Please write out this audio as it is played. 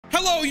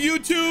Hello,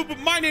 YouTube.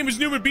 My name is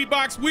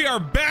NewmanBeatbox. We are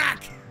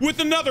back with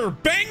another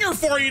banger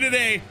for you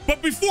today.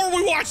 But before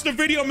we watch the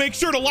video, make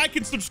sure to like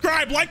and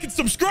subscribe. Like and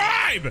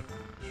subscribe.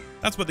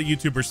 That's what the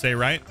YouTubers say,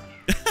 right?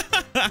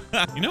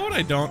 You know what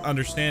I don't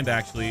understand,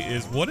 actually,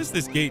 is what is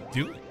this gate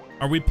doing?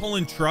 Are we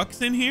pulling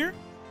trucks in here?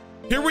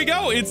 Here we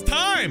go. It's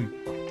time.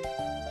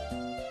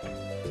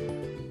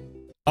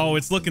 Oh,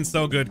 it's looking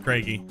so good,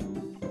 Craigie.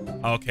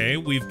 Okay,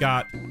 we've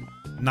got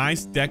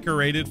nice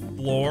decorated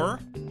floor.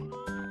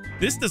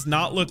 This does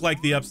not look like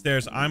the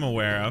upstairs I'm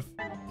aware of.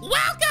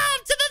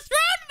 Welcome to the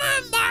throne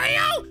room,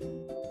 Mario!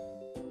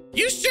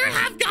 You sure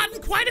have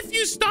gotten quite a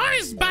few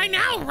stars by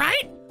now,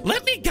 right?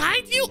 Let me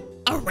guide you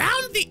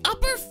around the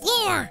upper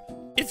floor.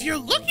 If you're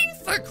looking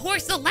for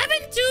course 11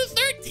 to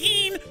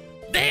 13,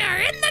 they are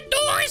in the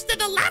doors to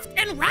the left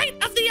and right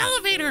of the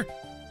elevator.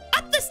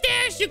 Up the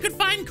stairs, you could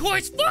find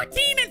course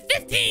 14 and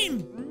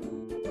 15.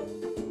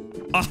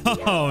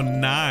 Oh,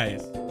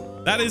 nice.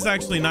 That is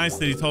actually nice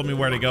that he told me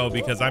where to go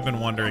because I've been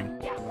wondering.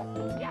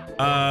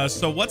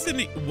 So what's in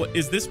the,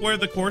 is this where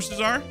the courses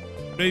are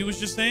that he was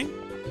just saying?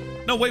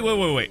 No, wait.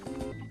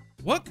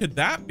 What could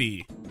that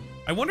be?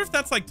 I wonder if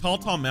that's like Tall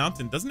Tall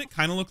Mountain. Doesn't it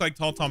kind of look like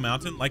Tall Tall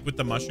Mountain, like with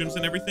the mushrooms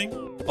and everything?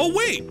 Oh,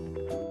 wait.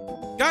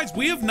 Guys,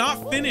 we have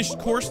not finished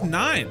course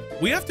 9.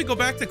 We have to go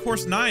back to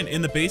course 9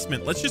 in the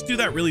basement. Let's just do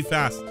that really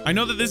fast. I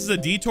know that this is a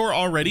detour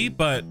already,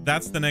 but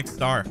that's the next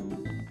star.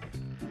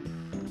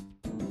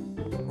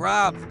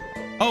 Rob.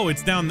 Oh,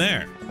 it's down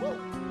there.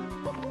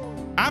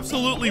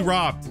 Absolutely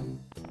robbed.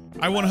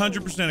 I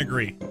 100%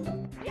 agree.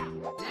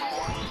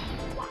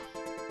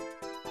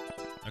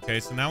 Okay,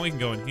 so now we can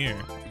go in here.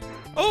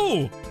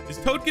 Oh, is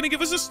Toad gonna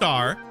give us a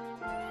star?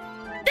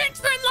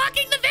 Thanks for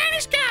unlocking the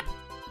vanish cap.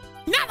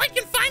 Now I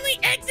can finally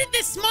exit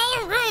this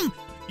smaller room.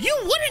 You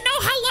wouldn't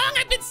know how long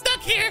I've been stuck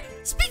here.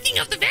 Speaking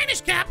of the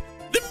vanish cap,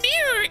 the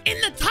mirror in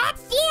the top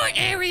floor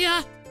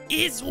area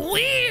is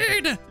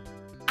weird.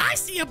 I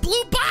see a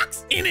blue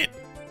box in it,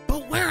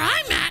 but where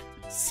I'm at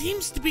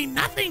seems to be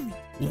nothing.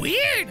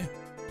 Weird.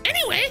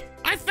 Anyway,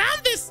 I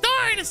found this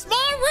star in a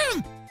small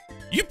room.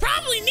 You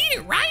probably need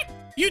it, right?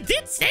 You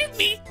did save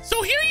me,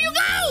 so here you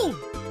go.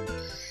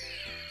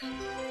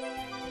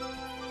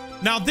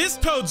 Now this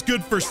Toad's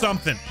good for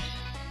something.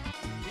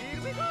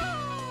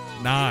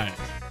 Nice.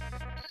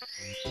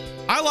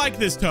 I like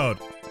this Toad.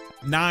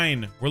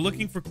 9. We're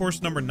looking for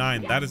course number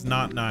 9. That is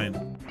not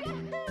 9.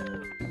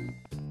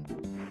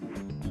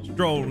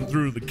 Strolling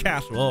through the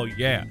castle. Oh,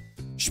 yeah.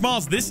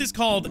 Schmalz, this is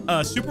called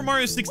Super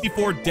Mario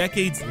 64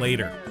 Decades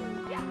Later.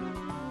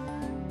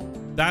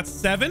 That's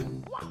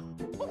 7?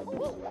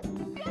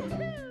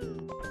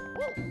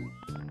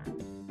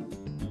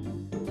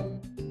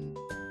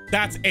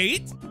 That's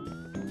 8?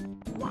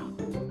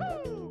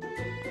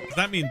 Does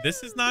that mean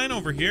this is 9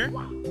 over here?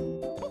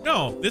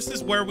 No, this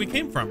is where we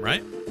came from,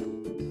 right?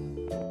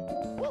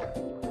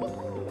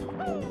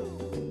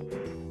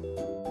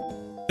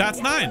 That's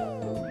 9.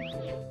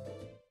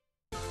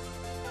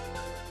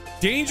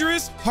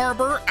 Dangerous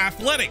Harbor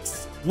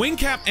Athletics. Wing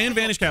cap and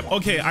vanish cap.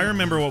 Okay, I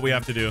remember what we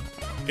have to do.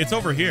 It's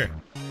over here.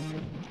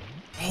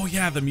 Oh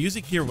yeah, the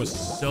music here was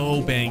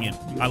so banging.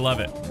 I love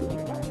it.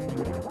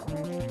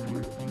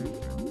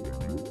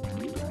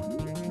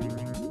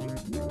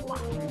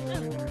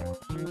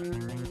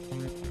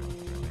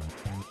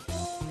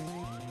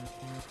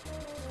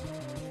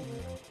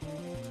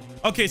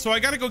 Okay, so I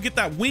gotta go get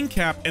that wing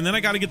cap, and then I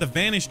gotta get the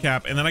vanish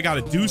cap, and then I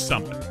gotta do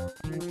something.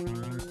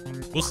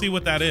 We'll see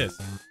what that is.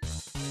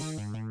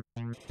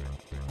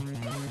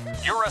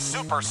 You're a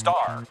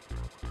superstar.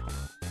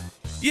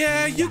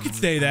 Yeah, you could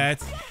say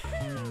that.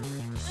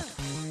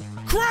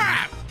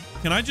 Crap!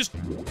 Can I just...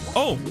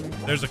 Oh,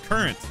 there's a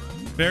current.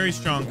 Very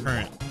strong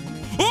current.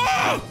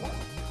 Oh!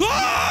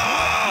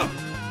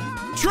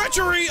 Oh!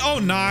 Treachery! Oh,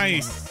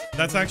 nice.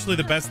 That's actually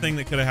the best thing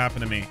that could have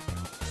happened to me.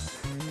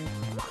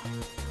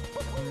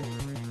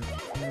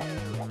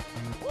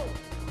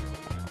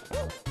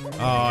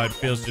 Oh, it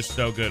feels just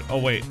so good. Oh,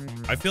 wait.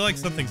 I feel like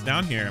something's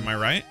down here. Am I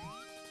right?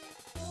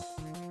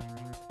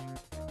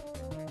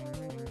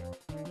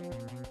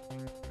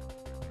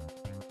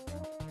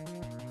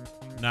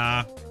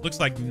 Nah, looks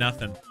like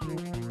nothing.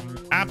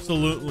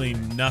 Absolutely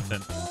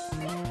nothing.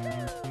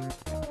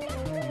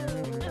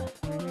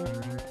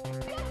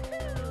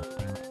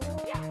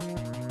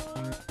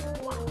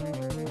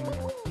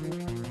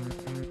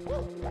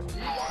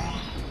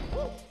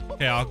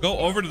 Okay, I'll go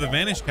over to the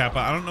vanish cap.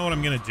 I don't know what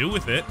I'm gonna do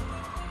with it.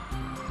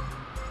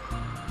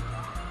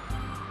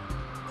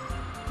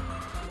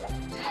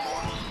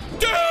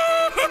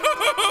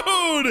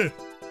 Dude!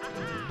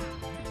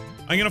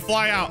 I'm gonna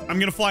fly out. I'm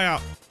gonna fly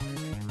out.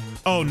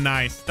 Oh,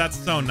 nice. That's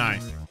so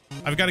nice.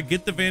 I've got to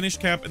get the vanish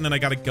cap, and then I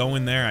got to go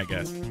in there, I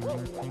guess.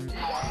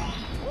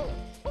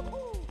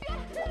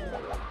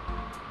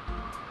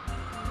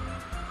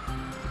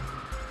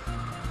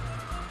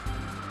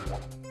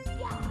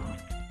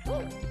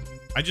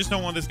 I just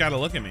don't want this guy to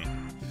look at me.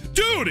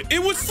 Dude,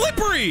 it was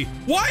slippery.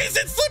 Why is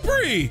it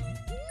slippery?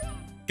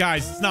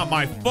 Guys, it's not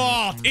my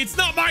fault. It's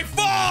not my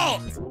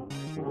fault.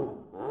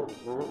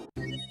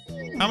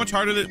 How much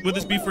harder would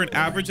this be for an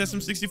average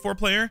SM64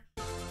 player?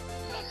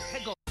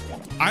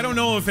 I don't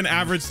know if an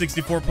average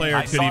 64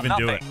 player could even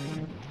do it.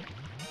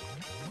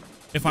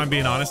 If I'm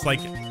being honest, like,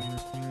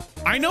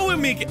 I know I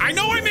make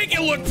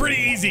it look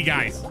pretty easy,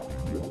 guys.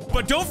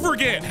 But don't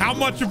forget how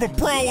much of a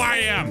pro I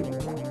am.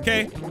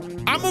 Okay?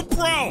 I'm a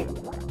pro.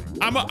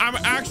 I'm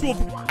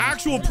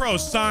actual pro,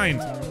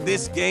 signed.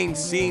 This game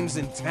seems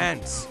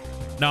intense.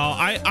 No,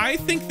 I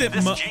think that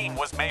This gene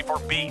was made for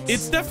beats.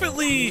 it's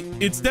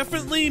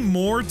definitely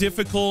more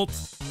difficult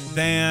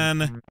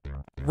than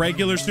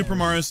regular Super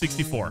Mario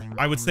 64.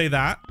 I would say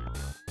that.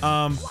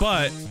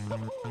 But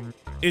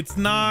it's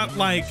not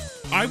like,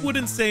 I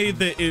wouldn't say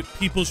that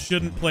people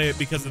shouldn't play it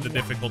because of the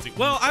difficulty.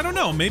 Well, I don't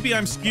know. Maybe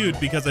I'm skewed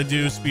because I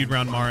do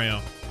speedrun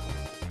Mario.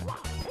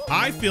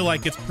 I feel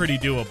like it's pretty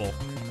doable.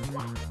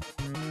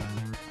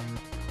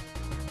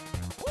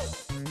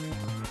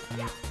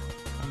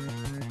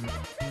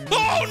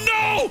 Oh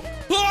no!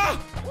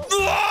 Ah!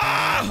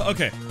 Ah!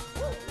 Okay.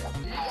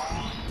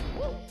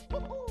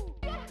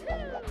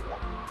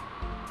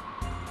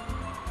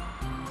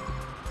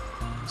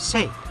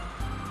 Safe.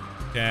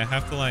 Okay, I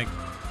have to like...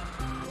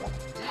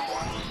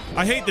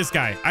 I hate this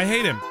guy. I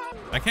hate him.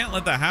 I can't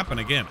let that happen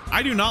again.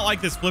 I do not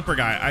like this flipper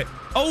guy.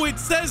 Oh, it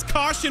says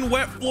caution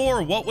wet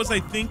floor. What was I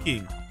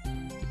thinking?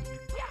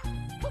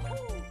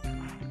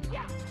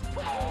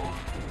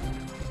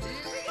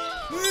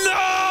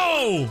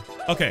 No!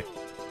 Okay.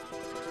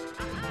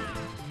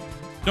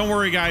 Don't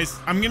worry, guys.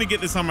 I'm gonna get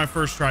this on my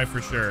first try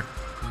for sure.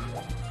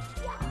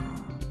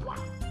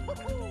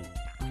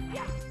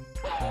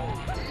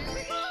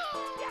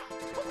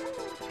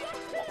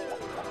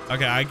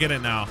 Okay, I get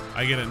it now.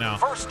 I get it now.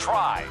 First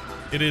try.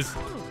 It is.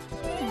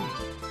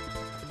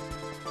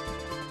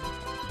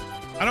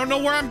 I don't know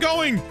where I'm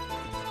going.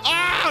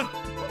 Ah!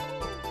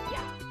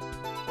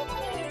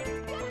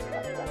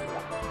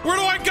 Where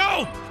do I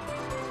go?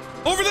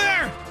 Over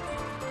there.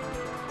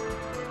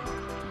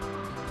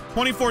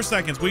 24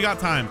 seconds. We got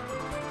time.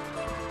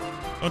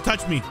 Don't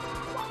touch me.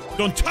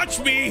 Don't touch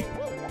me.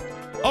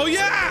 Oh,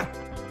 yeah.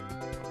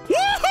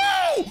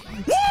 Woohoo!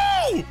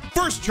 Woo!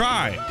 First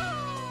try.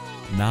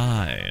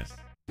 Nice.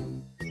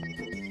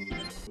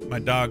 My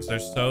dogs are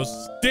so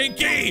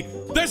stinky.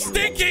 They're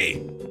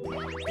stinky.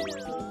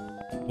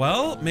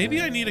 Well,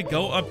 maybe I need to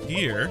go up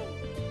here.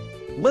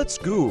 Let's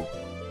go.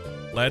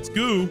 Let's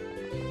go.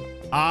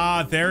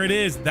 Ah, there it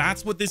is.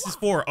 That's what this is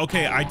for.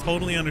 Okay, I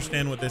totally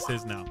understand what this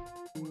is now.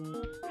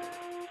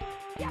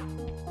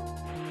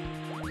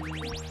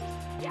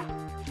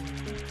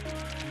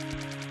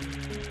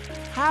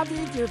 How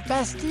did your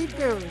bestie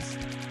goes?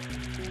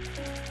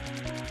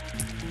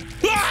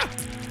 Ah!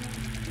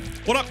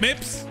 What up,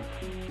 Mips?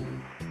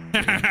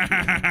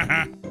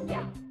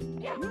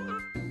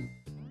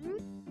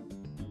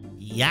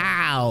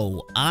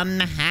 Yow,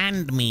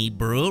 unhand me,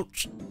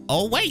 brute.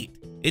 Oh, wait,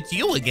 it's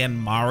you again,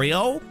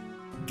 Mario.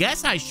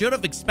 Guess I should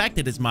have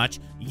expected as much.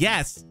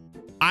 Yes,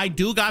 I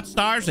do got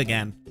stars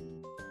again.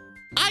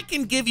 I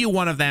can give you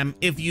one of them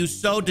if you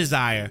so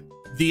desire.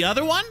 The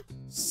other one?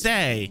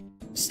 Say,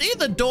 see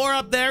the door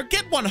up there?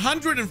 Get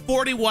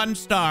 141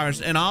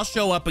 stars and I'll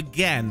show up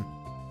again.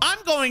 I'm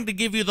going to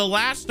give you the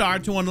last star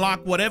to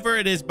unlock whatever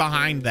it is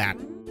behind that.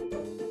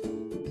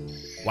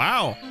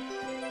 Wow.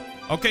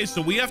 Okay,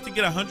 so we have to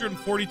get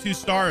 142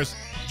 stars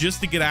just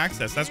to get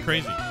access. That's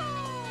crazy.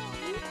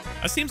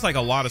 That seems like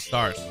a lot of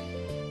stars.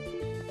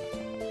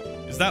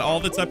 Is that all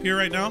that's up here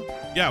right now?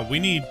 Yeah, we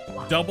need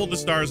double the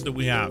stars that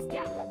we have.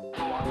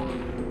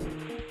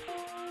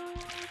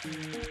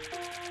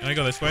 Can I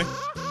go this way?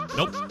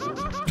 Nope.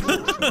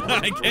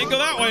 I can't go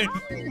that way.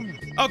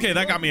 Okay,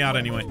 that got me out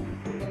anyway.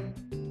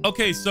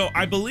 Okay, so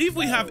I believe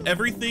we have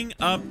everything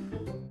up.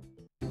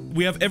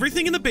 We have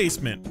everything in the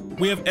basement.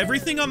 We have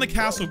everything on the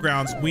castle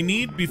grounds. We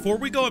need, before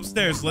we go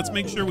upstairs, let's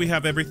make sure we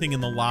have everything in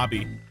the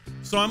lobby.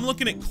 So I'm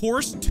looking at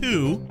course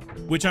 2,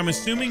 which I'm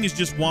assuming is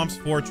just Whomp's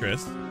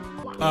Fortress.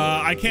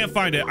 I can't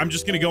find it. I'm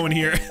just gonna go in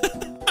here.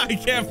 I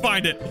can't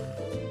find it.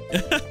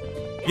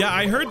 Yeah,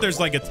 I heard there's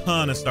like a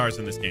ton of stars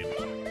in this game.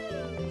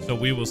 So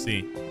we will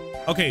see.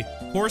 Okay,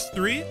 course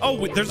 3. Oh,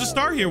 wait, there's a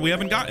star here we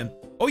haven't gotten.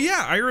 Oh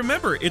yeah, I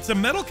remember. It's a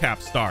metal cap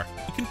star.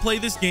 You can play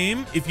this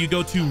game if you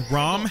go to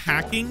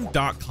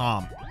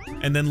romhacking.com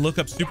and then look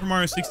up Super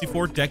Mario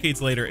 64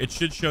 decades later. It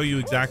should show you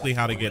exactly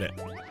how to get it.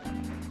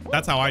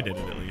 That's how I did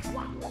it, at least.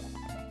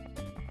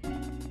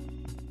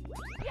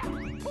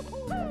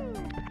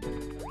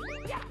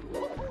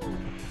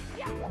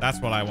 That's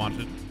what I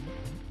wanted.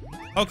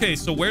 Okay,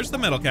 so where's the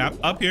metal cap?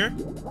 Up here.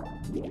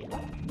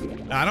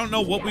 Now, I don't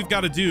know what we've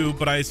got to do,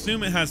 but I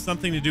assume it has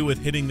something to do with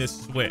hitting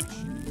this switch.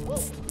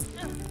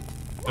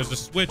 There's a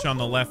switch on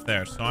the left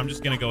there, so I'm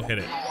just gonna go hit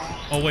it.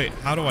 Oh wait,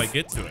 how do I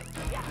get to it?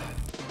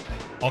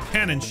 I'll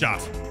cannon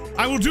shot.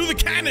 I will do the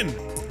cannon.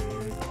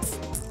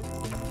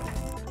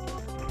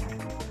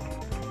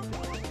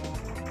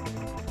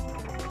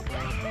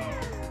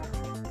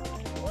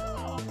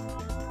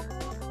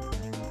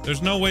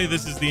 There's no way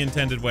this is the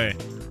intended way.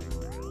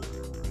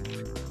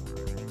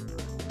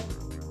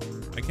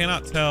 I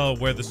cannot tell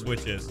where the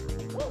switch is.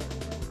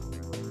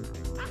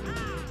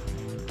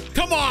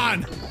 Come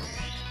on.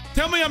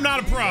 Tell me I'm not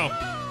a pro.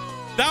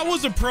 That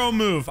was a pro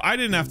move. I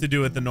didn't have to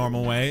do it the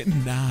normal way.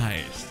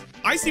 Nice.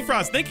 Icy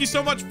Frost, thank you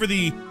so much for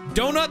the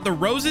donut, the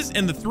roses,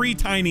 and the 3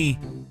 tiny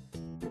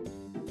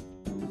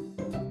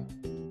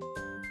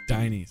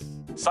Dinies.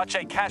 Such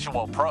a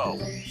casual pro.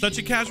 Such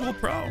a casual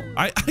pro.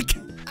 I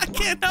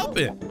can't help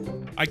it.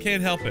 I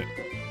can't help it.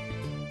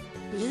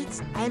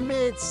 Beats, I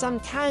made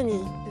some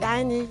tiny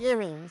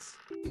earrings.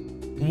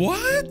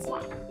 What?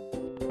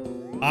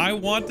 I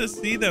want to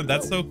see them.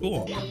 That's so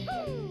cool.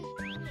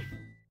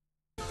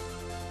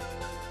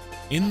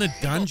 In the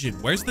dungeon.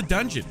 Where's the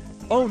dungeon?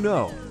 Oh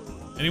no.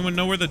 Anyone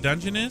know where the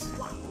dungeon is?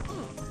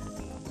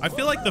 I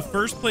feel like the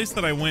first place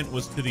that I went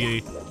was to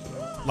the,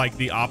 like,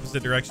 the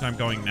opposite direction I'm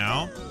going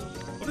now.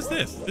 What is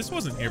this? This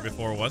wasn't here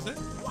before, was it?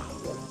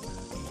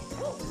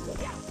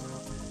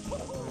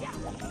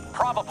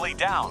 Probably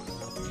down.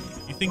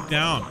 You think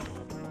down?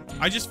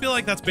 I just feel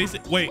like that's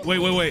basic. Wait.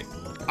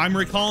 I'm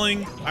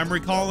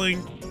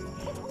recalling.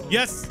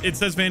 Yes, it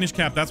says Vanish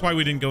Cap. That's why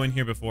we didn't go in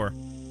here before.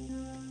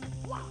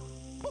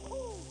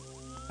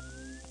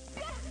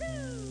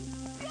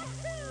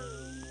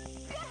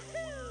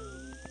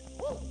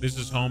 This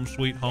is home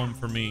sweet home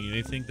for me.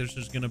 They think this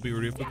is gonna be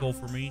difficult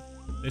for me.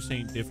 This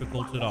ain't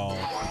difficult at all.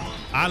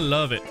 I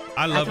love it.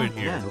 I love it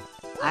here. No,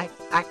 I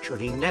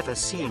actually never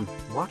seen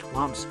what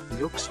Whomps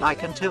looks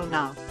like until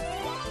now.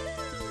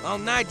 Oh,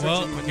 nitrogen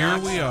Well,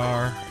 monoxide. here we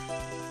are.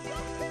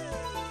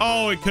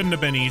 Oh, it couldn't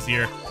have been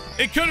easier.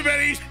 It could have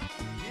been easy.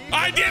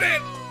 I did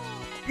it.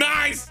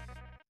 Nice.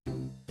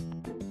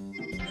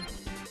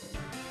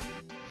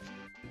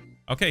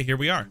 Okay, here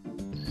we are.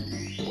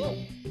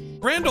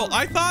 Randall,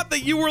 I thought that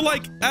you were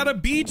like at a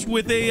beach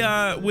with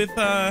a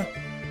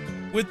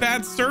with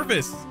bad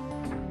service,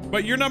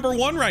 but you're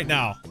 #1 right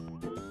now.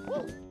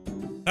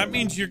 That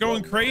means you're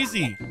going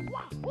crazy.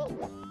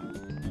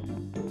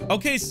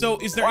 Okay, so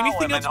is there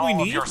anything else we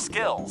need? Your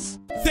skills.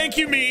 Thank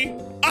you, me.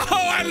 Oh,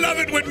 I love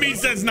it when me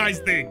says nice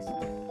things.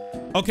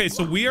 Okay,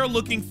 so we are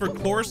looking for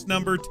course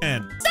number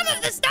 10. Some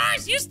of the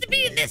stars used to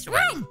be in this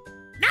room.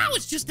 Now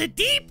it's just a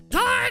deep,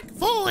 dark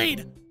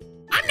void.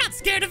 I'm not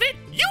scared of it.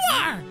 You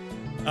are.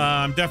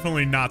 I'm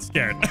definitely not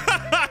scared.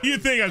 You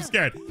think I'm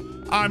scared?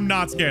 I'm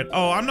not scared.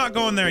 Oh, I'm not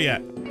going there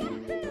yet.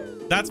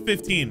 That's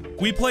 15.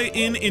 We play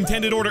in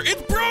intended order.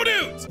 It's Bro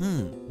Dudes!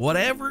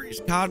 Whatever is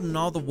causing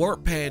all the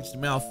warp pads to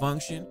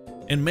malfunction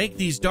and make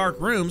these dark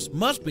rooms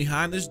must be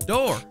behind this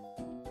door.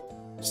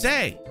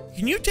 Say,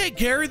 can you take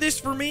care of this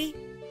for me?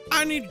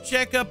 I need to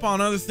check up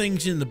on other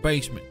things in the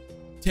basement.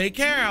 Take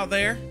care out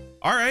there.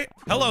 All right.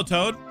 Hello,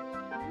 Toad.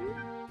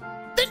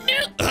 The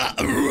new...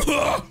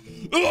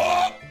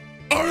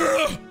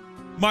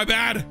 My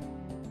bad.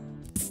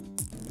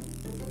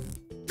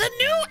 The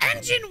new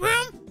engine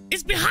room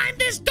is behind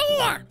this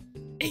door.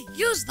 It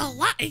uses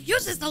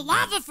the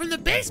lava from the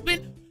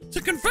basement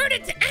to convert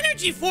it to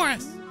energy for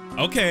us.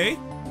 Okay.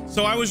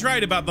 So I was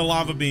right about the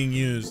lava being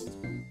used.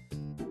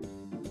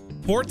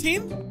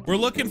 14? We're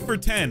looking for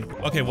 10.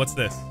 Okay, what's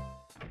this?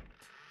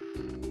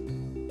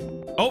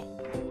 Oh.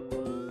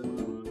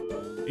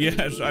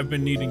 Yes, I've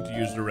been needing to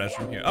use the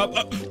restroom here.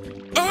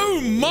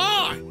 Oh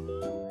my!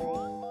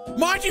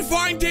 Mighty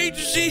fine day to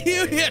see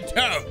you here,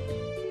 Toad.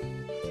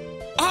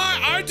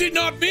 I did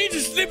not mean to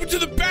slip into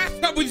the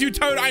bathtub with you,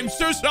 Toad. I'm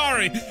so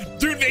sorry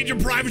to invade your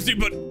privacy,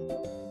 but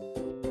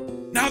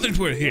now that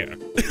we're here.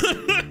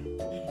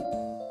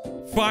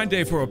 Fine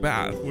day for a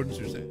bath, wouldn't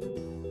you say?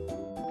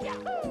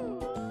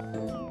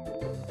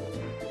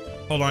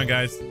 Hold on,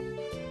 guys.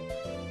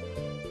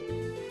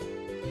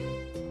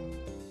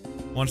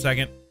 1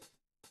 second.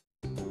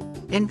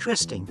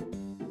 Interesting.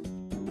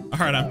 All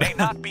right, I'm May back.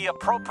 not be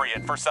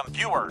appropriate for some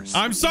viewers.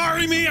 I'm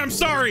sorry, me. I'm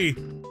sorry.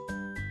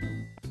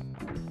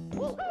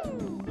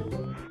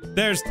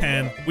 There's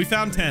 10. We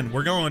found 10.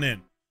 We're going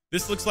in.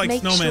 This looks like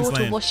Make Snowman's sure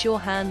to land. wash your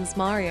hands,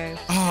 Mario.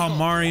 Oh,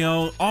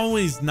 Mario,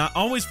 always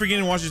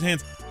forgetting to wash his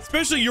hands.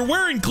 Especially you're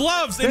wearing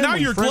gloves, and now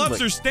Family your gloves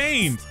friendly. are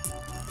stained.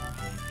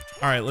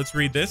 All right, let's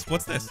read this.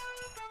 What's this?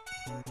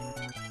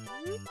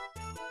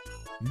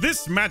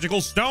 This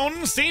magical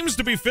stone seems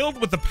to be filled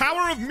with the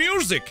power of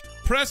music.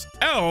 Press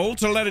L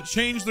to let it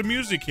change the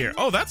music here.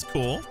 Oh, that's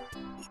cool.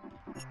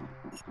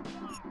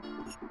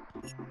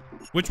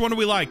 Which one do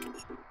we like?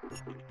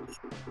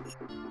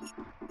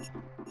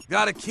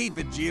 Gotta keep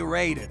it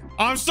G-rated.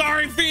 I'm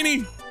sorry,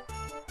 Feeny.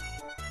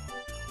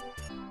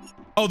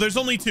 Oh, there's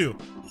only 2.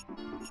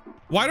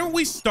 Why don't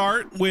we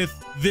start with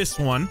this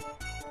one,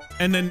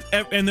 and then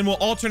we'll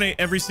alternate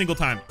every single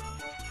time.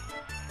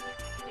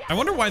 I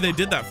wonder why they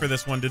did that for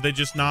this one. Did they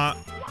just not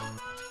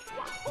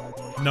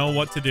know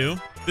what to do?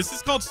 This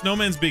is called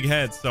Snowman's Big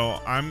Head, so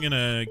I'm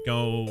gonna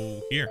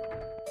go here.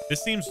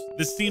 This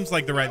seems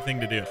like the right thing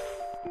to do.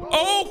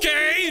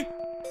 Okay.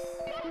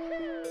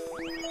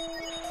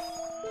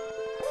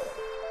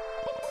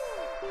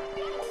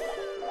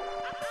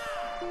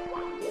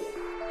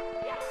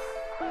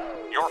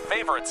 Your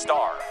favorite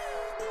star.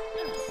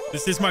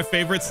 This is my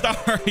favorite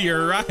star.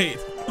 You're right.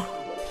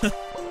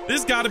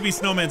 This got to be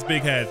Snowman's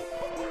Big Head.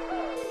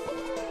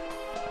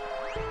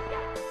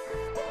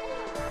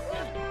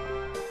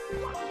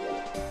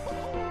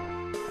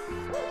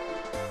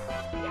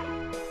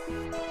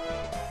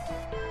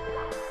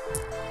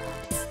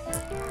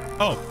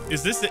 Oh,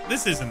 is this it?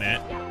 This isn't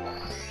it.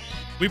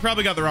 We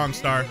probably got the wrong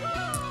star.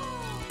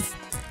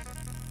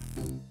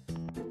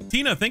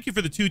 Tina, thank you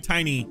for the 2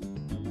 tiny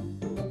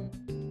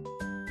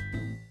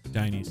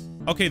Dinies.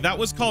 Okay, that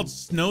was called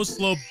Snow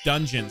Slope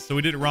Dungeon, so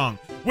we did it wrong.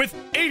 With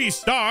 80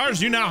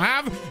 stars you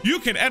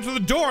can enter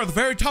the door at the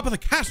very top of the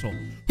castle.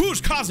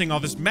 Who's causing all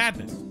this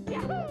madness?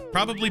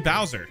 Probably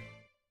Bowser.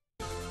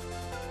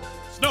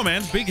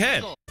 Snowman's big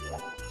head.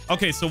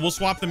 Okay, so we'll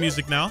swap the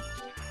music now.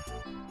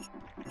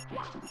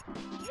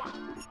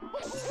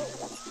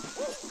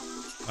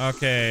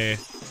 Okay.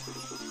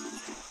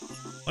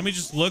 Let me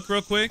just look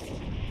real quick.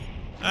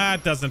 Ah,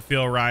 it doesn't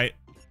feel right.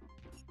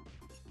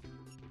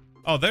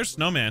 Oh, there's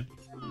Snowman.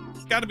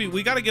 It's gotta be,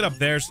 we gotta get up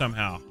there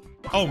somehow.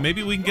 Oh,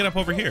 maybe we can get up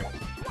over here.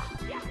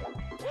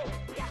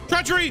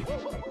 Treachery!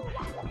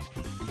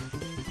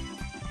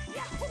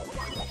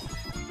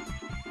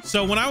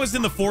 So when I was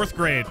in the 4th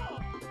grade,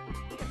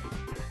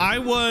 I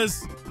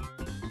was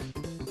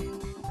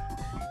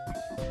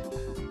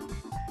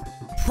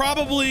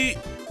probably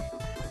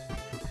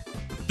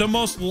the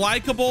most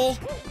likable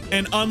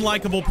and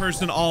unlikable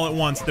person all at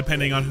once,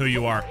 depending on who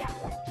you are.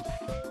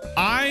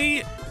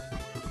 I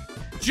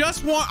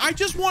just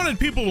wanted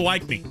people to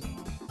like me,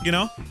 you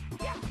know?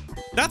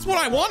 That's what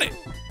I wanted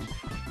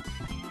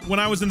when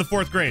I was in the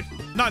 4th grade.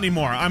 Not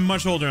anymore. I'm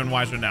much older and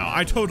wiser now.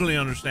 I totally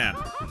understand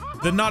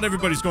that not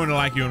everybody's going to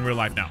like you in real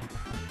life now.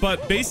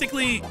 But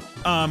basically,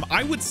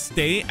 I would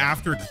stay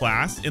after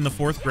class in the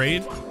 4th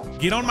grade,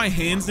 get on my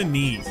hands and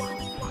knees,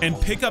 and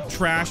pick up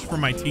trash for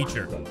my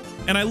teacher.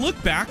 And I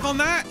look back on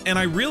that and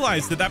I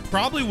realized that that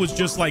probably was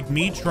just like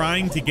me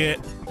trying to get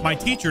my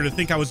teacher to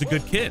think I was a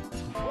good kid.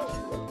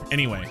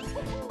 Anyway,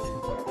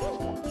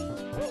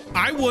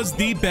 I was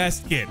the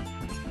best kid.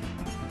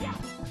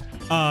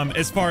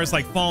 As far as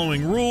like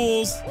following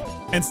rules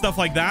and stuff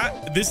like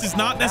that. This is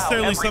not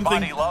necessarily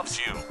something. Everybody loves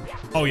you.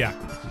 Oh yeah,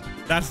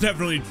 that's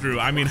definitely true.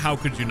 I mean, how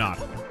could you not?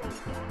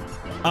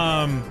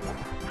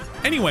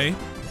 Anyway,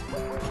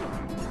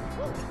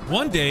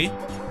 one day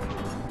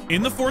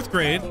in the 4th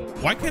grade,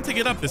 why can't I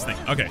get up this thing?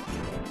 Okay.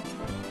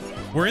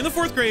 We're in the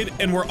 4th grade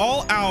and we're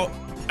all out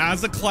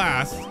as a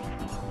class.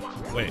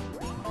 Wait.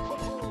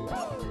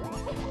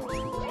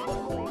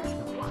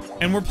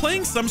 And we're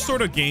playing some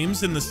sort of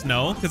games in the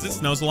snow because it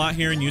snows a lot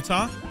here in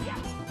Utah.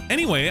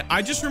 Anyway,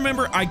 I just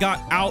remember I got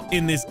out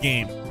in this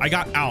game. I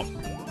got out.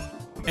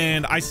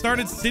 And I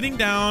started sitting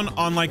down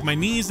on like my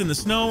knees in the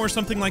snow or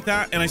something like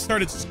that. And I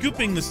started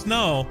scooping the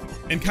snow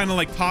and kind of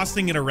like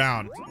tossing it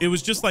around. It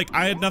was just like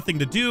I had nothing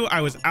to do. I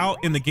was out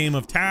in the game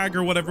of tag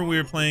or whatever we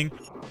were playing.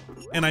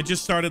 And I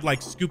just started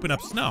like scooping up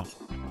snow.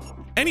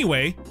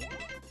 Anyway,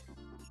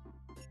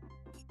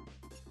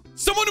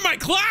 someone in my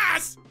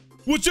class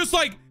was just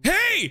like,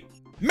 hey,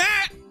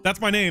 Matt,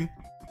 that's my name.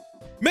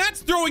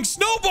 Matt's throwing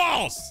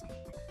snowballs.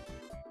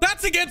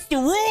 That's against the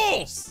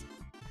rules.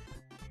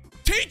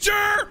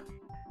 Teacher.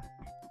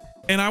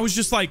 And I was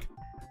just like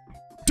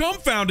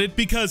dumbfounded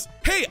because,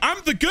 hey, I'm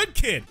the good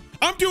kid.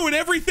 I'm doing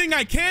everything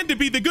I can to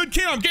be the good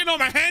kid. I'm getting on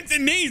my hands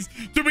and knees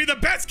to be the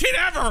best kid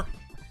ever.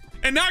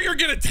 And now you're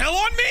going to tell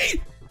on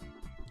me?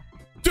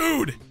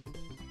 Dude,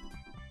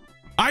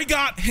 I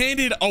got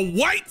handed a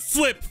white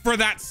slip for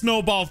that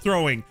snowball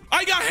throwing.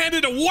 I got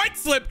handed a white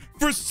slip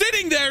for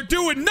sitting there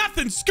doing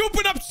nothing,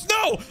 scooping up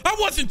snow. I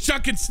wasn't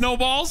chucking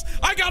snowballs.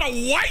 I got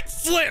a white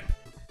slip.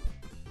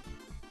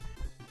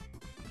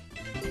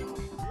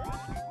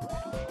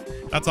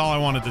 That's all I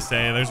wanted to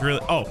say. There's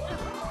really, oh.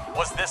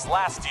 Was this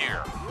last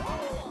year?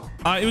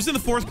 It was in the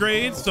 4th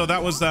grade, so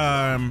that was,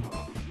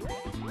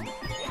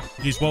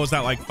 geez, what was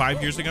that, like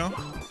 5 years ago?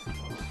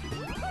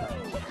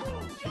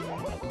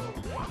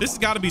 This has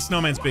got to be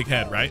Snowman's big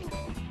head, right?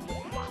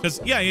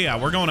 Because, yeah,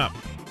 we're going up.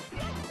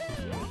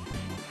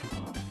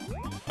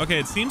 Okay,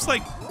 it seems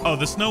like, oh,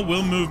 the snow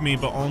will move me,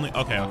 but only,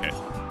 okay.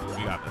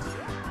 We got this.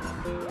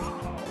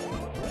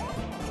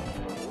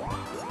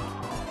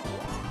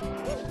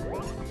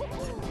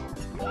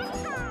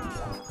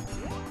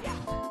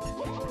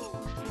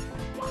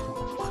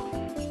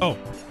 Oh.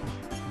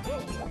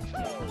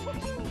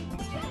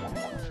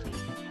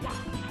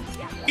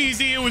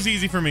 Easy, it was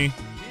easy for me.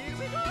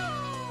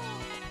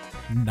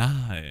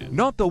 Nice.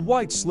 Not the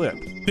white slip.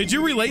 Did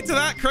you relate to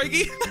that,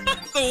 Craigie?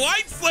 The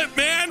white slip,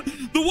 man.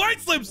 The white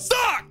slip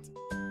sucked.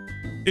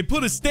 It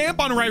put a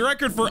stamp on my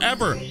record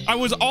forever. I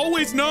was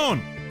always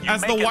known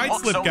as the white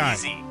slip so guy.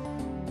 Easy.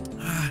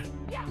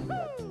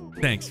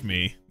 Thanks,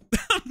 me.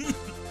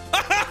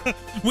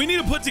 We need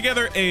to put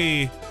together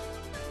a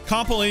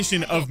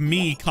compilation of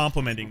me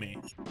complimenting me.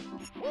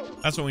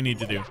 That's what we need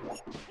to do.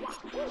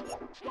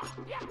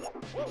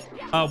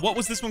 What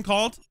was this one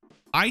called?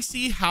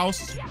 Icy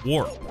House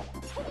Warp.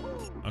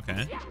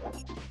 Okay.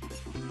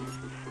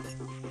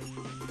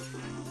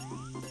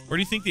 Where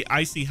do you think the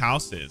icy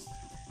house is?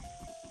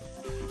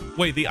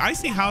 Wait, the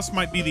icy house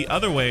might be the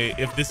other way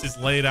if this is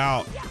laid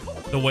out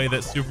the way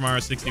that Super Mario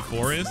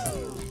 64 is.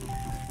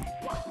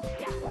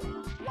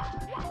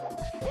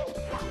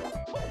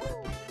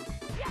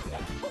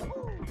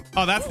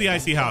 Oh, that's the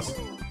icy house.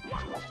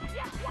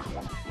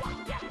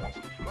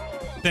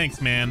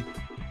 Thanks, man.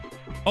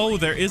 Oh,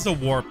 there is a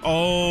warp.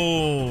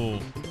 Oh.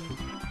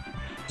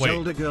 Wait.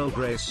 Zelda Girl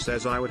Grace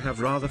says I would have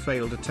rather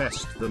failed a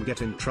test than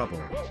get in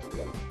trouble.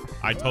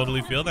 I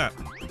totally feel that.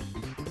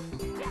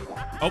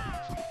 Oh.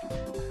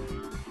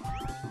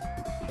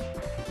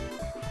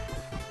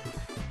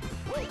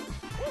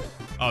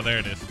 Oh, there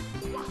it is.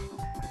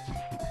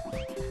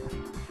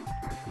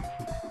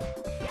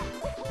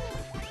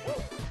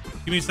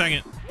 Give me a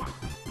second.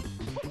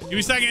 Give me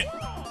a second.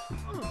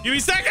 Give me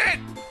a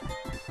second.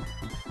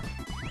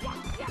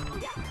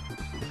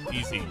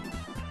 Easy.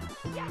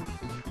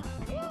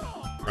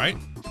 Right?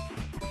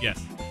 Yes.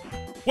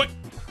 What?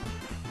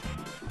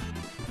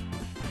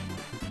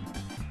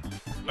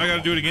 I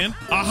gotta do it again?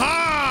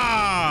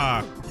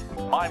 Aha!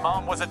 My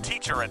mom was a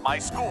teacher at my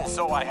school,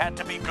 so I had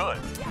to be good.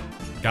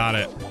 Got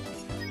it.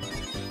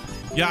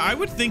 Yeah, I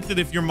would think that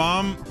if your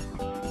mom...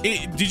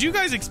 did you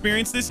guys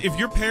experience this? If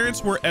your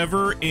parents were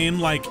ever in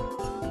like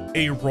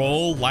a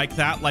role like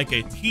that, like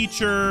a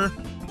teacher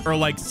or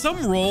like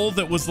some role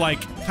that was like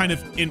kind of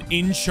an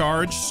in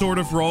charge sort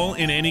of role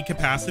in any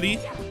capacity,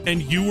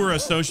 and you were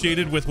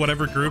associated with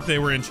whatever group they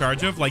were in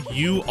charge of, like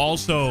you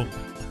also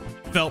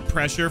felt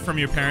pressure from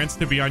your parents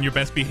to be on your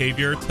best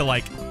behavior to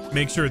like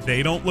make sure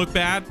they don't look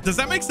bad. Does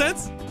that make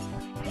sense?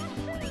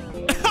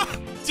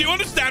 Do you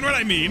understand what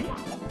I mean?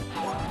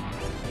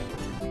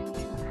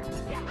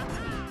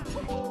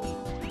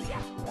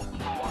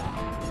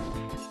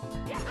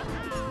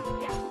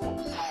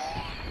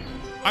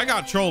 I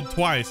got trolled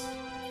twice.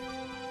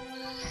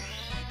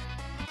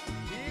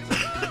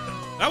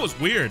 That was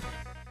weird.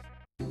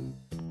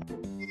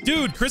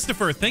 Dude,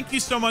 Christopher, thank you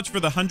so much for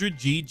the 100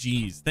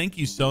 GGs. Thank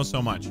you so,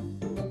 so much.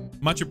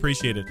 Much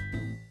appreciated.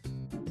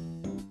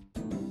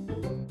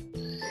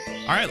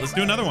 All right, let's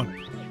do another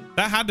one.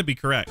 That had to be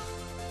correct.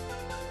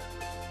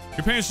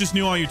 Your parents just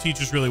knew all your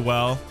teachers really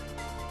well.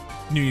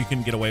 Knew you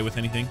couldn't get away with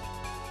anything.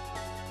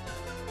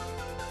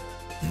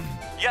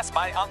 Yes,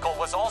 my uncle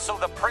was also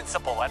the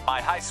principal at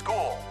my high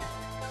school.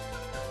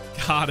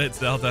 Got it,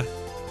 Zelda.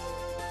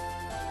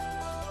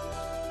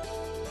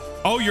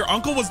 Oh, your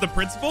uncle was the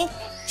principal?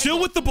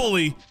 Chill with the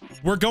bully.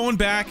 We're going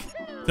back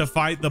to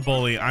fight the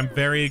bully. I'm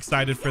very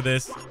excited for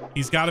this.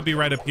 He's got to be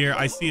right up here.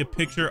 I see a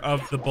picture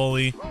of the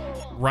bully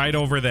right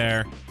over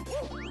there.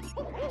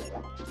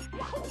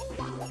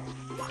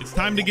 It's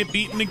time to get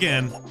beaten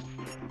again.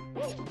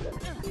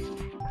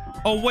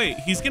 Oh, wait.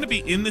 He's going to be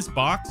in this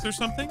box or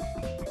something?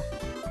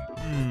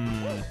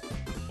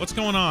 What's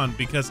going on?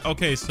 Because,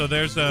 okay, so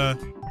there's a...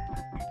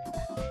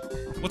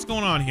 What's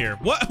going on here?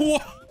 What?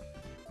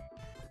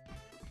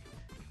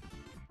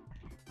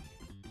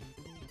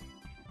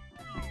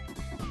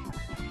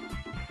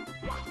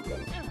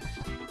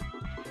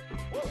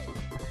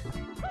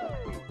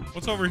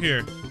 What's over here?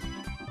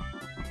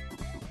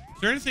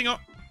 Is there anything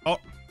else? Oh.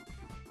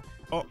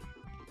 Oh.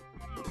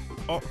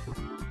 Oh.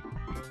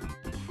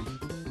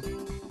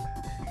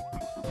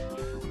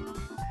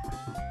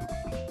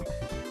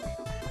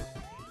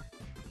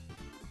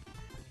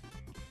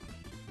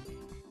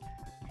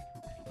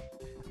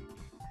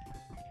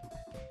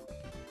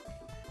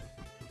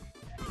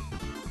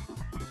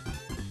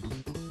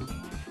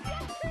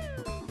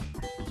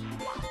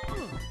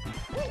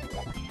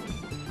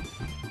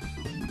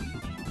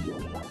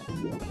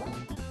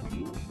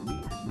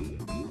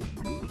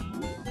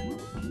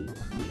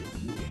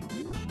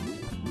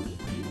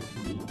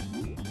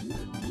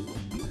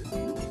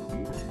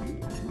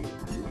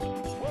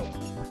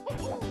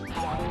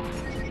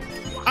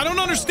 I don't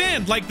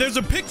understand. Like, there's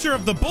a picture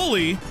of the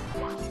bully.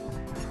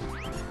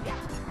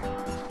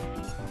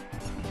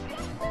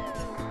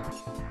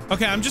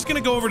 Okay, I'm just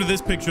gonna go over to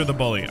this picture of the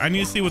bully. I need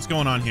to see what's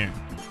going on here.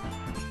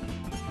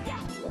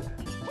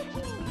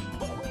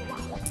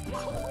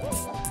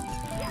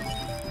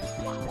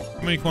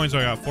 How many coins do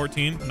I got?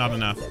 14? Not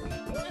enough.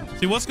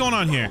 See, what's going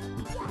on here?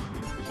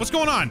 What's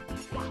going on?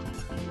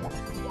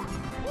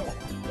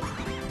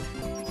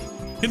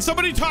 Can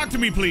somebody talk to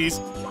me, please?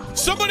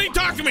 Somebody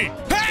talk to me!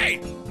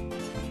 Hey!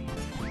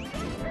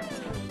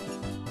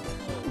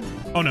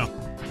 Oh, no.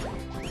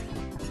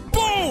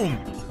 Boom!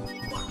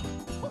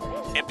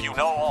 If you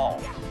know all.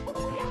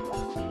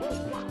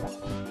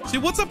 See,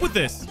 what's up with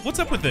this? What's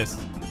up with this?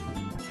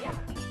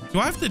 Do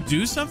I have to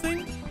do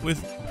something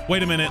with...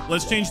 Wait a minute.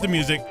 Let's change the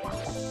music.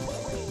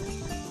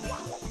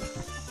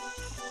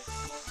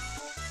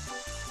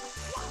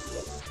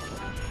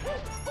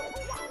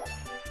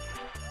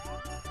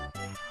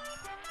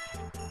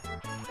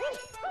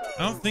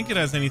 I don't think it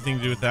has anything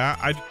to do with that.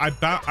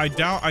 I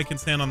doubt I can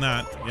stand on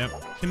that. Yep.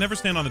 Can never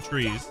stand on the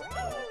trees.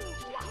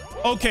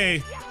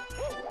 Okay.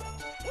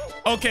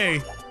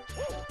 Okay.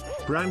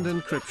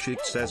 Brandon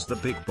Cripsheet says the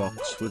big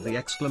box with the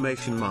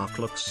exclamation mark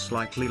looks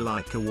slightly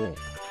like a warp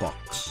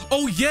box.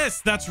 Oh,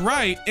 yes, that's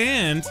right.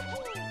 And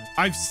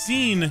I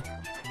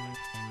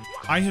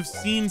have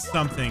seen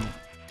something.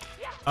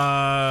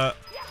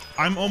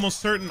 I'm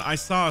almost certain I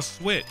saw a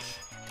switch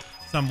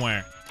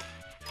somewhere.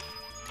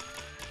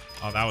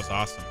 Oh, that was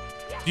awesome.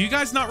 Do you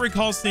guys not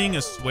recall seeing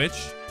a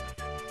switch?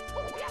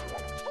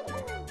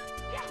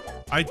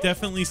 I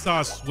definitely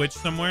saw a switch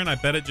somewhere, and I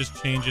bet it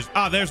just changes.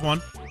 Ah, there's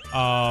one.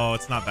 Oh,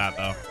 it's not that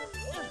though.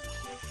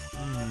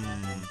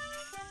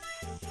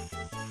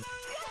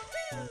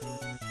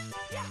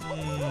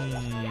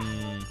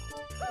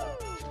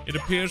 It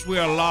appears we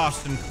are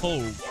lost and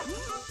cold.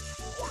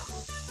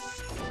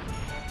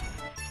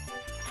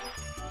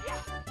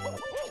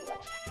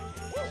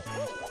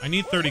 I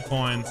need 30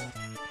 coins.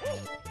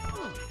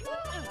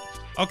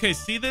 Okay,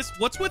 see this?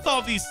 What's with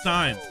all these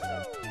signs?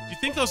 Do you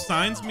think those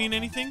signs mean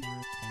anything?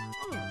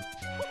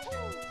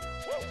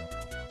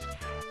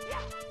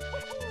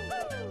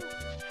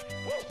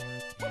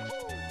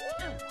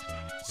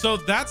 So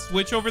that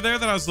switch over there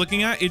that I was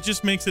looking at, it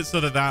just makes it so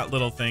that that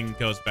little thing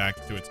goes back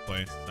to its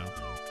place. So.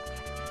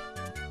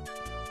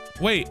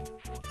 Wait,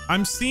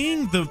 I'm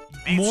seeing the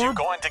Means more... you're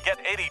going to get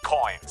 80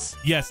 coins.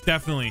 Yes,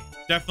 definitely.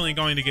 Definitely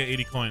going to get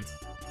 80 coins.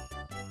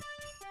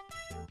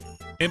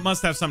 It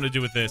must have something to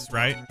do with this,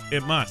 right?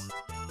 It must.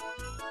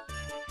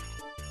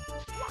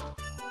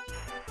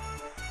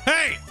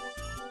 Hey!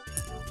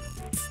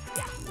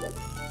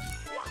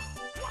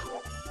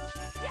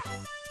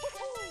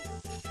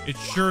 It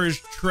sure is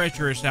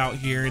treacherous out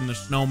here in the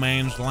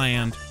snowman's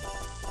land.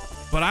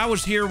 But I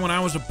was here when I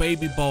was a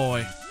baby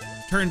boy.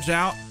 Turns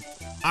out,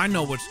 I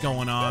know what's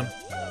going on.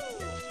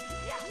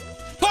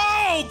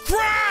 Oh,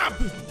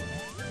 crap!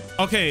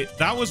 Okay,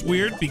 that was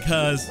weird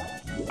because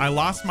I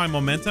lost my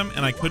momentum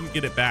and I couldn't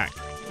get it back.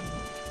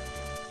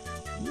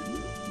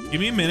 Give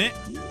me a minute.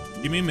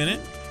 Give me a minute.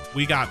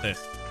 We got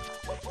this.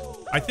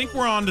 I think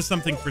we're on to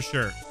something for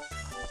sure.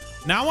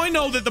 Now I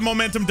know that the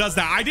momentum does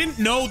that. I didn't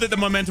know that the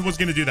momentum was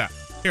going to do that.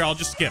 Here, I'll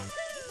just skip.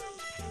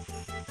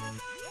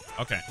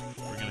 Okay.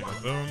 We're going to go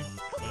boom,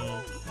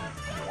 boom.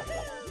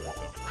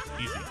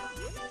 Easy.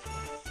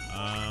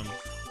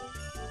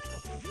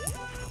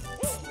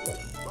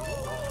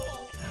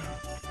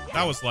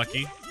 That was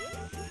lucky.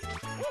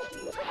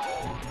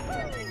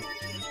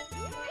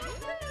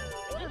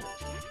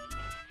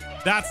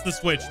 That's the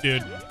switch,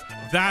 dude.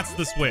 That's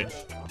the switch.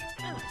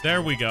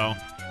 There we go.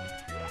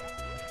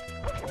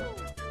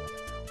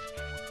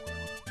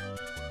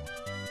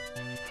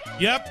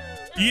 Yep.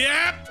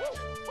 Yep.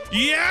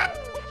 Yep.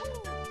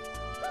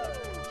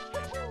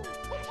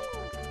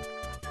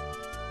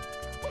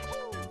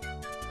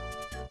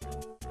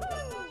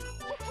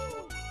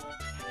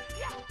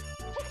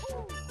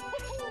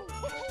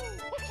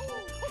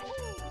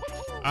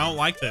 I don't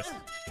like this.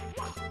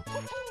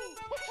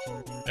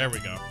 There we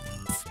go.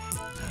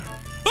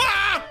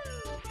 Ah!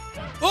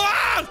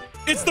 Ah!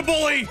 It's the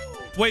bully!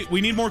 Wait,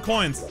 we need more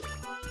coins.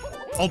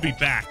 I'll be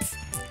back.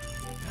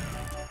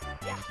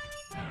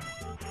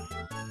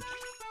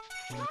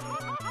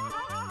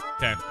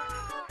 Okay.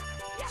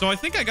 So I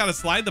think I gotta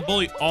slide the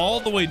bully all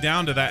the way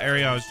down to that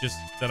area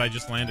I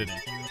just landed in.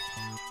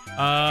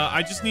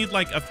 I just need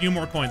like a few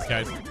more coins,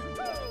 guys.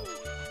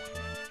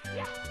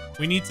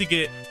 We need to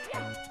get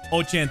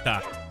 80.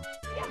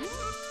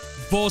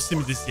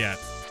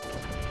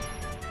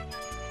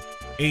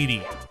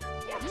 80.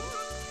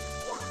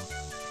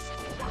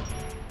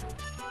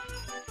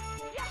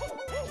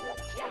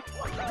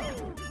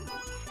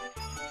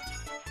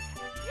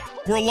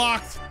 We're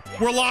locked.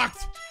 We're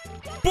locked.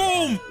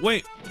 Boom.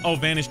 Wait. Oh,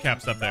 Vanish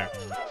Cap's up there.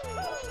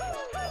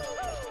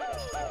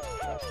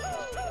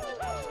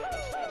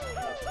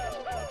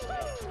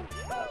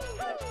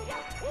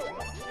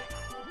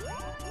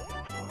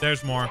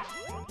 There's more.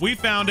 We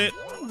found it.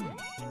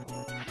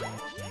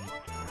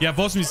 Я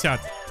 80.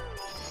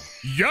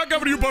 Я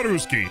говорю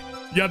по-русски.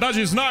 Я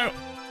даже знаю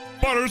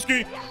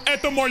по-русски.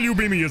 Это мой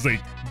любимый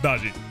язык.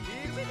 Даже.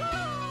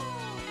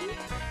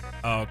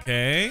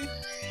 Okay.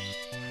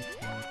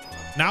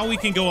 Now we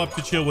can go up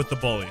to chill with the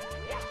bully.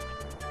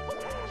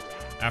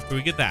 After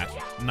we get that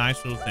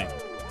nice little thing.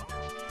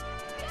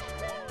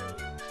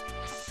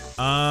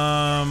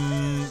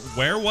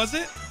 Where was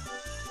it?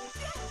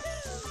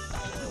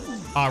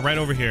 Ah, right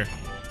over here.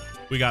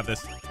 We got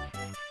this.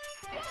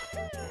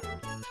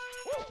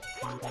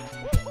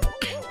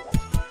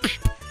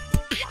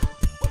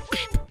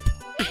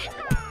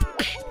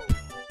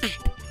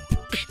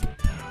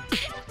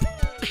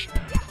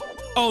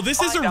 Oh,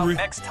 this is a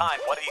next time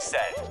what he said.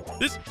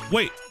 This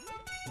wait.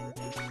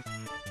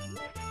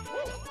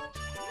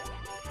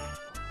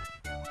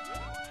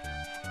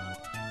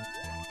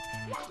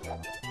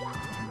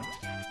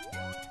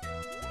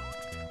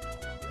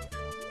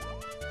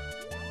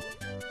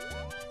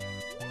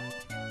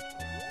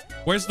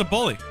 Where's the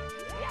bully?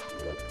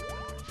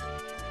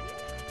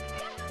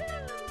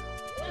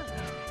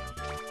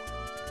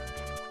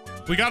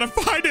 We gotta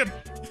find him.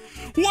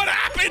 What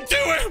happened to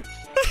him?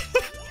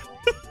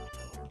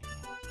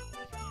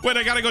 Wait,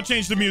 I gotta go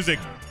change the music.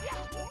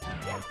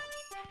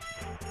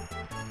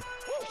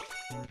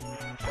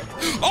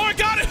 Oh, I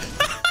got it!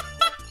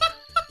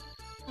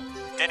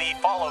 Did he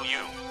follow you?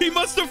 He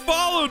must have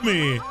followed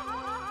me.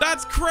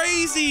 That's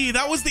crazy.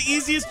 That was the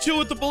easiest chill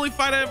with the bully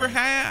fight I ever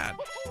had.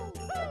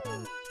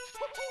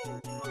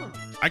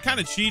 I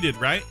kind of cheated,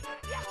 right?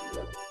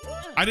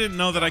 I didn't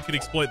know that I could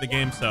exploit the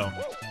game so.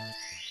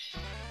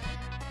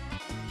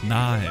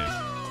 Nice.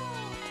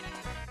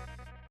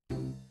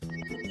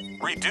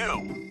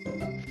 Redo.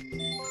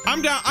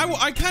 I'm down.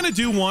 I kind of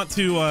do want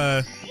to,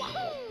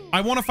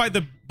 I want to fight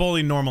the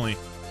bully normally,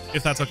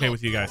 if that's okay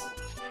with you guys.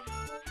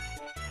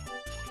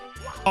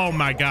 Oh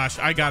my gosh,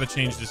 I gotta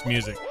change this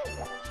music.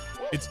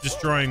 It's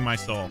destroying my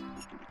soul.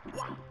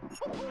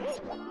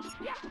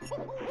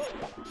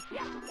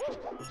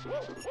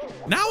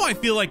 Now I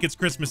feel like it's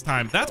Christmas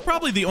time. That's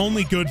probably the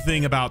only good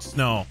thing about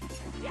snow.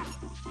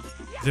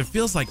 It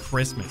feels like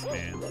Christmas,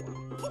 man.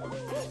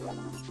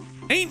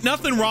 Ain't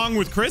nothing wrong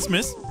with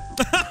Christmas.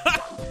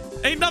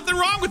 Ain't nothing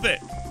wrong with it.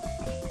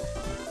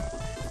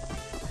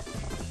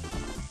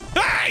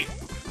 Hey!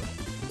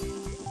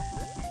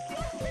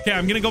 Okay,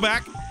 I'm gonna go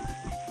back.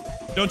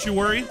 Don't you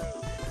worry.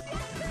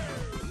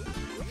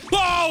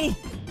 Oh!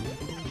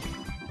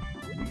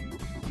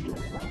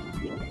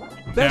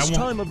 Best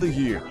time of the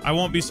year. I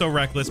won't be so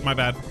reckless, my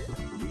bad.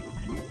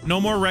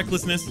 No more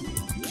recklessness.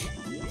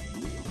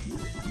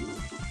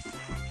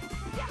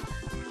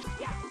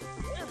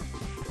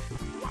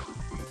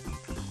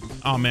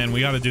 Oh man, we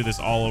got to do this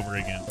all over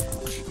again.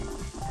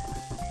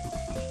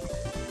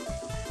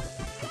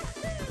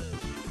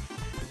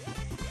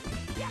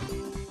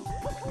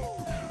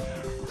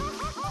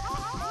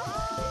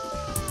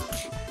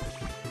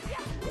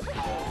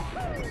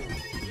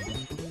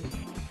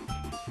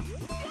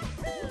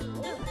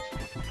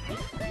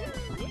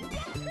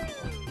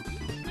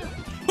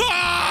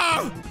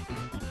 Ah!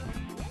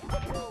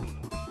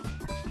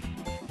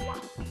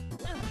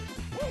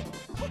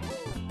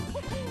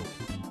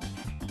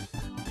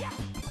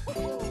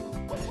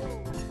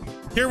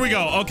 Here we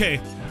go. Okay.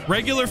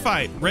 Regular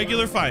fight.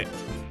 Regular fight.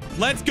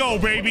 Let's go,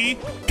 baby.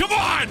 Come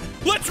on.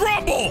 Let's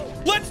rumble.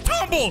 Let's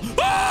tumble.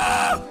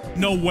 Ah!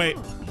 No way.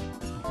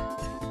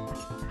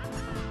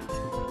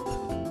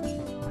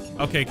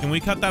 Okay, can we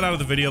cut that out of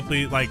the video,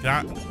 please? Like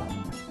that.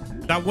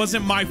 That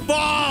wasn't my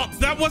fault.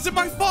 That wasn't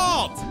my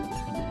fault.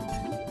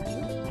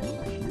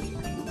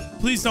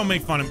 Please don't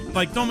make fun of me.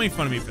 Like, don't make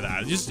fun of me for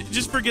that.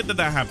 Just forget that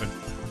that happened.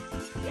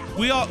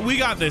 We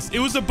got this. It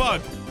was a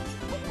bug.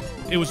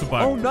 It was a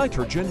bug. Oh,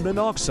 nitrogen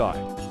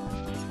monoxide.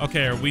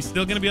 Okay, are we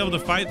still gonna be able to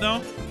fight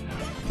though?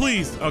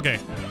 Please.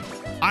 Okay.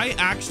 I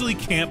actually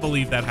can't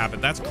believe that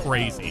happened. That's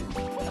crazy.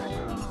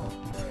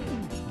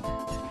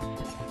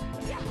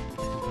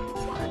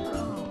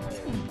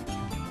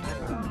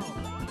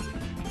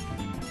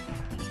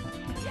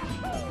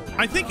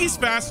 I think he's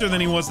faster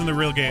than he was in the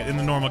real game, in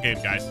the normal game,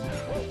 guys.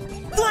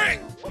 Frick!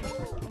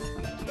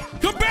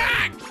 Come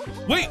back!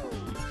 Wait.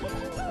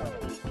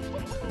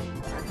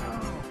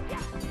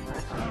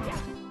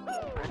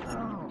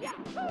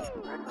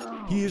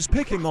 He is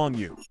picking on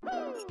you.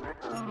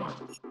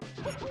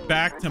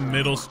 Back to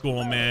middle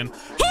school, man.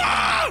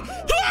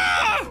 Ah!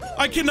 Ah!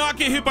 I cannot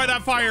get hit by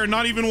that fire,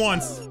 not even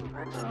once.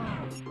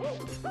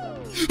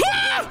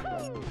 Ah!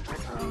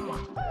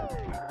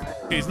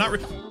 Okay, he's not.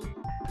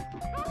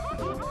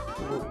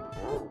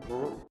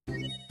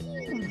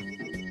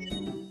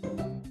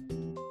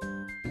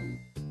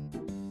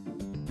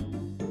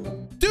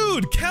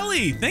 Dude,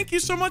 Kelly, thank you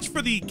so much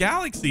for the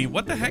galaxy.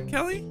 What the heck,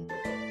 Kelly?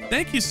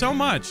 Thank you so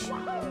much.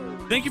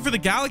 Thank you for the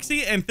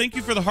galaxy, and thank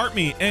you for the heart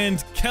me.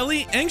 And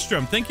Kelly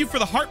Engstrom, thank you for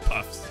the heart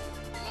puffs.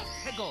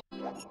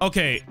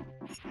 Okay.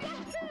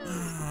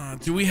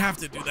 Do we have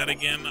to do that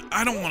again?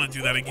 I don't want to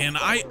do that again.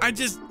 I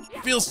just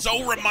feel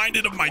so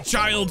reminded of my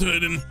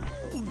childhood and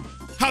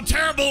how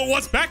terrible it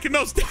was back in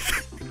those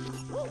days.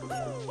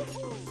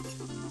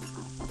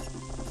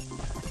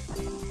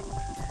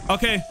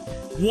 Okay.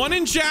 1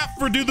 in chat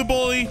for do the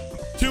bully.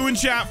 2 in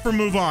chat for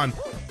move on.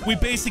 We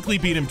basically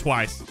beat him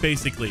twice.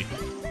 Basically.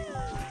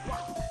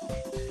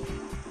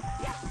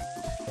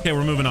 Okay,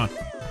 we're moving on.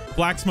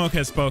 Black Smoke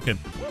has spoken.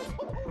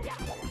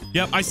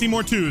 Yep, I see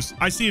more 2s.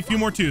 I see a few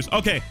more 2s.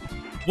 Okay,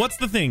 what's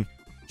the thing?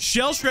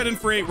 Shell shredding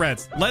for 8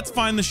 reds. Let's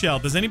find the shell.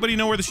 Does anybody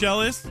know where the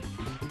shell is?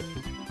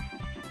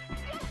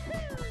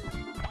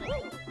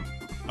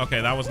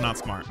 Okay, that was not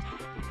smart.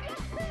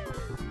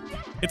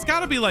 It's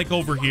got to be like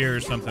over here or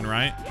something,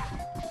 right?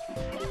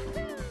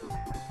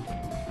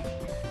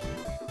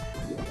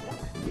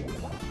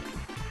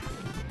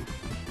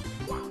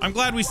 I'm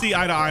glad we see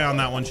eye to eye on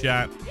that one,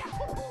 chat.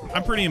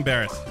 I'm pretty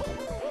embarrassed.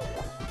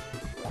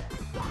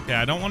 Okay,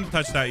 I don't want to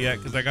touch that yet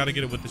because I got to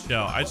get it with the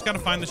shell. I just got to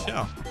find the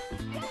shell.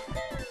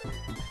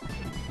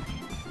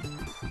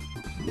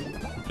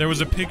 There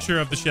was a picture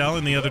of the shell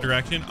in the other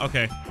direction.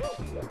 Okay.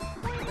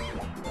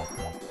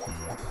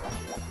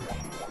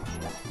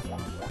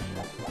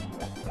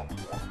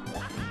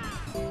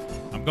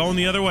 I'm going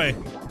the other way.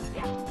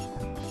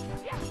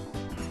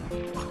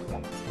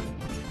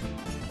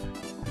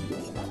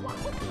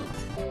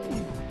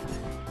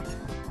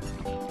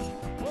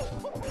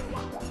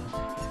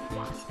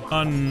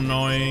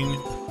 Annoying.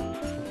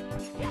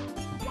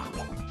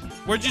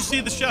 Where'd you see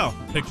the shell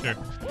picture?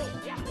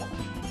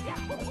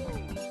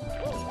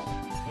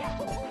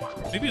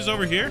 Maybe it's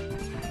over here.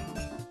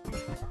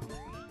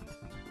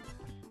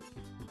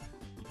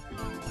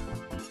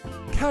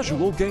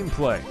 Casual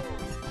gameplay.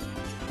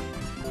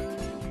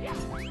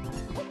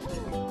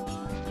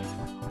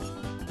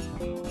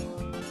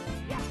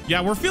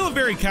 Yeah, we're feeling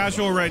very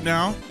casual right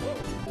now.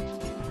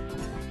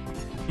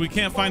 We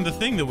can't find the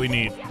thing that we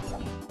need.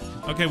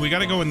 Okay, we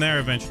gotta go in there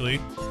eventually.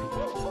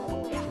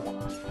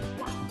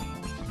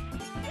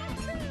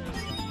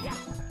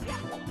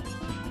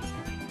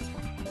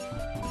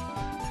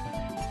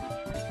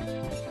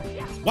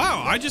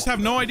 Wow, I just have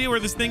no idea where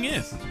this thing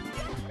is.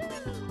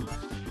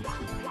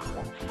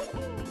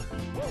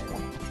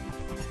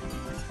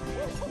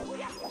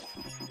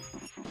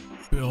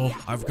 Bill,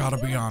 I've got to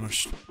be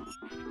honest.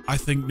 I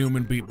think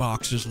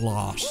NewmanBeatbox is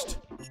lost.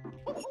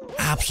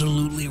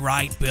 Absolutely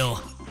right,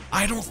 Bill.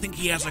 I don't think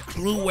he has a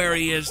clue where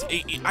he is.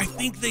 I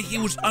think that he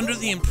was under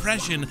the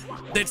impression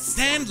that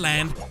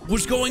Sandland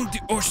was going to,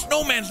 or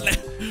Snowman's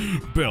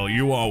land. Bill,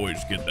 you always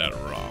get that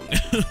wrong.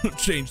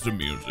 Change the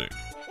music.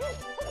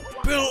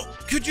 Bill,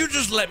 could you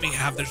just let me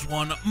have this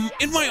one?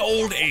 In my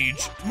old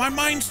age, my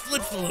mind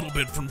slips a little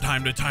bit from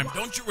time to time.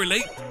 Don't you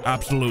relate?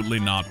 Absolutely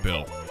not,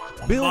 Bill.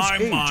 Bill's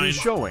age is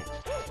showing.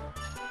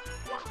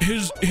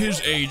 His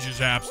age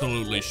is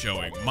absolutely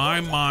showing.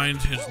 My mind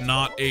has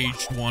not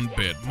aged one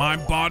bit. My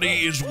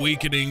body is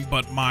weakening,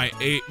 but my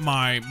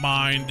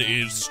mind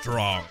is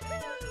strong.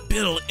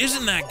 Bill,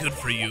 isn't that good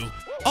for you?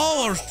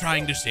 All I was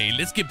trying to say,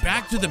 let's get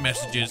back to the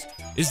messages,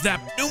 is that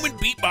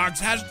NewmanBeatbox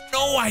has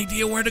no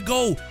idea where to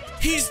go.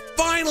 He's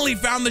finally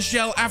found the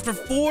shell after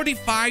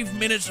 45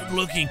 minutes of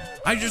looking.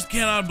 I just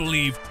cannot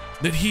believe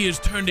that he has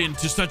turned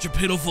into such a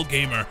pitiful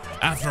gamer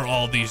after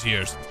all these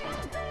years.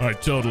 I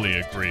totally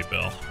agree,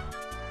 Bill.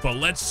 But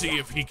let's see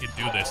if he can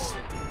do this.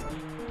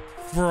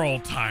 For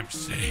old time's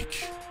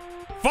sake.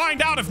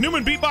 Find out if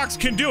NewmanBeatbox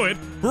can do it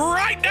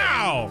right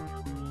now!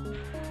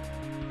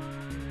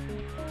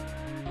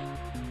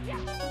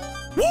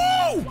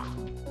 Woo!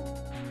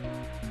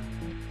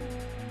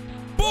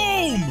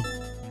 Boom!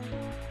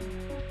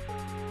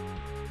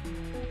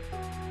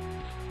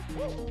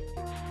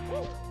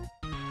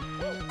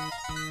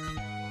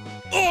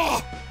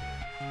 Oh!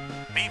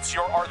 Beats,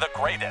 you are the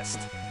greatest.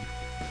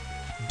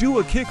 Do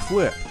a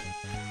kickflip.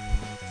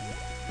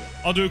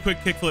 I'll do a quick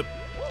kickflip.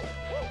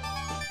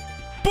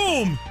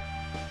 Boom!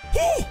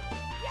 Woo!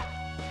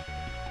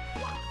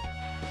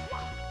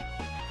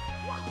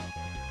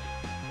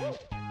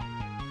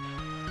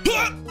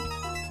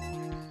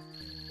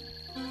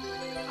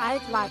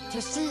 I'd like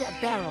to see a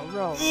barrel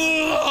roll.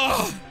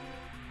 Ugh.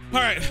 All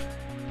right,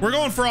 we're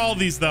going for all of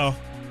these though.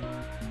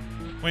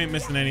 We ain't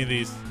missing any of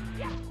these.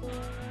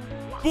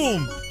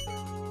 Boom!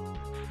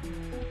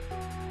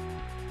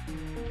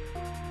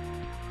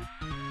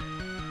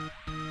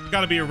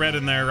 Gotta be a red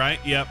in there, right?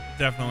 Yep,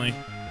 definitely.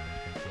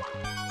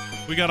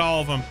 We got all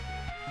of them.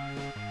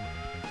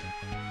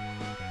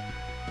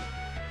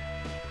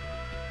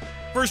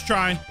 First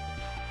try.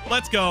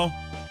 Let's go.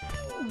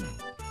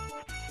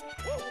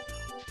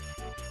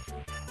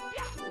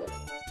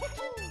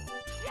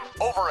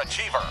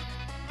 Overachiever.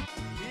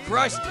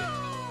 Crushed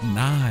it.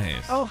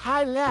 Nice. Oh,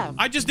 high left.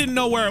 I just didn't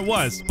know where it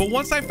was, but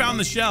once I found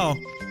the shell,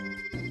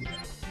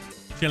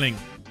 chilling.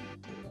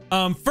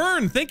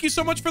 Fern, thank you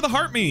so much for the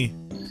heart me.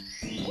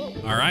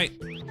 All right,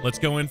 let's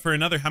go in for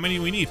another. How many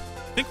do we need?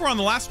 I think we're on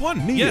the last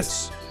one. Me.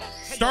 Yes.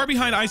 Star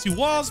behind icy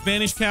walls,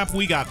 vanish cap.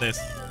 We got this.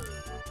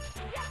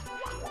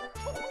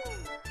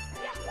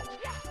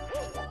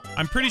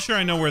 I'm pretty sure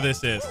I know where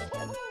this is.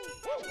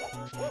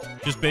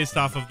 Just based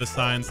off of the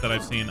signs that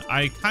I've seen.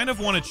 I kind of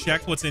want to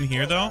check what's in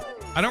here though.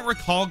 I don't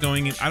recall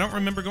going in. I don't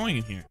remember going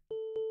in here.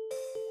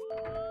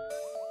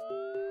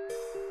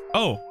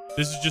 Oh,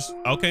 this is just,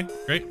 okay,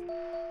 great.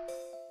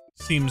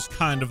 Seems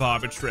kind of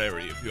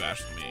arbitrary if you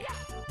ask me,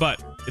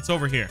 but it's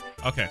over here.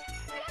 Okay.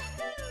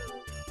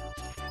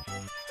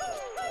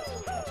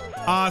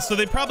 So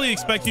they probably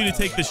expect you to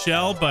take the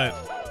shell, but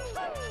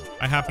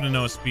I happen to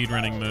know a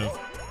speedrunning move.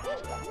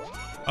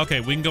 Okay,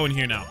 we can go in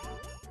here now.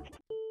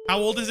 How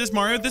old is this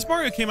Mario? This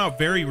Mario came out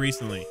very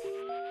recently.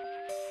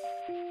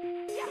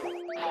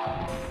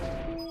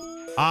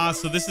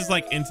 So this is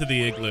like into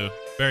the igloo.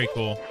 Very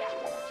cool.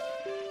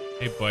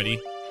 Hey,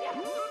 buddy.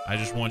 I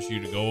just want you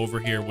to go over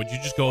here. Would you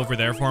just go over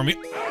there for me?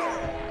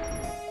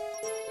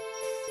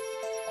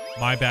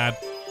 My bad.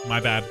 My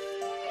bad.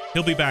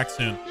 He'll be back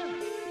soon.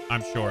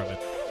 I'm sure of it.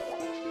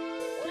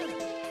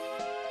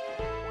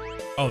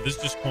 Oh, this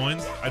is just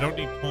coins? I don't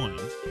need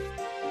coins.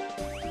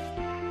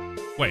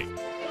 Wait.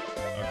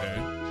 Okay.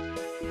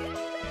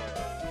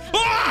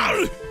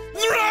 Oh!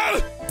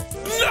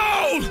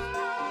 No!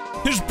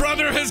 His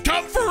brother has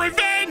come for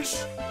revenge!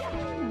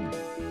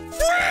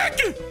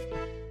 Frick!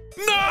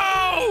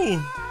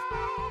 No!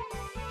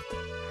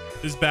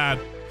 This is bad.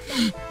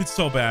 It's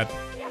so bad.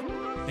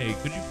 Hey,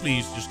 could you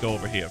please just go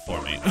over here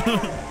for me?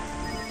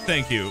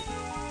 Thank you.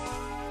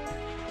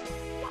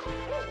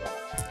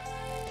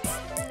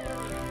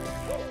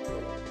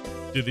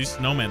 Dude, these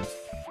snowmen.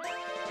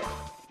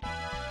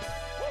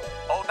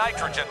 Oh,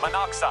 nitrogen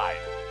monoxide.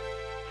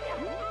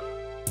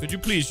 Could you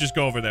please just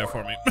go over there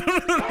for me?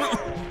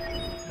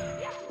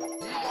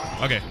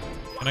 Okay.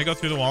 Can I go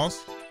through the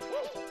walls?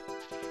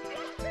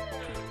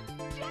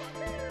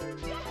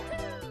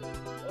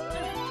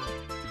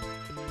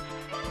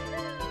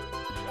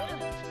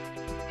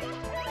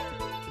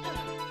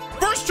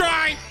 First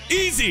try!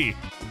 Easy!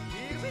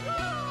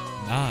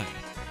 Nice.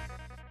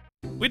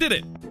 We did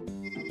it.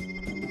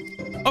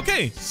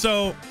 Okay,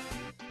 so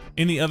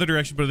in the other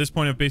direction, but at this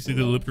point I've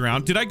basically looped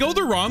around. Did I go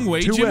the wrong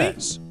way, Jimmy?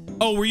 2S.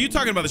 Oh, were you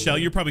talking about the shell?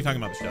 You're probably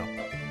talking about the shell.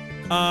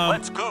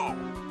 Let's go.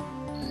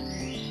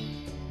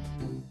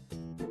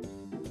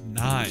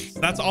 Nice.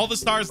 That's all the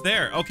stars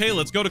there. Okay,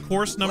 let's go to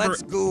course number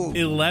Let's go.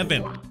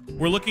 11.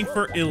 We're looking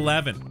for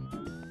 11.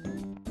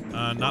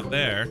 Not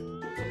there.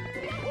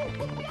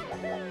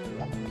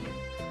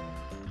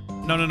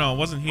 No, it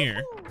wasn't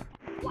here.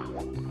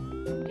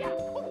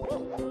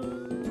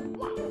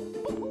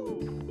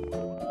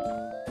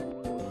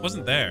 It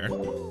wasn't there.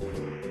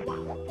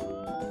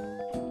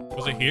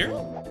 Was it here?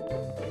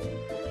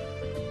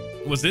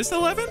 Was this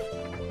 11?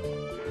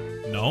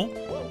 No.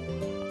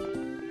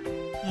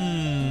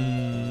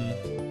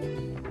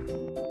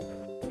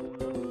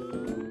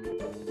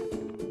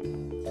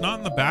 It's not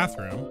in the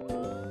bathroom.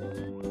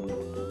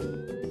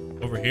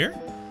 Over here?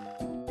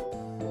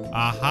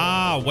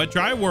 Aha, wet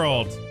dry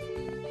world.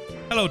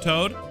 Hello,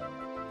 Toad.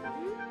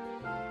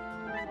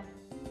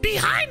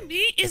 Behind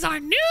me is our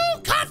new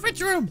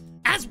conference room,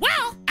 as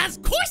well as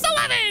course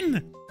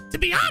 11. To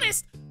be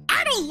honest,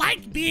 I don't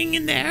like being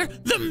in there.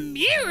 The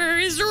mirror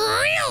is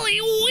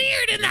really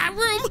weird in that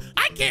room.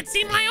 I can't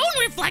see my own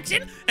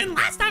reflection, and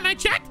last time I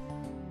checked,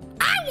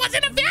 I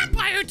wasn't a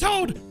vampire,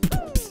 Toad.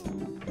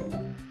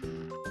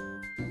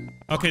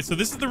 Okay, so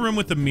this is the room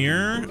with the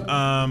mirror.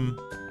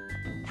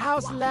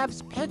 House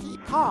loves Peggy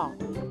Paul.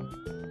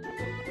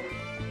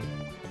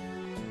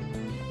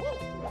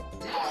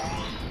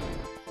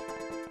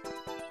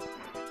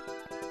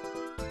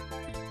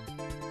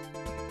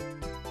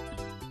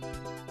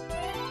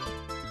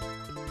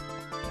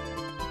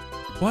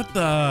 What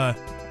the?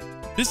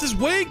 This is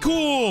way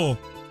cool.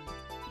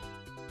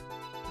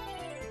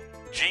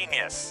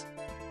 Genius.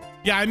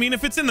 Yeah, I mean,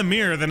 if it's in the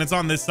mirror, then it's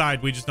on this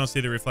side. We just don't see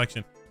the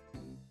reflection.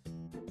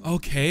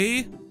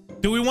 Okay.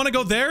 Do we want to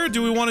go there, or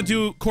do we want to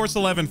do course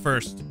 11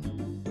 first?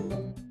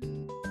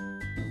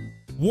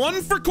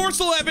 1 for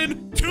course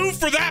 11, 2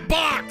 for that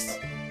box.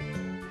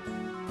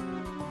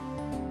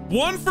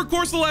 1 for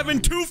course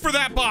 11, 2 for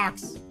that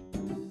box.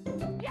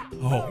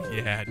 Oh,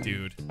 yeah,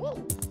 dude.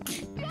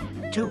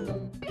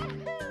 2.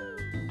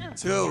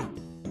 2.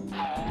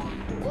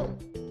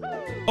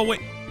 Oh,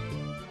 wait.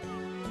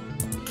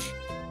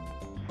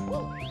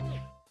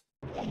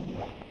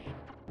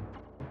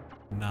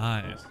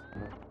 Nice.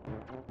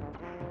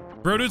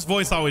 Brodude's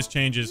voice always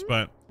changes,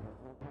 but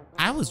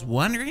I was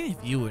wondering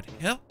if you would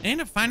help end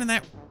up finding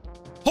that.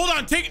 hold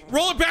on,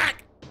 roll it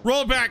back.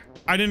 Roll it back.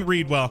 I didn't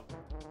read well.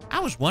 I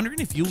was wondering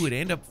if you would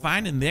end up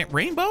finding that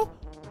rainbow?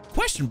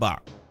 Question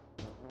mark.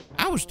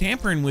 I was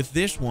tampering with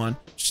this one,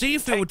 see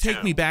if it would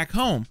take me back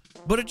home,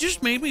 but it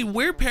just made me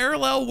weird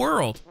parallel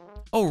world.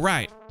 Oh,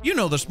 right. You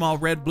know the small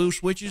red blue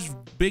switches,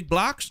 big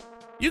blocks?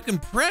 You can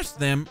press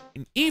them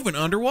even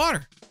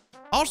underwater.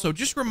 Also,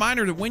 just a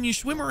reminder that when you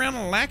swim around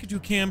on a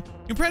Lakitu cam,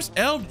 you press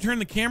L to turn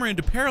the camera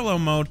into parallel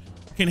mode.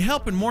 It can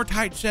help in more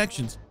tight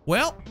sections.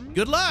 Well,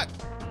 good luck.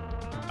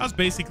 That was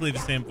basically the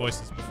same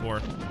voice as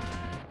before.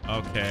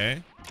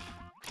 Okay.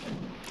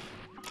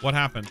 What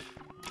happened?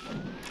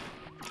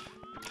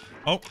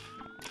 Oh.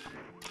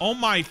 Oh,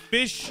 my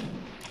fish.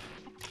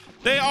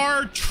 They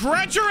are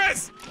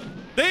treacherous.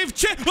 They've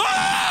changed.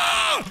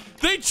 Ah!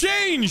 They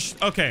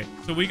changed. Okay,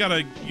 so we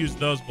gotta use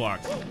those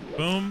blocks.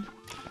 Boom.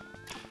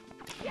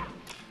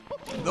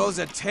 Those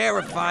are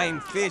terrifying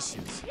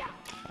fishes.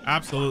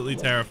 Absolutely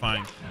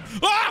terrifying.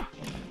 Ah!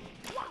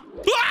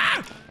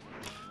 Ah!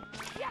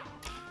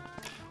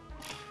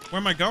 Where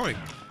am I going?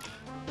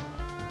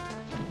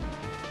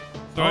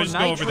 So I just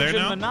go over there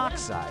now?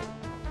 Monoxide.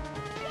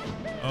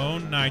 Oh,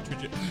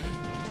 nitrogen.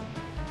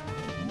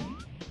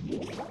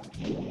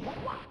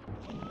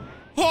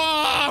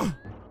 Ah!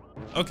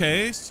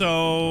 Okay,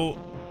 so...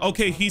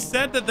 Okay, he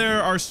said that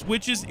there are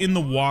switches in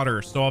the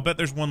water, so I'll bet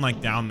there's one,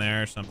 like, down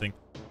there or something.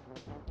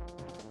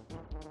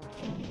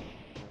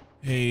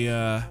 Hey,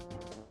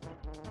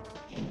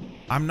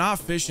 I'm not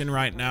fishing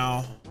right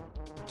now.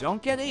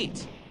 Don't get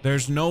ate.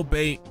 There's no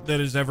bait that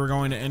is ever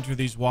going to enter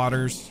these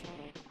waters.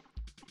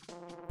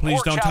 Please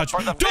Watch don't out touch for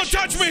me. the Don't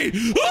touch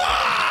me!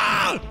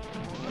 Ah!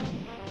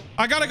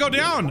 I gotta go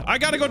down. I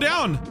gotta go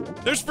down.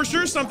 There's for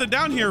sure something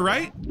down here,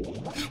 right?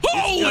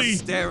 Holy! It's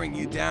just staring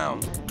you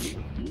down.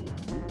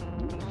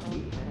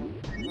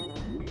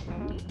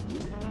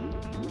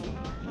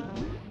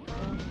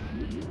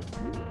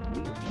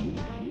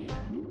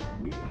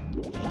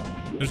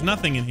 There's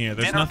nothing in here.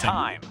 There's Dinner nothing.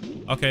 time.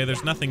 Okay,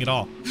 there's nothing at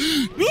all.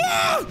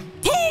 Ah!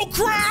 Oh,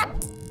 crap!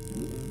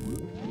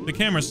 The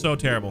camera's so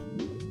terrible.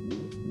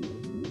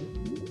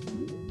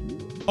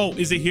 Oh,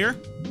 is it here?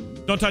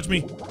 Don't touch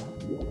me.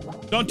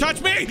 Don't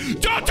touch me!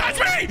 Don't touch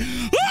me!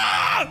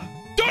 Ah!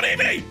 Don't eat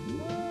me!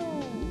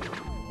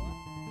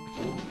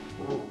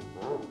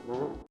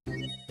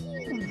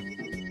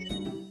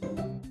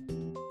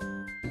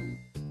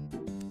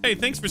 Hey,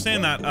 thanks for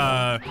saying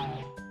that,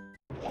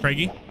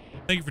 Craigie.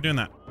 Thank you for doing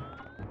that.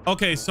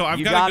 Okay, so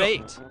I've got to go.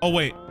 8. Oh,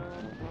 wait.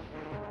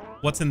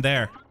 What's in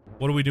there?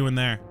 What are we doing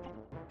there?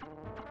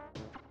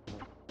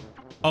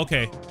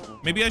 Okay.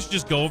 Maybe I should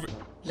just go over.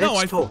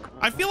 Let's talk.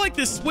 I feel like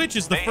this switch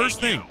is the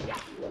first thing.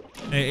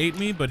 They ate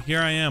me, but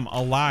here I am,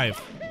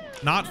 alive.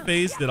 Not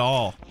phased at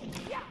all.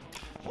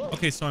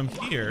 Okay, so I'm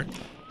here.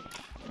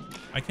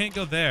 I can't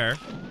go there.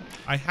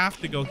 I have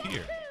to go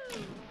here.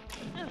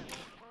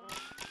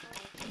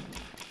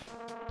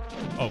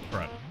 Oh,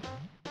 crud.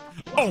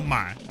 Oh,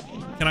 my.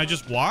 Can I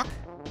just walk?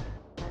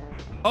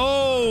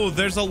 Oh,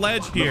 there's a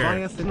ledge here.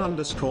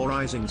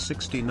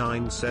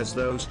 Leviathan_rising69 says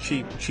those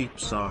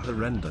cheaps are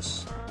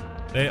horrendous.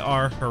 They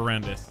are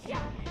horrendous.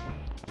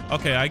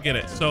 Okay, I get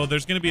it. So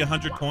there's going to be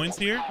 100 coins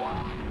here.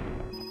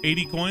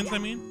 80 coins, I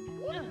mean.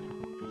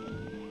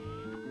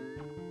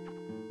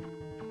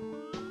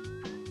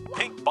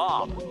 Pink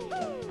bomb.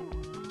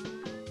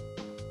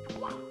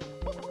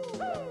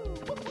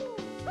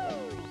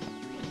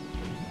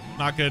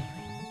 Not good.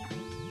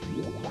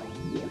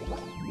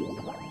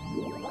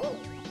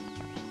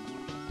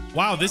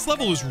 Wow, this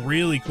level is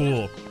really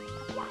cool.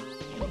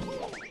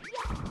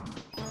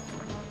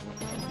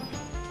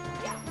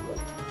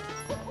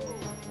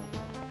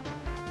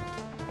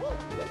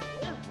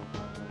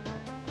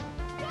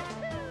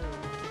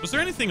 Was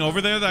there anything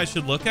over there that I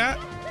should look at?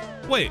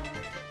 Wait.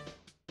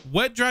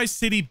 Wet Dry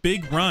City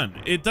Big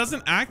Run. It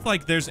doesn't act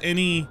like there's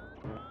any...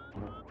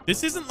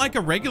 This isn't like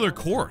a regular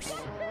course.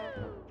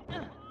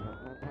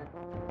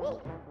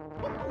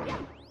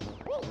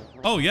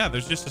 Oh, yeah,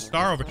 there's just a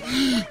star over...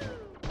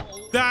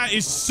 That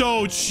is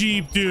so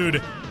cheap,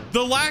 dude. The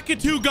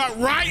Lakitu got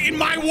right in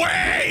my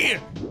way!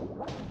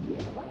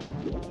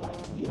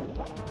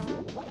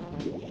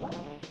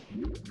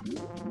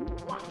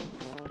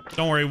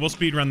 Don't worry, we'll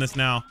speedrun this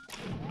now.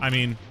 I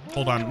mean,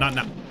 hold on, not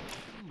now.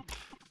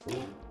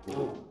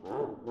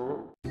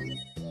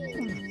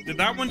 Did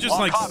that one just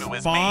like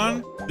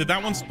spawn? Did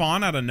that one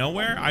spawn out of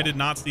nowhere? I did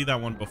not see that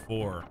one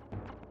before.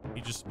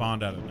 He just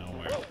spawned out of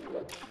nowhere.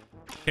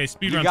 Okay,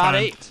 speedrun You got time.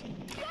 8.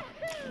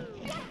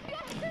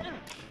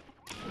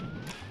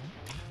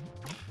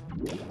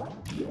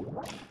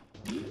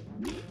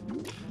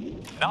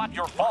 Not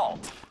your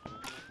fault.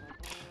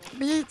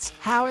 Beats,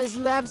 how is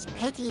Lev's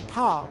pity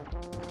paw?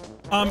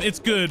 It's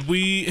good.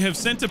 We have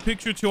sent a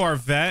picture to our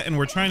vet and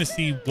we're trying to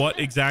see what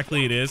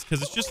exactly it is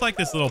because it's just like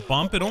this little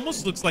bump. It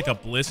almost looks like a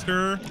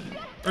blister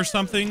or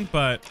something,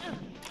 but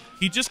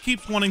he just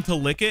keeps wanting to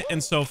lick it.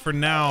 And so for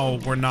now,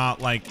 we're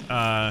not like,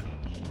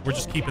 we're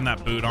just keeping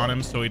that boot on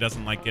him so he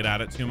doesn't like get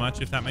at it too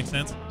much, if that makes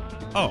sense.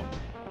 Oh.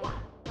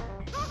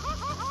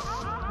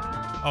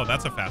 Oh,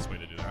 that's a fast way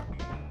to do that.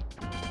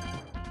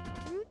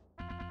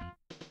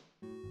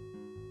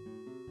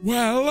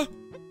 Well,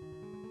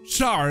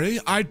 sorry,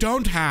 I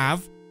don't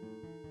have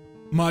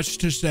much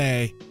to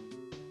say.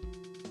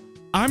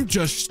 I'm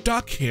just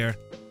stuck here.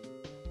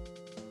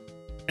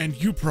 And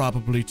you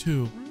probably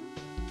too.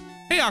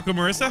 Hey, Aqua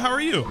Marissa, how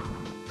are you?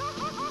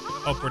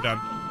 Oh, we're done.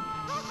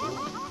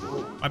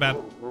 My bad.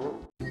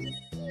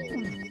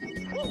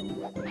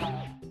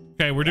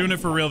 Okay, we're doing it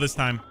for real this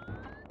time.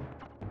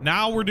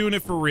 Now we're doing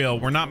it for real.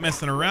 We're not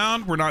messing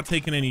around. We're not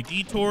taking any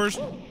detours.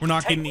 We're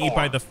not getting eaten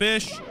by the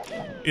fish.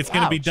 It's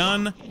going to be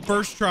done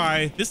first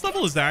try. This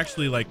level is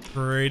actually like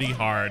pretty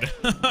hard.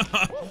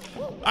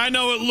 I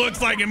know it looks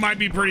like it might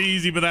be pretty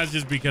easy, but that's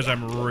just because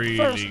I'm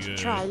really good.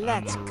 Try,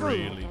 let's I'm go.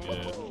 really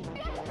good.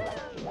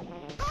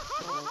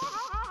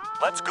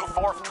 Let's go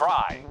fourth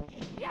try.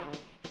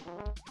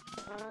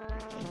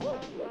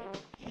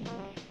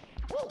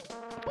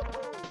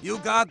 You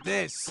got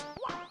this.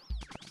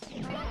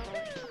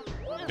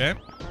 Okay.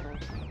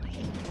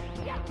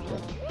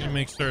 Let me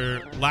make sure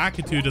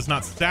Lakitu does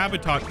not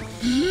sabotage.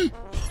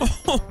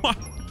 Oh my.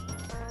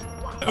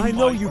 I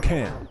know you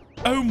can.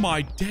 Oh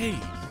my days.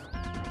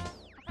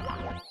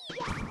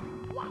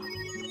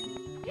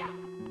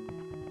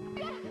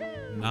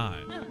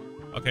 Nine.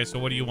 Okay, so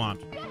what do you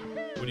want?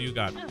 What do you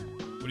got?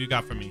 What do you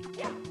got for me?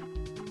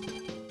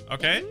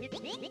 Okay.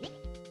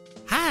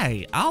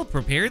 Hi, I'll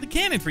prepare the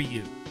cannon for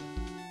you.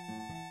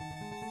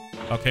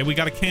 Okay, we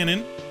got a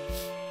cannon.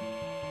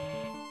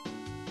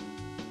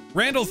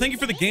 Randall, thank you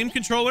for the game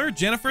controller.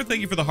 Jennifer, thank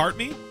you for the heart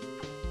me.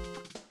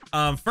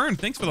 Fern,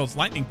 thanks for those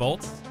lightning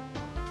bolts.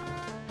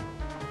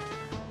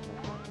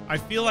 I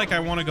feel like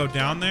I want to go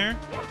down there.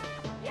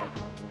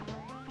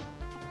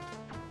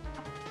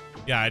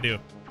 Yeah, I do.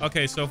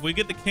 Okay, so if we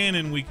get the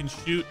cannon, we can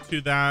shoot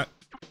to that.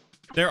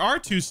 There are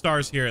 2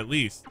 stars here at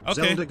least.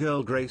 Okay. Zelda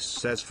Girl Grace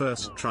says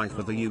first try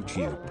for the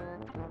YouTube.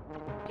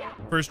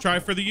 First try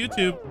for the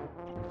YouTube.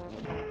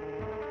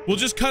 We'll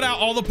just cut out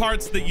all the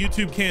parts that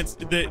YouTube can't,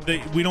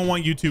 that we don't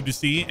want YouTube to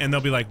see, and they'll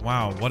be like,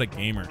 wow, what a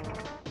gamer.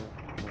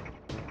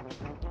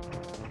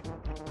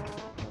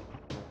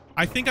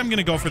 I think I'm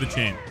gonna go for the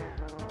chain.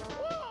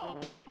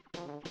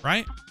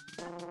 Right?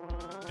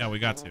 Yeah, we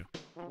got to.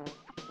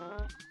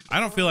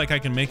 I don't feel like I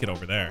can make it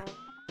over there.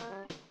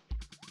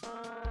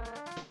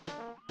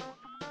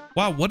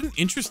 Wow, what an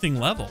interesting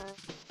level.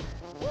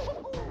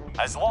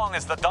 As long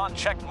as the Don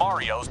check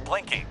Mario's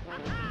blinking.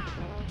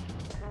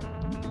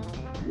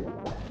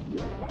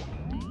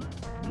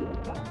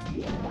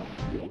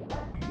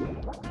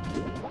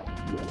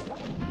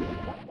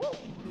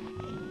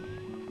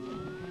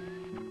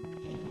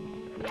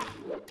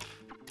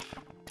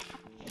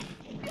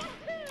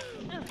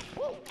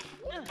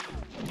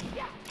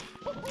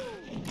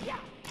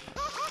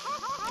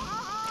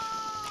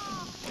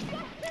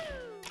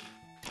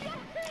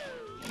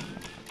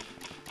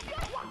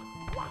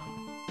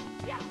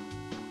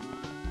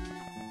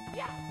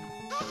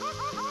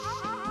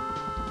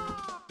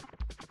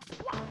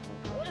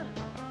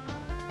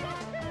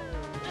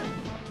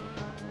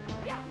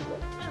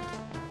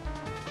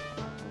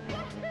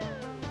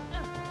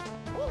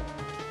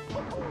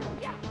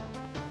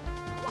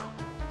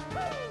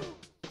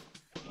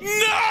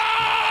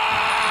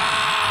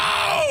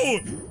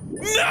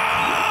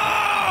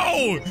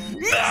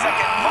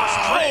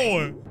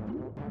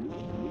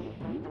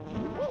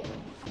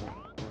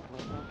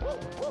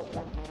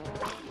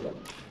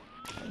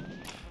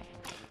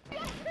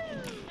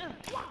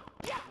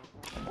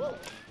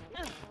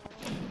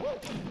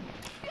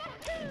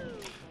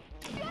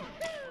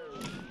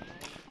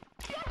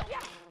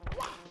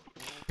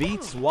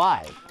 Beats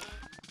wide.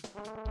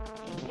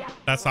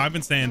 That's what I've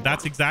been saying.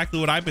 That's exactly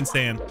what I've been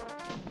saying.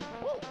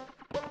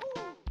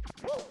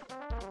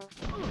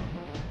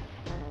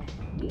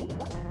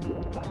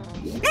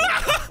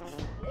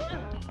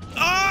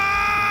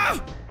 Ah!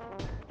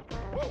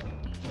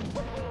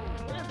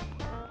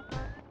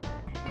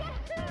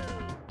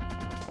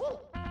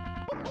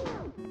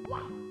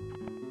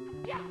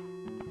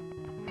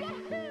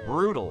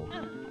 Brutal.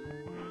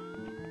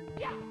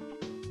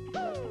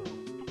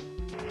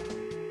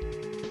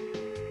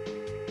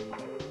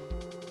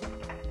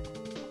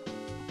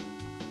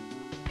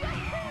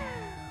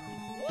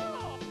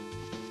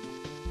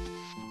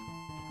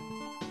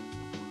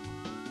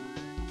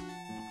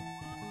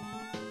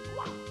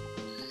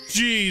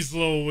 Jeez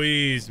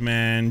Louise,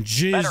 man.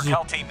 Jeez. Better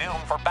tell T-Noom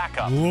for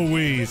backup.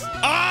 Louise.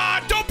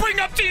 Ah, don't bring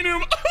up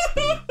T-Noom.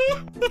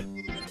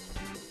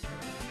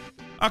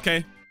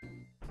 Okay.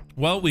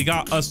 Well, we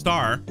got a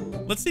star.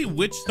 Let's see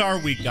which star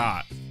we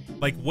got.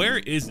 Like, where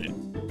is it?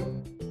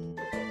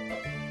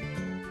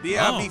 Be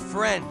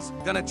friends.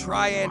 Gonna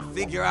try and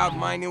figure out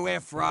my new air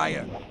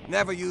fryer.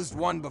 Never used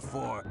one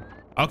before.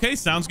 Okay,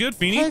 sounds good,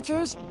 Feeny.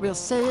 Haters will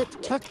say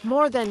it took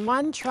more than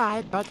one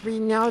try, but we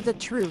know the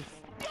truth.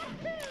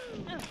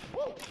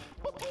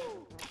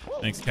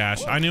 Thanks,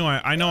 Cash. I know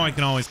I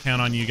can always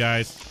count on you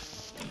guys.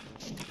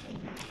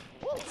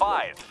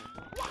 5.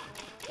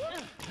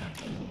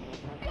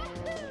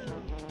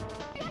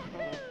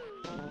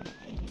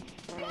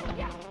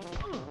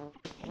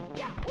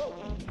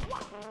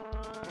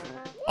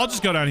 I'll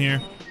just go down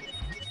here.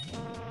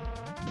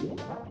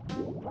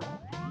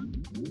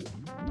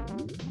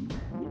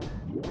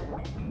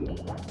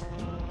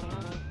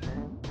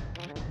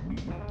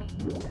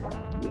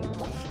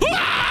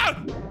 Ah!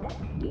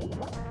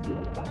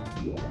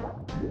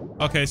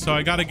 Okay, so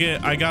I gotta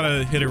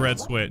hit a red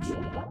switch.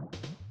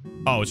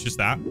 Oh, it's just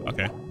that?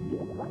 Okay.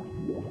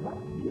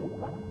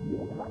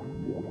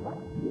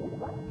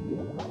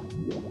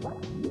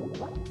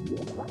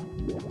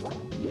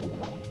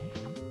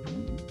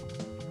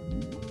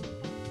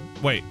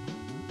 Wait.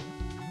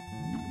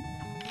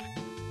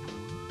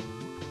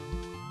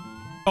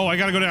 Oh, I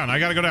gotta go down. I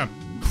gotta go down.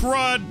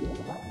 Crud.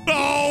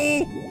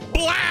 Oh!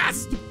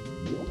 Blast!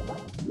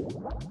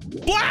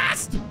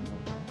 Blast!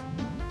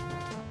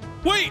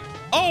 Wait.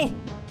 Oh!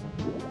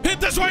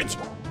 Hit the switch!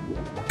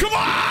 Come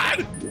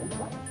on!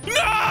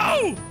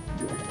 No!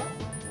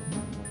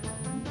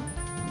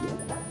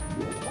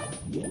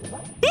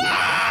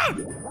 Ah!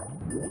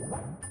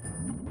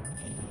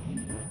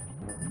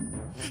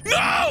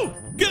 No!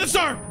 Get the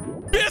star!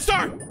 Be a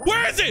star!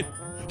 Where is it?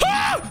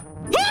 Ah!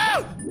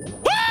 Ah!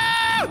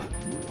 Ah!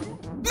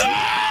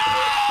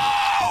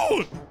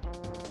 No!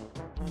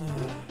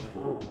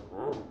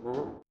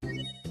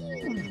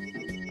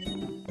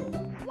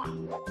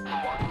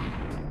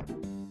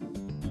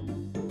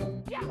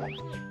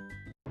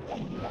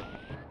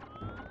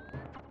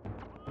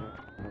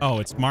 Oh,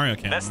 it's Mario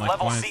Kart. This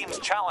level seems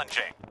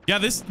challenging. Yeah,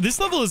 this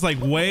level is like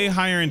way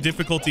higher in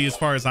difficulty as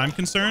far as I'm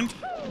concerned.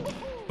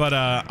 But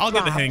I'll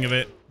get the hang of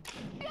it.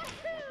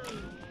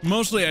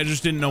 Mostly I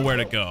just didn't know where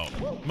to go.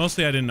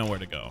 Mostly I didn't know where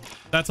to go.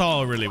 That's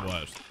all it really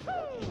was.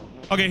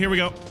 Okay, here we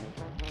go.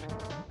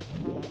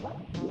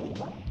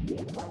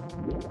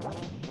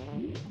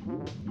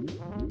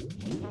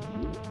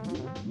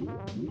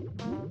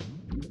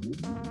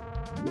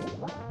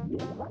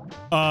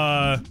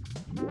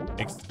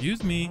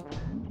 Excuse me.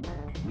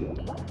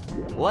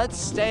 Let's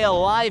stay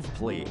alive,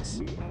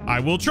 please. I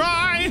will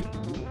try.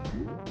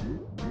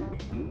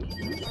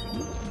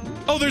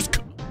 Oh, there's...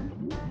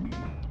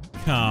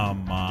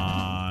 Come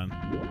on.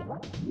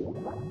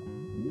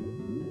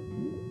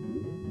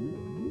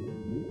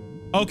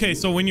 Okay,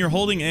 so when you're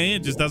holding A,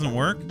 it just doesn't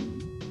work?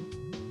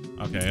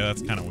 Okay,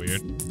 that's kind of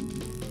weird.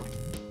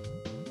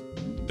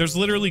 There's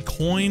literally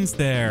coins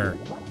there.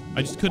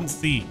 I just couldn't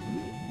see.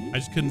 I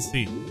just couldn't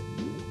see.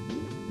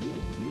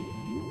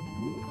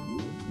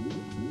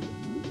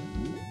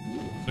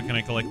 So can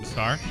I collect the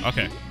star?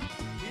 Okay.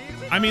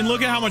 I mean,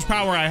 look at how much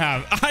power I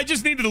have. I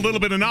just needed a little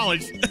bit of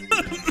knowledge.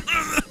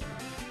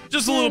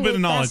 Just a little bit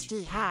of knowledge.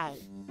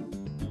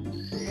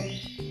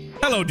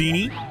 Hello,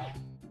 Deanie.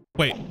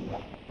 Wait.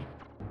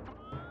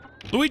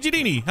 Luigi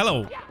Deanie,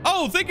 hello.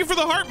 Oh, thank you for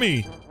the heart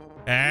me.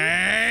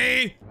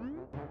 Hey.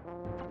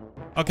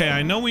 Okay,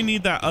 I know we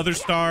need that other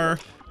star.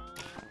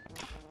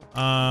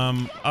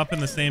 Up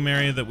in the same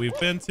area that we've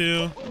been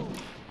to.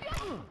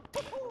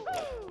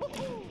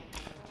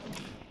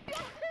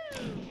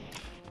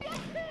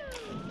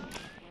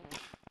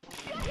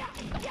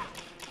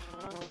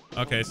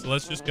 Okay, so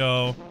let's just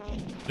go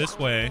this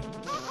way.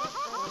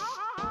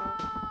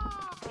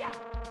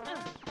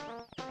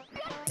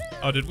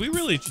 Oh, did we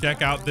really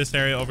check out this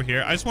area over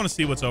here? I just want to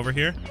see what's over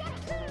here.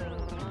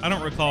 I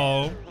don't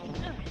recall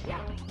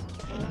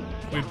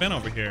we've been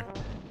over here.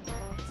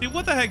 See,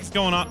 what the heck is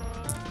going on?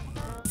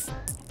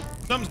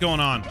 Something's going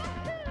on.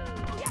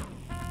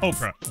 Oh,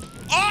 crap.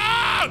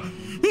 Ah!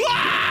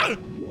 Ah!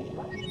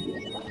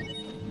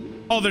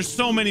 Oh, there's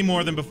so many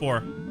more than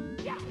before.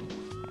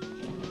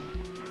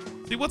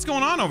 See, what's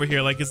going on over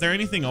here? Like, is there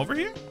anything over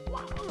here?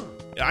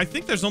 I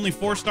think there's only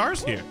 4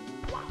 stars here.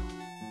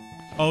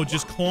 Oh,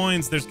 just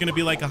coins. There's going to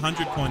be like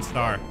 100 coin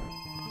star.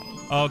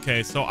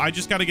 Okay, so I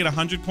just got to get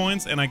 100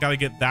 coins and I got to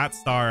get that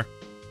star.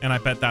 And I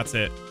bet that's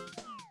it.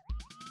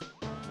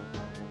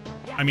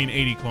 I mean,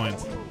 80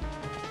 coins.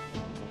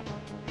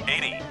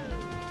 80.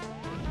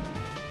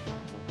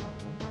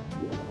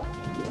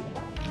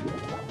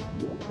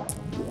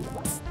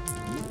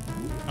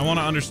 I want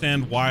to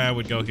understand why I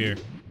would go here.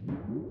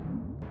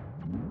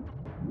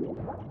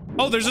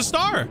 Oh, there's a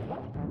star.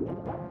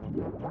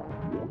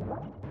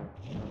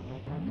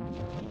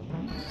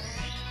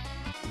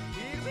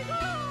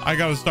 I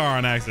got a star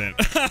on accident.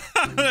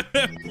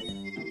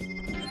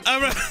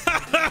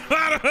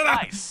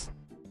 Nice.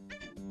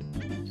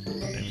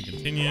 And we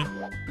continue.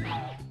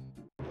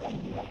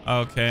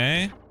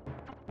 Okay.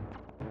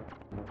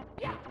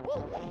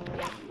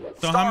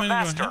 So Star how many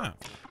Master. do I have?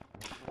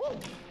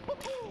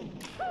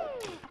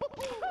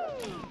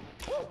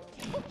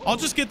 I'll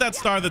just get that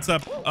star that's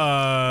up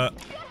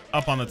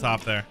on the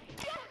top there.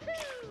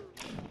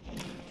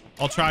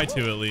 I'll try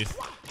to at least.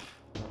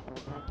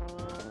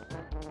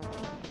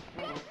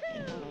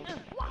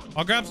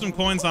 I'll grab some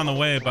coins on the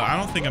way, but I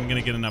don't think I'm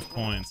gonna get enough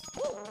coins.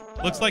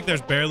 Looks like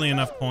there's barely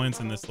enough coins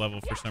in this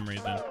level for some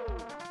reason.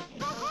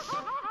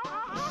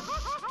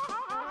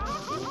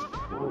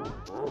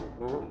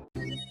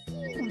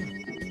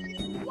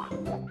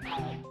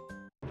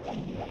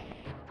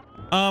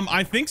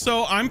 I think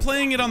so. I'm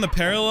playing it on the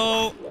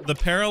parallel,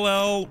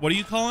 what do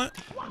you call it?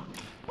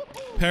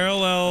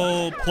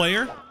 Parallel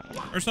player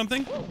or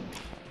something.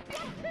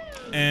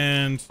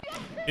 And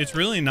it's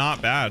really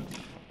not bad.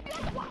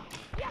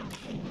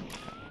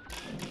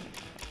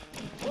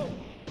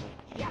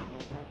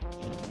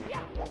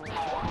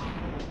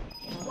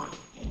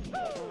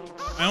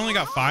 I only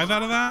got 5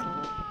 out of that.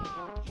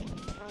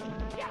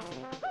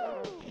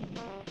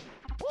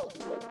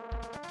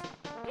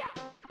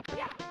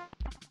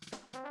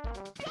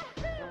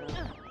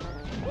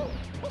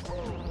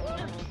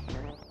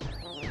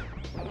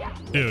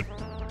 Dude.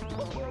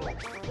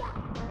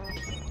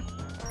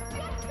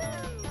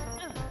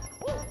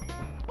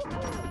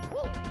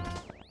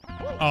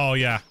 Oh,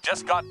 yeah.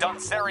 Just got done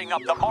setting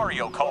up the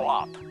Mario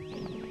co-op.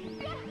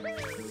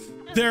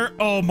 There.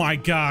 Oh, my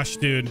gosh,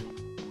 dude.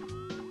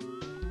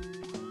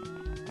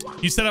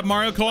 You set up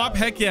Mario co-op?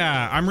 Heck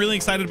yeah. I'm really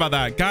excited about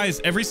that.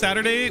 Guys, every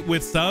Saturday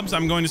with subs,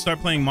 I'm going to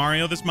start playing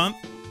Mario this month.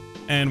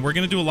 And we're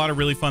going to do a lot of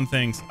really fun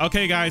things.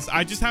 Okay, guys,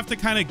 I just have to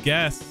kind of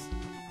guess,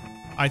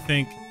 I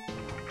think.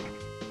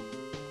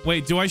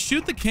 Wait, do I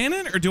shoot the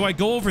cannon or do I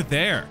go over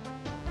there?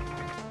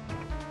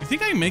 You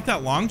think I can make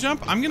that long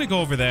jump? I'm going to go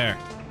over there.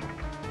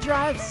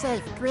 Drive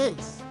safe,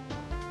 Grace.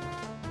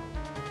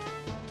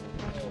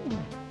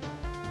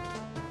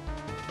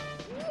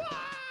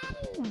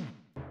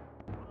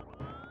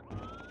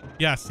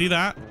 Yeah, see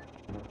that?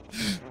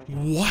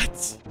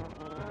 What?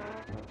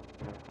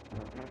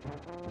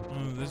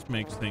 Oh, this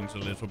makes things a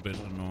little bit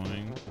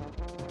annoying.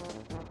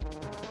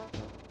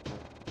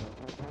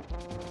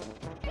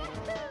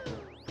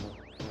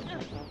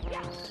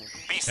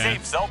 Be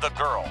safe, Zelda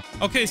girl.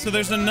 Okay, so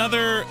there's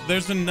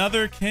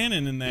another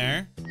cannon in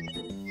there.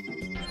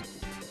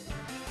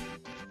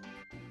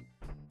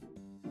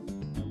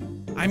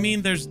 I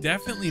mean, there's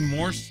definitely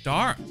more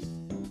stars.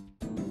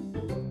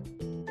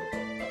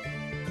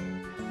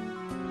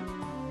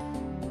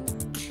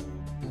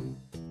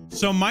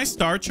 So my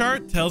star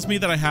chart tells me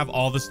that I have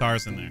all the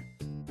stars in there.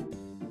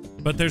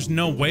 But there's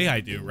no way I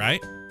do,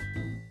 right?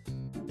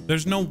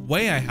 There's no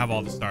way I have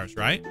all the stars,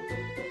 right?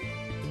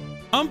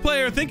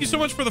 Player, thank you so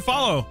much for the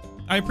follow.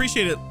 I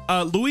appreciate it.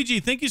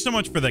 Luigi, thank you so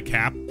much for the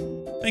cap.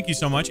 Thank you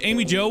so much.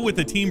 Amy Joe with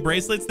the team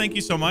bracelets, thank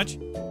you so much.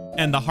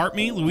 And the heart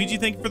me. Luigi,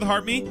 thank you for the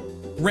heart me.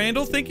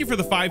 Randall, thank you for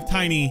the 5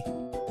 tiny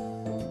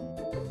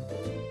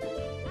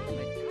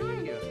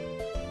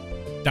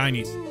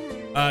Dinies.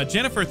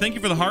 Jennifer, thank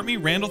you for the heart me.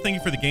 Randall, thank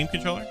you for the game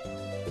controller.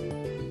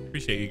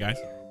 Appreciate you guys.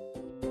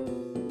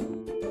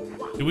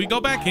 Do we go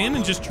back in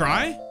and just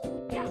try?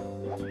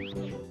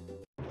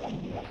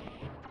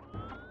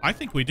 I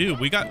think we do.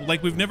 We got,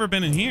 like, we've never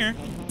been in here.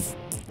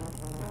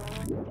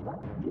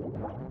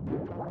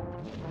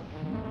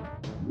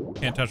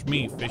 Can't touch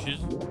me, fishes.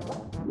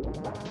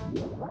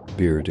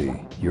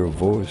 Beardy, your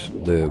voice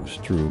lives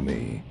through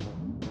me.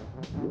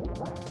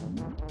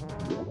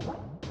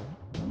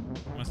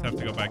 Must have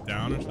to go back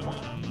down or something.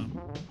 I don't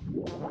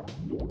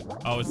know.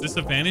 Oh, is this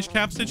a vanish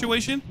cap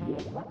situation?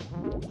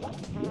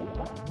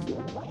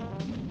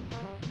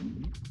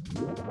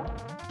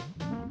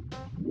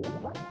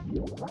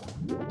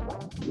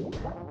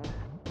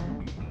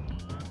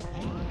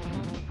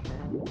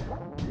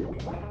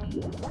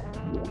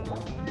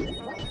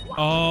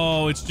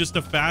 Oh, it's just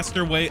a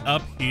faster way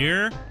up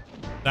here.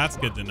 That's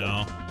good to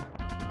know.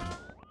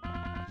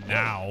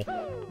 Now.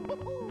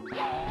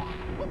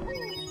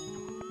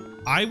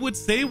 I would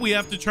say we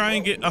have to try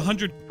and get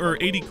 100 or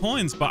 80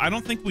 coins, but I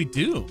don't think we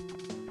do.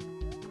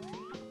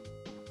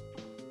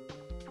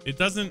 It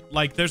doesn't,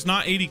 like, there's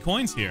not 80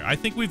 coins here. I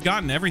think we've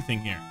gotten everything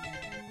here.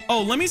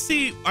 Oh, let me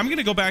see. I'm going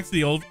to go back to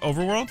the old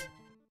overworld.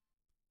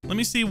 Let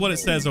me see what it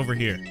says over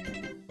here.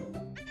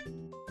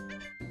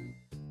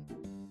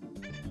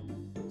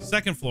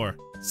 Second floor.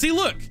 See,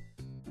 look.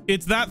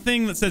 It's that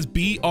thing that says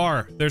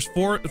BR. There's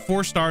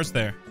four stars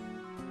there.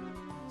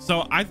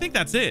 So I think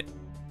that's it.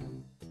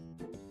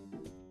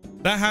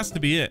 That has to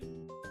be it.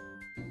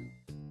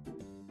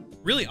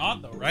 Really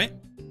odd though, right?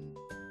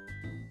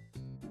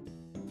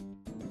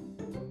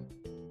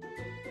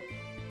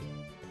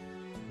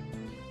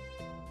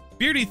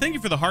 Beardy, thank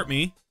you for the heart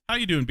me. How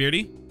you doing,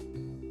 Beardy?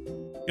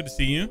 Good to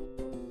see you.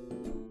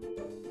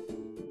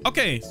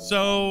 Okay,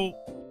 so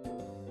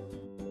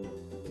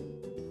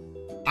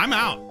I'm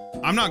out.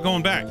 I'm not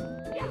going back.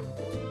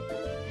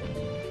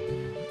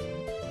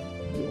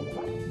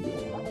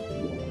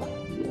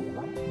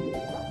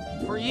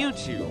 For you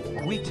two,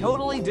 we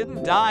totally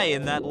didn't die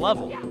in that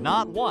level.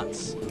 Not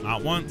once.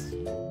 Not once.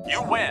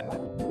 You win.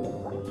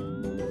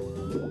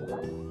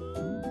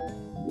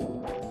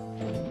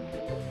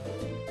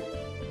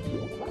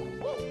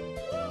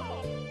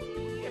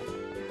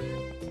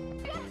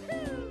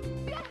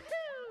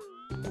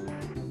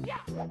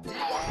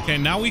 Okay,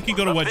 now we can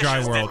go to Wet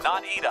Dry World. Did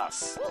not eat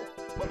us.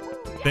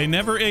 They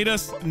never ate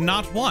us,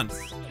 not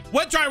once.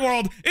 Wet Dry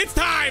World, it's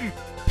time!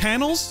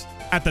 Panels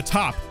at the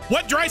top.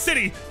 Wet Dry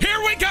City, here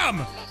we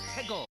come!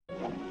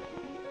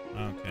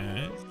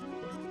 Okay.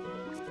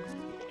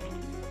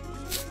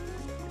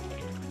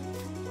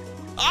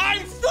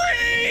 I'm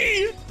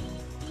free!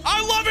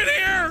 I love it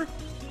here!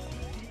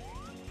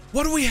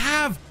 What do we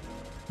have?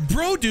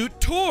 Brodude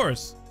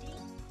Tours.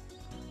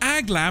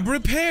 Ag Lab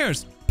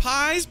Repairs.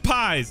 Pies.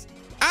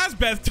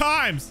 Asbeth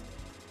Times.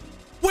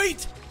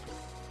 Wait!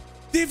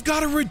 They've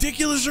got a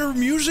ridiculouser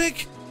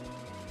music?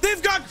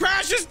 They've got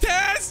Crash's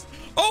Test!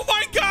 Oh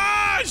my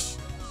gosh!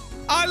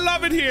 I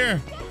love it here.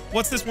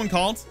 What's this one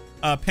called?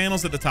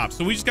 Panels at the top.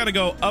 So we just got to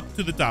go up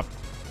to the top.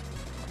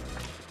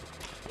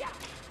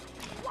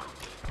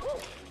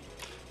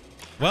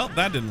 Well,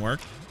 that didn't work.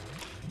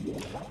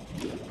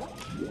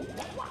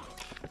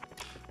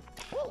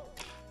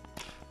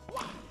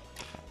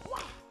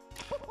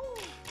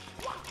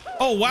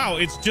 Oh, wow.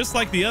 It's just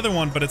like the other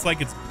one, but it's like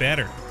it's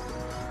better.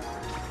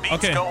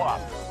 Okay. Go up.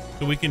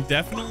 So we can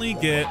definitely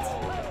get...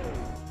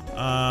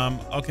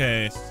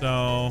 okay,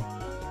 so...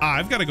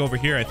 I've got to go over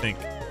here, I think.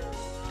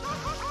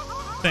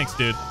 Thanks,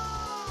 dude.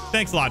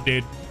 Thanks a lot,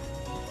 dude.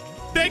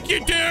 Thank you,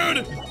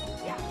 dude!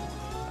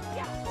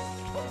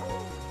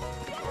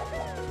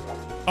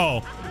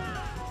 Oh.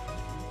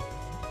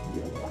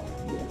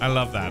 I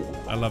love that.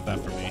 I love that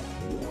for me.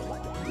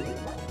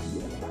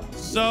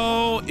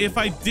 So, if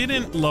I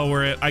didn't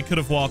lower it, I could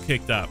have wall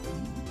kicked up.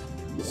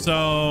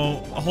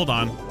 So, hold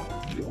on.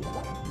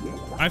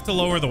 I have to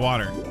lower the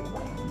water.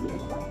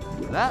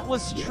 That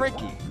was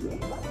tricky.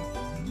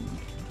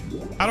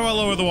 How do I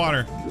lower the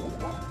water?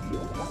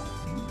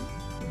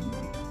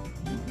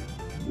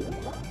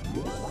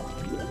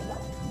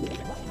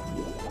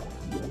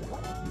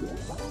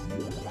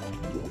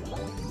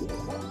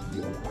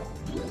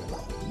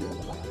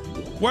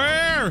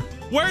 Where?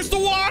 Where's the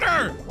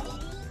water?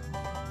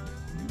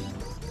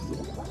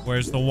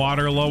 Where's the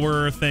water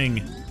lower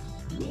thing?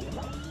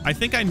 I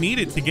think I need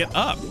it to get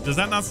up. Does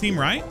that not seem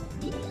right?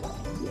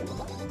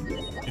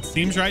 It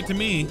seems right to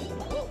me.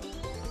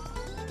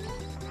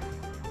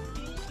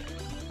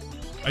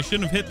 I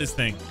shouldn't have hit this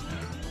thing.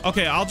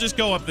 Okay, I'll just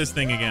go up this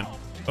thing again,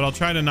 but I'll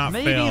try to not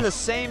fail. Maybe the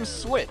same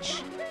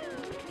switch.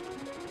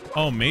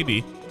 Oh,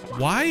 maybe.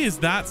 Why is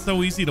that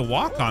so easy to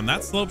walk on?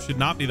 That slope should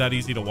not be that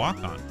easy to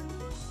walk on.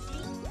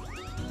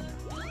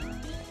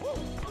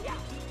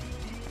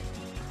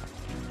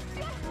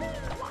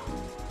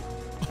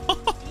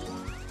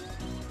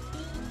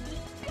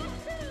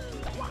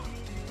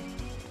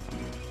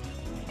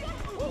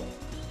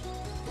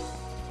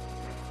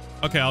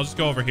 Okay, I'll just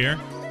go over here.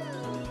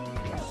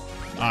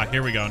 Ah,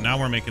 here we go. Now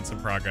we're making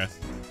some progress.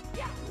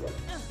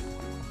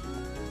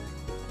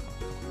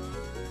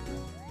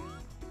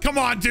 Come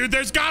on, dude.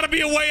 There's got to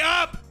be a way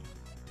up.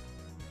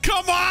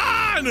 Come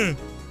on.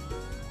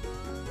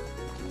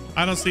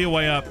 I don't see a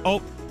way up.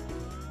 Oh,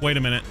 wait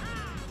a minute.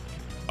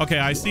 Okay,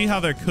 I see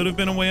how there could have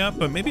been a way up,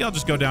 but maybe I'll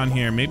just go down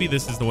here. Maybe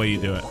this is the way you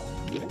do it.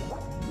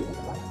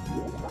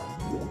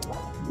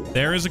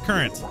 There is a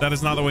current. That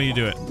is not the way you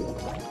do it.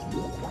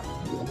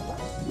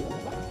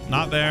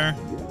 Not there.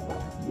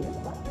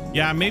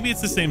 Yeah, maybe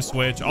it's the same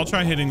switch. I'll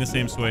try hitting the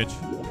same switch.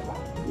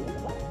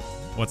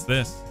 What's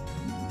this?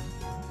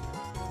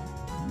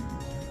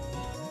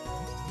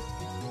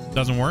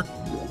 Doesn't work.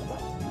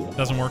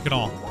 Doesn't work at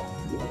all.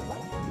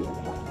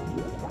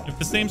 If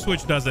the same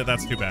switch does it,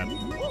 that's too bad.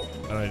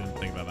 But I didn't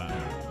think about that.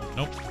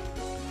 Nope.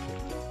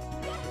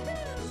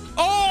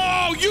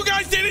 Oh, you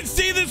guys didn't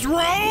see this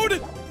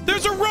road?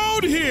 There's a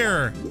road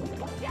here.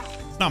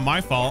 It's not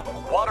my fault.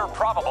 Water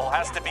probable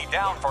has to be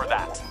down for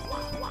that.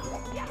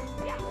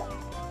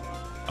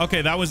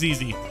 Okay, that was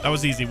easy. That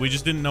was easy. We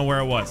just didn't know where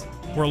it was.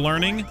 We're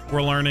learning.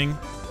 We're learning.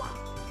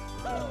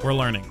 We're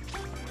learning.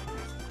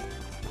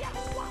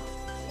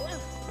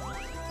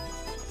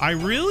 I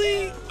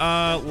really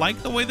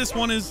like the way this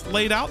one is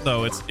laid out,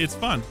 though. It's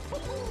fun.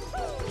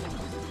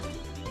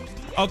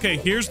 Okay,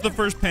 here's the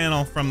first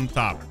panel from the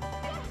top.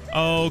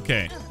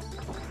 Okay.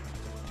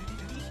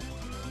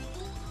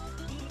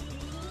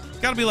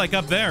 Gotta be like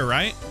up there,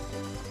 right?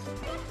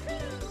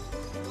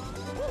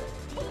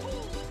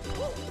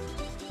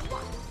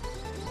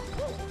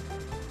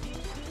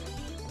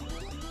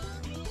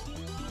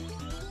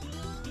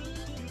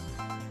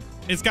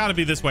 It's gotta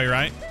be this way,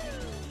 right?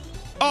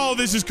 Oh,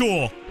 this is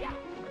cool.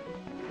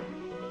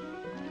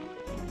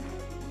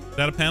 Is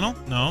that a panel?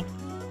 No.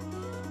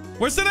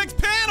 Where's the next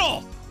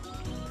panel?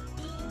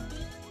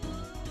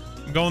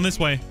 I'm going this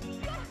way.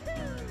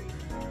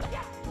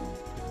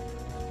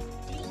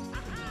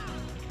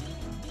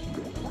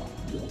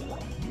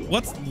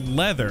 What's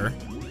leather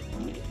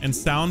and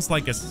sounds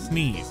like a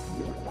sneeze?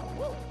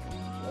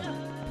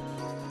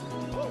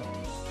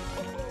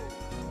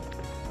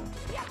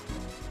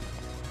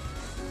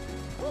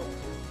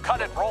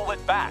 Cut it, roll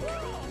it back.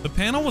 The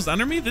panel was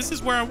under me? This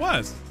is where I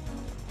was.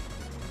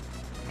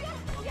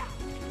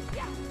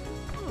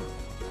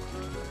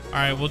 All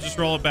right, we'll just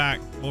roll it back.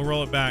 We'll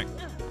roll it back.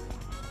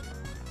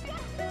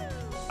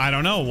 I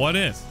don't know. What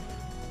is?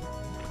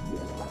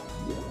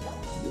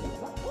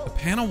 The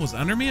panel was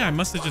under me? I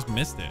must have just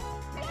missed it.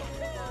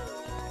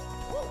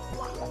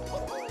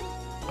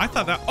 I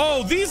thought that...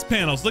 Oh, these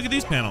panels. Look at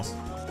these panels.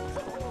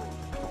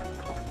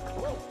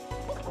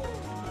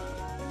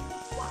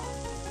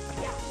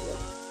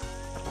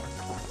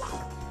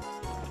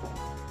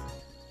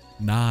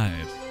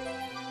 Nice.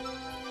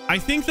 I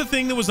think the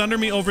thing that was under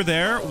me over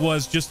there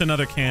was just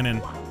another cannon.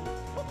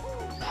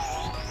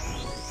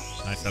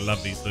 Nice. I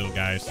love these little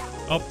guys.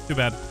 Oh, too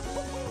bad.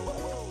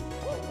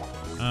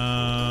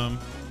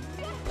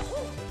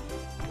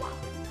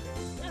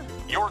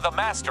 You're the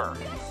master.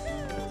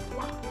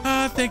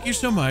 Thank you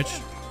so much.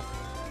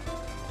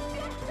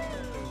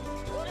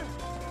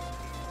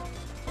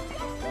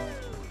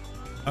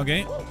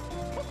 Okay.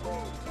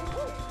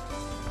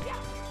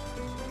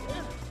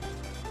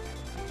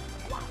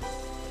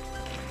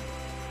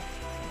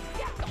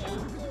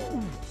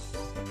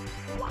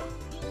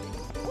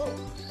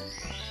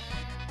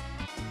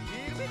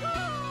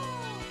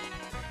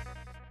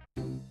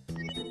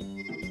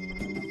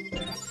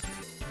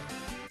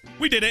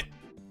 We did it.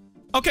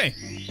 Okay.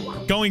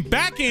 Going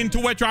back into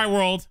Wet Dry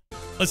World.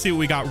 Let's see what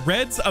we got.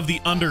 Reds of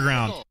the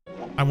Underground.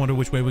 I wonder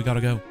which way we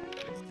gotta go.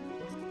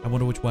 I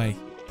wonder which way.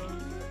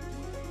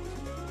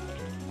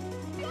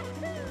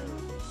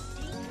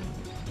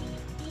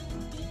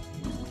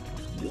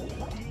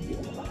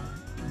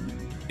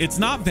 It's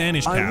not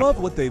Vanish Cap. I love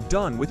what they've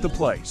done with the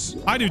place.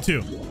 I do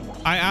too.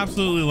 I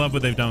absolutely love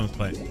what they've done with the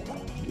place.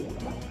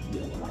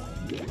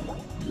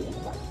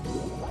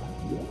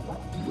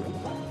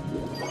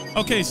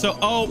 Okay, so,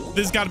 oh,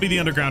 this has got to be the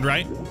underground,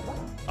 right?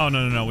 Oh,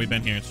 no. We've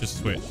been here. It's just a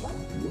switch.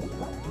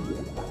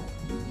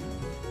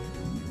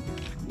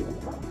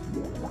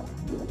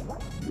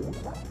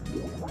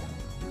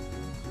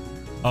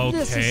 Okay.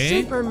 This is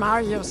Super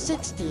Mario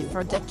 60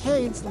 for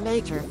decades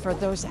later for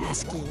those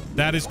asking.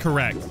 That is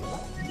correct.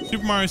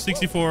 Super Mario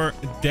 64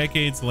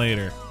 decades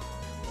later.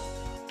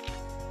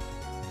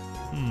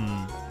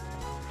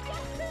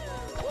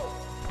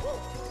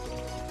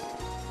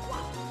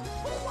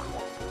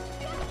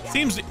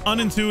 Seems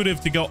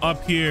unintuitive to go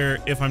up here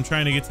if I'm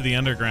trying to get to the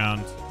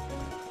underground.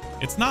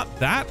 It's not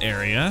that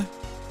area.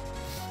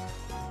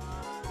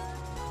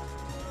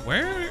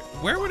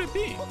 Where would it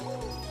be?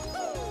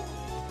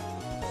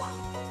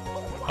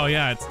 Oh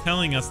yeah, it's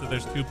telling us that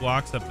there's 2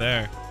 blocks up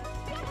there.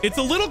 It's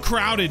a little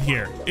crowded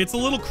here. It's a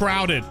little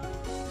crowded.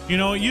 You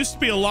know, it used to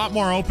be a lot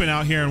more open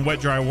out here in Wet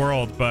Dry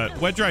World, but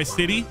Wet Dry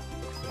City,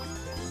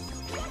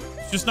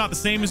 it's just not the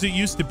same as it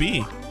used to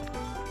be.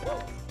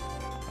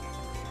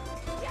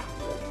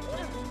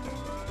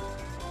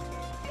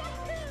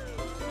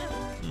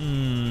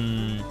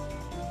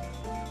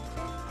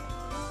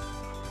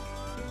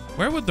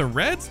 Where would the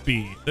reds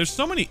be? There's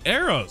so many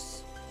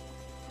arrows.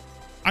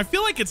 I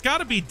feel like it's got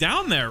to be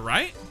down there,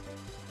 right?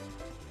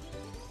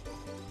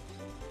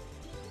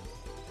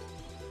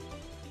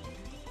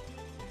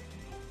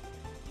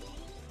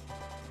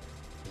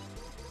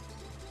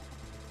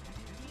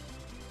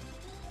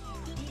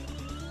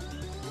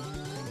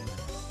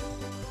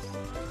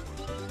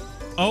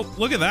 Oh,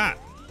 look at that.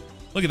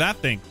 Look at that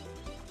thing.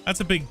 That's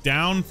a big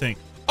down thing.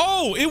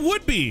 Oh, it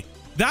would be.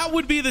 That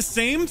would be the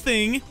same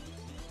thing.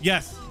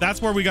 Yes,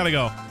 that's where we got to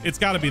go. It's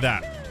got to be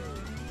that.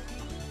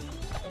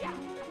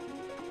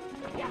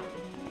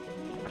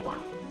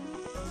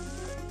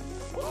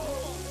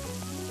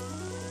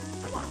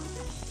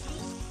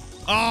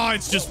 Oh,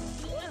 it's just...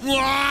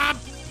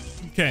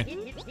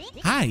 Okay.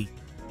 Hi,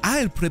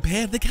 I'll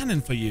prepare the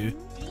cannon for you.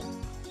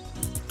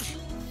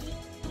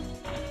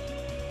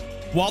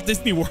 Walt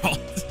Disney World.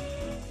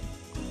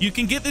 You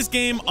can get this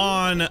game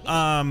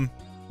on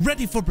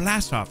Ready for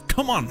Blast Off.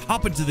 Come on,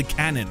 hop into the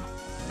cannon.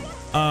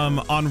 On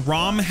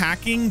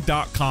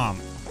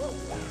romhacking.com.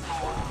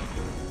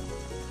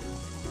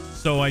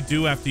 So I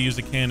do have to use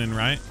a cannon,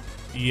 right?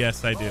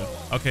 Yes, I do.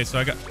 Okay, so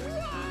I got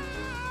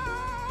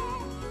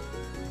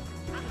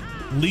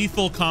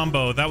lethal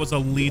combo. That was a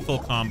lethal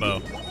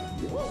combo.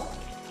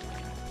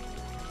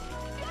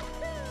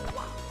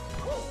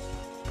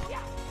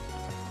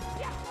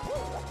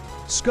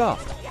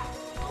 Scuffed.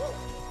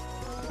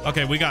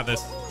 Okay, we got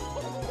this.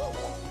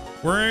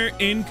 We're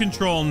in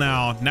control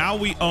now. Now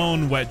we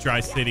own Wet Dry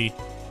City.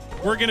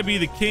 We're gonna be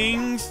the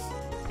kings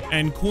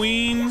and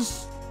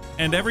queens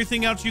and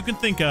everything else you can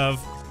think of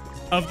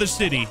the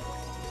city.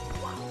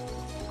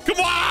 Come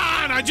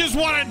on! I just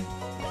wanted...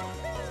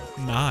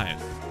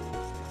 Nice.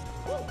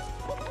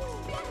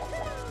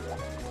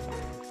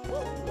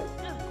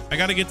 I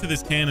gotta get to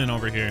this cannon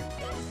over here.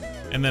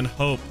 And then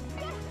hope.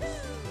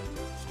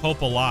 Just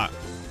hope a lot.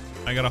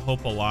 I gotta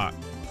hope a lot.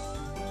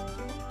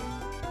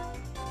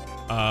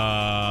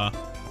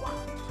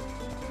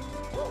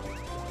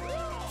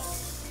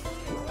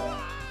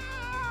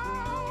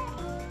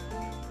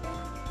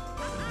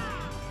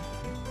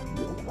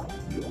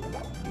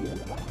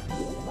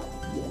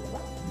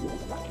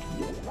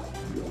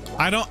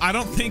 I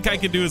don't think I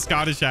can do a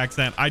Scottish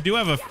accent. I do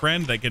have a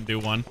friend that can do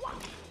one.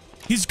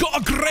 He's got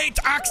a great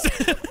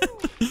accent.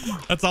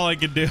 That's all I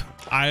can do.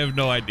 I have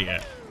no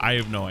idea. I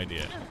have no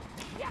idea.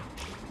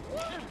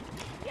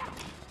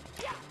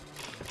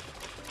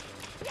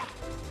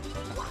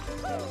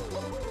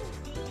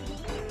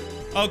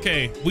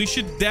 Okay, we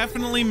should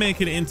definitely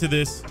make it into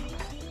this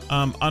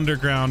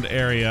underground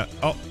area.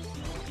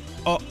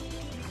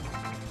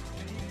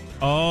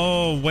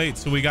 Oh, wait,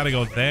 so we got to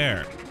go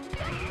there.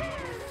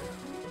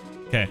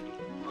 Okay.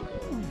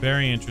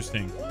 Very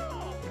interesting.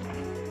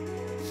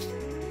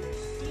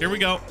 Here we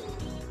go.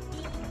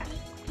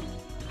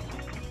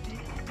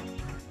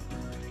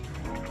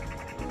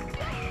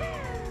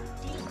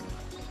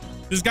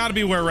 This has got to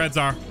be where reds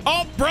are.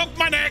 Oh, broke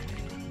my neck.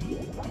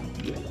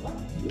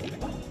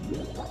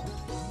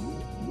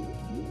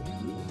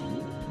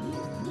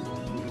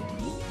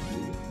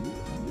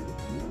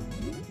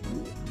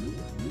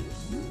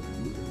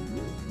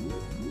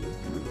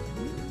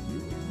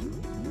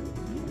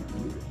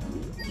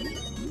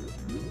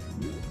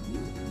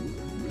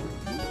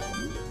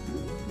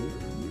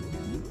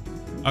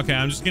 Okay,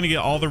 I'm just gonna get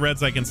all the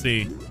reds I can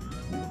see.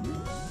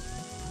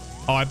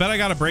 Oh, I bet I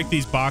gotta break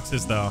these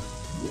boxes though.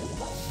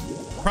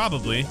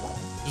 Probably,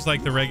 just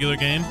like the regular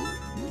game.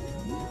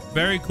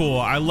 Very cool.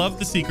 I love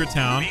the secret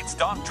town. Beats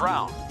don't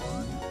drown.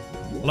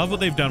 Love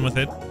what they've done with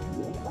it.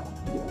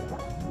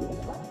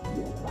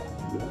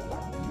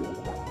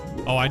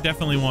 Oh, I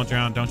definitely won't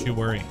drown. Don't you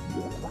worry.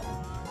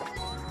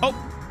 Oh,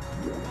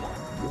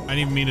 I didn't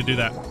even mean to do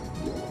that.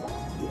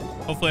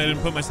 Hopefully I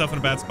didn't put myself in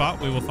a bad spot.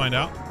 We will find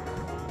out.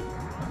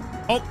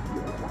 Oh.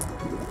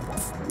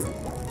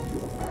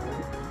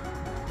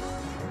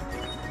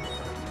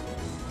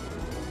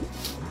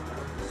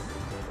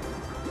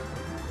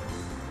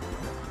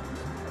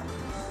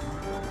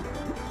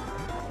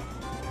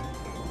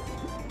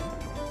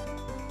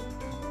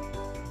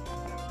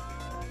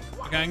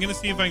 Okay, I'm gonna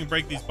see if I can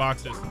break these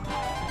boxes.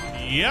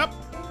 Yep.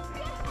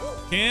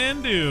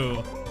 Can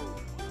do.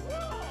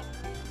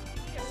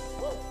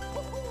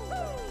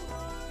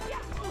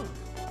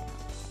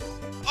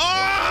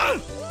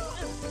 Oh!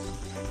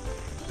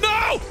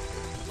 No!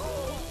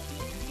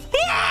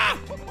 Ah!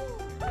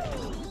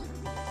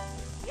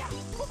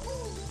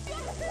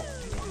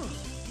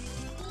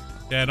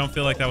 Yeah, I don't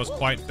feel like that was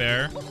quite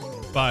fair,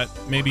 but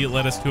maybe it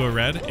led us to a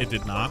red. It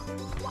did not.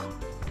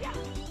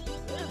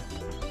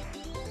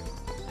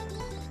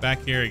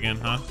 Back here again,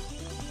 huh?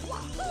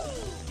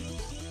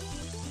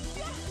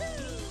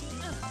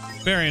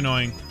 Very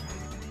annoying.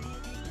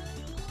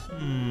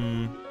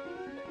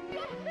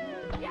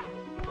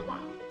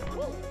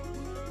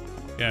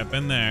 Yeah, I've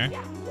been there.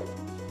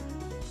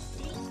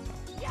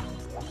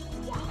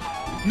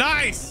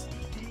 Nice!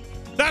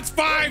 That's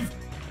 5!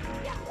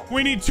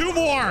 We need 2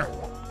 more!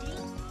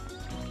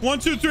 1,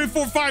 2, 3,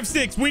 4, 5,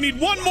 6. We need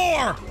 1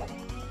 more!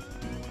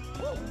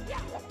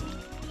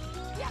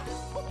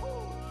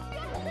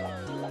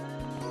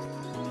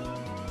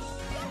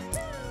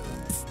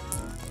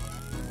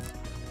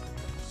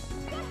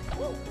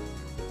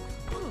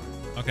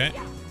 Okay.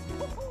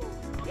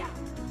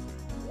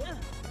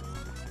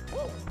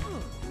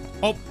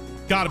 Oh,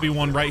 gotta be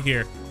one right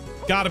here.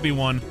 Gotta be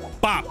one.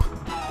 Bop.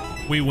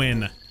 We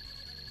win.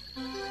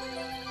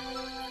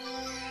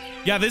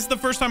 Yeah, this is the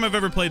first time I've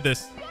ever played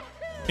this.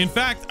 In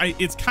fact,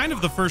 it's kind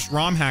of the first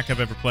ROM hack I've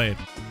ever played.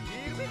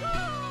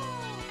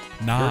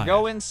 Nice. You're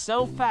going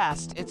so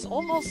fast, it's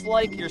almost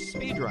like you're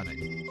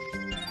speedrunning.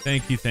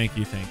 Thank you, thank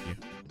you, thank you.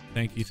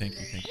 Thank you, thank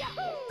you, thank you.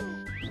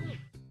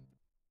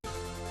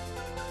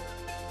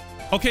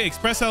 Okay,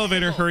 express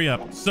elevator, hurry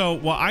up. So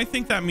what I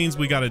think that means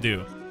we gotta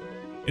do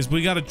is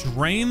we gotta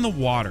drain the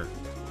water.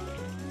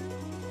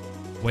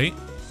 Wait.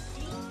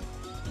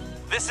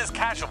 This is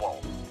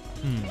casual.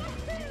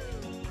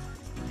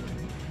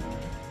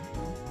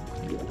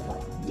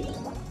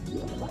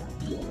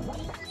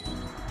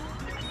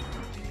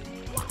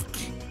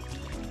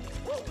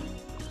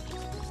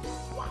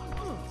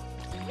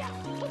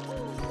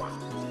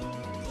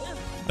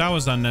 That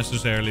was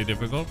unnecessarily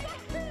difficult.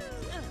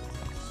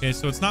 Okay,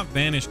 so it's not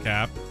Vanish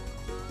Cap.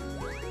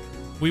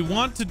 We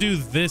want to do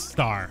this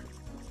star.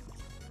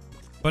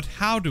 But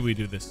how do we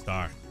do this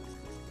star?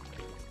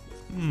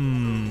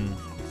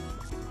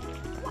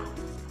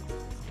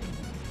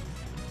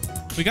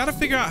 We We got to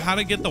figure out how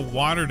to get the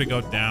water to go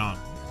down.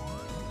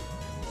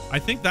 I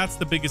think that's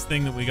the biggest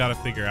thing that we got to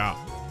figure out.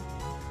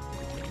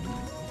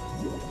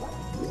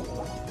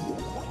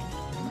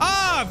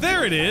 Ah,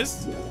 there it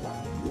is.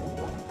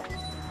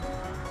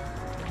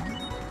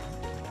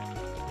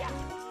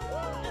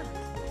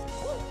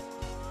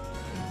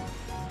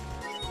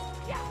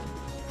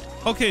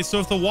 Okay, so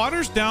if the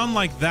water's down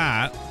like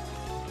that,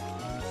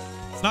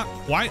 it's not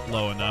quite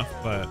low enough,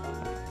 but...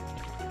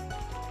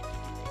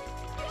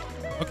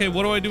 Okay,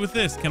 what do I do with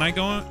this? Can I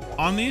go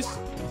on these?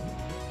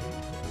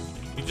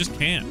 You just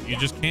can't. You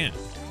just can't.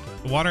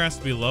 The water has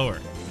to be lower.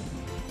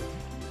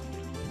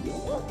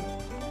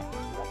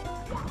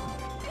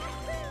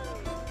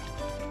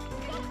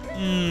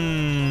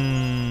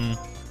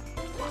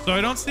 So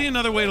I don't see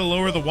another way to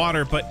lower the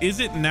water, but is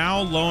it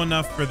now low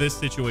enough for this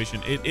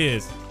situation? It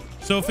is.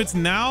 So if it's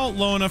now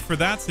low enough for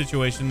that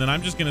situation, then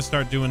I'm just going to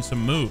start doing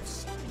some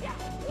moves.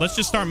 Let's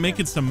just start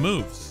making some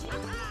moves.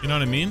 You know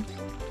what I mean?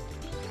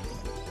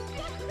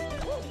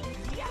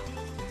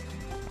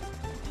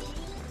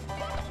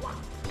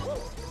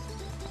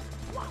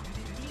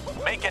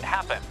 Make it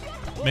happen.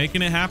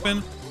 Making it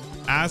happen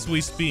as we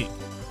speak.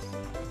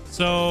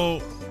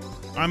 So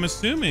I'm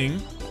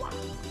assuming...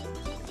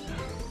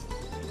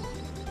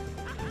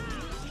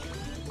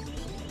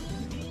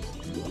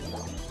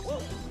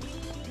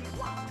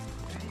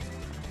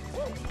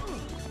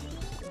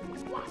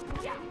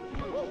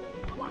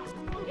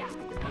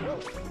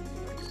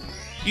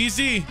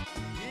 Easy.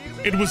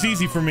 It was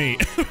easy for me.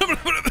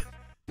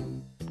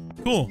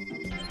 Cool.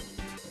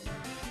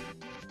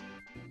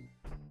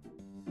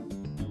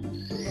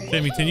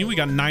 Then we continue. We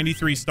got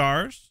 93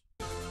 stars.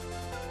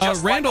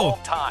 Just Randall. like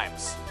old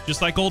times.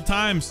 Just like old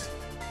times.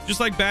 Just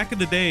like back in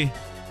the day.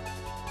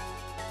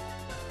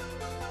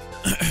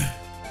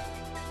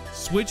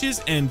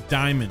 Switches and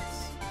diamonds.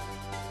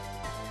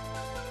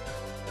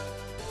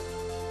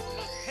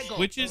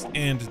 Switches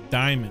and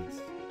diamonds.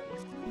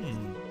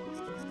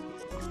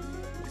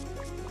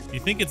 You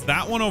think it's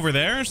that one over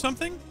there or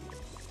something?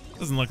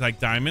 Doesn't look like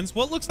diamonds.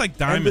 What looks like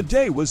diamonds? And the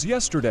day was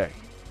yesterday.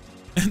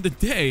 And the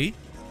day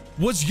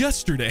was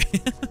yesterday.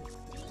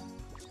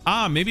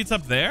 Ah, maybe it's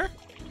up there?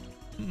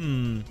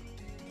 Maybe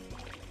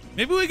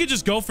we could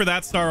just go for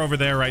that star over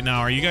there right now.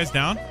 Are you guys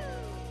down?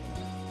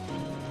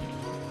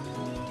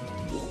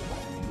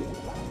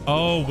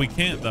 Oh, we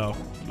can't though.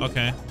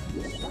 Okay.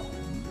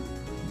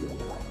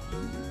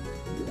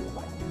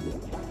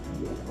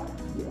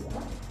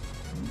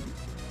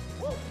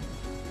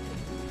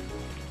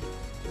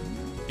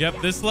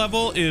 Yep, this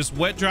level is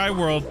Wet Dry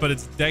World, but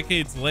it's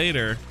decades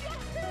later.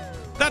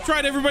 That's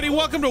right, everybody.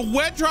 Welcome to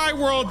Wet Dry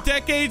World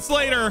decades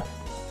later.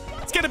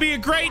 It's gonna be a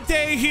great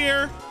day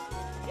here.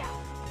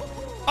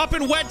 Up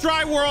in Wet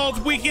Dry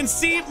World, we can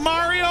see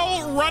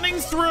Mario running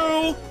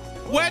through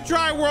Wet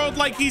Dry World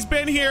like he's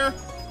been here,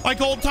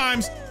 like old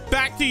times.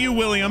 Back to you,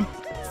 William.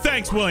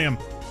 Thanks, William.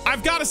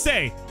 I've got to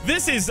say,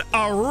 this is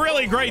a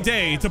really great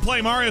day to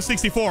play Mario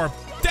 64.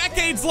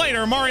 Decades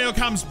later, Mario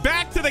comes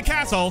back to the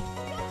castle,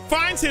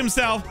 finds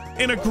himself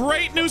in a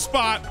great new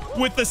spot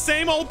with the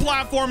same old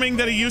platforming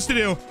that he used to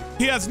do.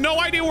 He has no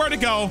idea where to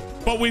go,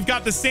 but we've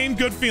got the same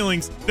good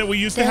feelings that we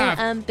used to have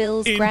in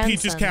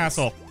Peach's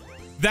Castle.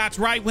 That's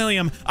right,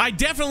 William. I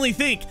definitely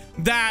think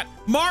that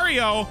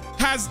Mario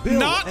has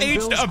not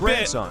aged a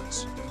bit.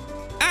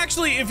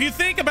 Actually, if you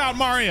think about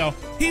Mario,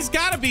 he's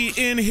got to be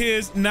in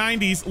his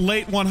 90s,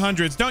 late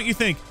 100s, don't you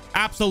think?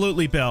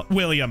 Absolutely,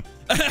 William.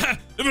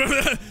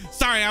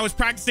 Sorry, I was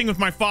practicing with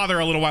my father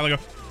a little while ago.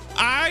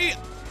 I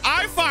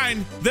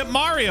find that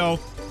Mario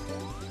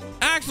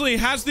actually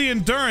has the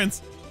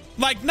endurance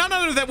like none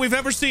other that we've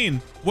ever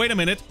seen. Wait a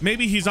minute,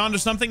 maybe he's onto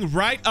something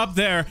right up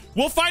there.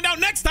 We'll find out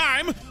next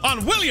time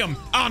on William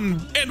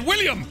and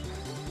William.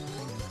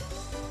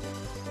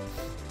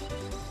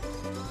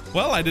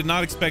 Well, I did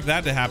not expect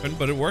that to happen,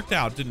 but it worked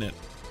out, didn't it?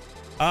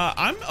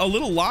 I'm a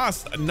little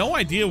lost. No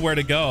idea where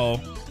to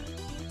go.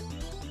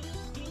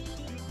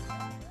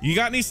 You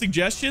got any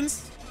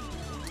suggestions?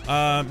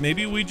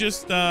 Maybe we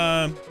just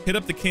hit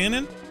up the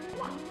cannon.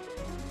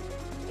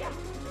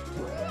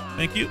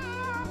 Thank you.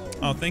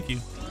 Oh, thank you.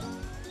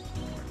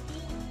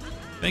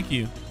 Thank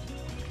you.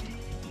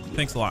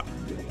 Thanks a lot.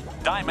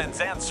 Diamonds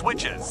and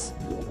switches.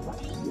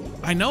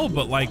 I know,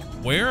 but like,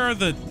 where are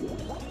the...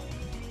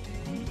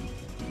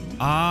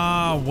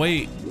 Ah,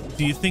 wait.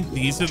 Do you think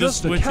these are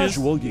just the switches? A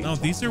casual yeet. No,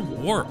 these are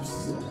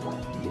warps.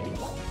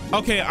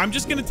 Okay, I'm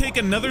just gonna take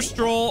another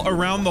stroll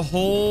around the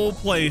whole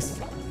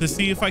place to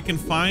see if I can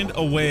find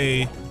a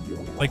way.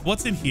 Like,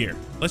 what's in here?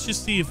 Let's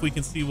just see if we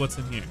can see what's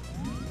in here.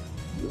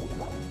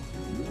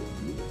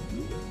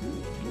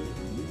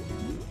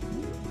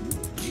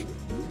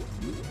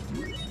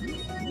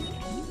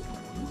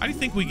 How do you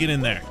think we get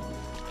in there?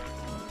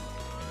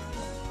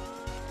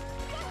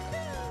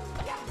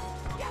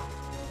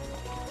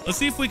 Let's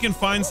see if we can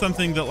find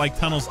something that like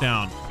tunnels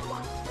down.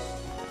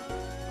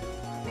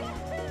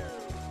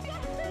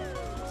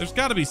 There's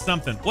got to be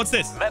something. What's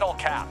this? Metal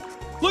cap.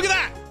 Look at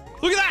that!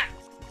 Look at that!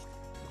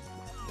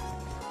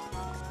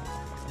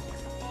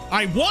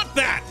 I want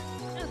that!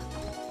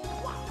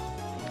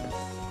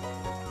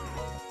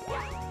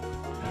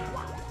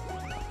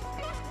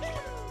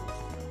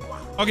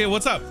 Okay,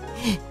 what's up?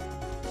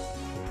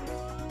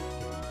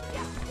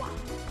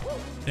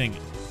 Dang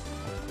it.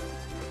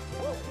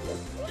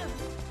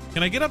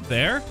 Can I get up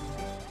there?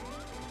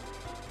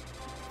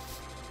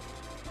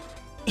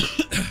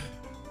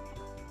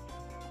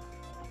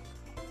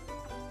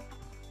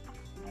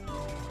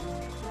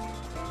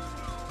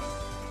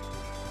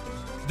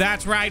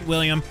 That's right,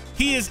 William.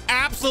 He is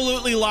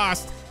absolutely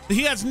lost.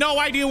 He has no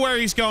idea where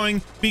he's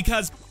going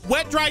because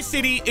Wet Dry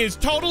City is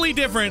totally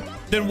different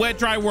than Wet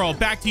Dry World.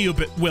 Back to you,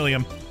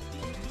 William.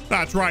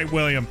 That's right,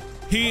 William.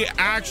 He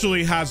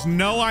actually has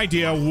no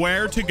idea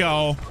where to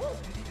go.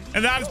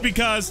 And that is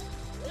because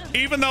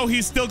even though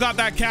he's still got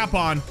that cap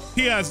on,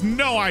 he has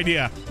no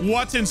idea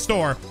what's in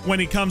store when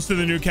he comes to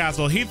the new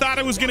castle. He thought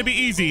it was going to be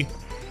easy.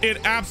 It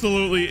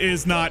absolutely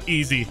is not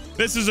easy.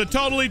 This is a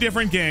totally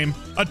different game,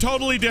 a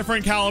totally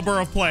different caliber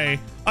of play,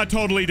 a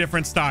totally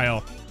different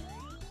style.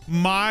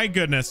 My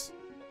goodness.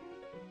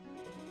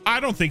 I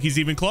don't think he's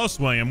even close,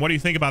 William. What do you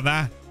think about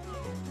that?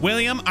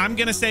 William, I'm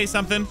going to say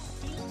something.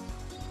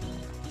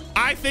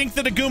 I think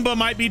that a Goomba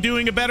might be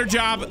doing a better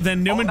job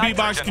than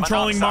NewmanBeatbox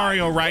controlling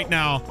Mario right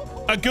now.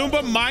 A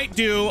Goomba might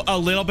do a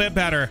little bit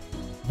better.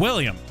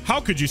 William,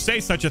 how could you say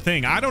such a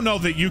thing? I don't know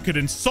that you could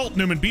insult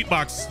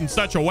NewmanBeatbox in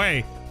such a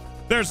way.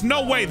 There's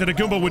no way that a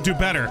Goomba would do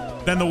better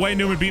than the way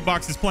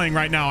NewmanBeatbox is playing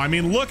right now. I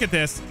mean, look at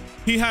this.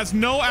 He has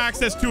no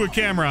access to a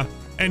camera,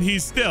 and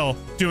he's still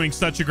doing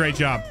such a great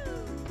job.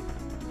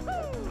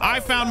 I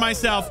found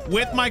myself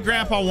with my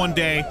grandpa one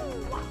day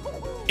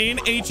in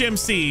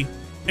HMC,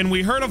 and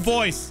we heard a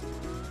voice,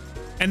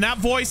 and that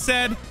voice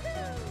said,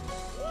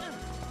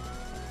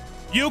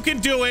 "You can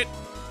do it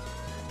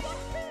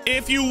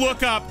if you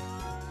look up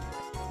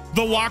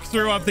the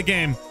walkthrough of the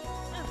game."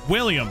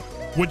 William,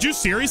 would you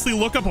seriously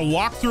look up a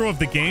walkthrough of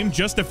the game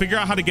just to figure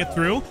out how to get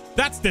through?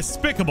 That's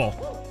despicable.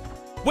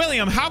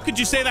 William, how could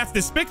you say that's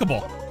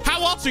despicable?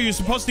 How else are you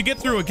supposed to get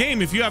through a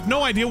game if you have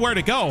no idea where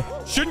to go?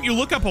 Shouldn't you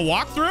look up a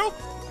walkthrough?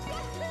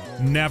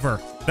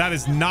 Never. That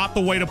is not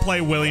the way to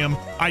play, William.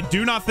 I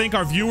do not think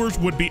our viewers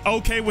would be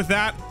okay with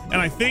that.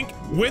 And I think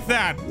with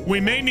that, we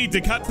may need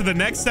to cut to the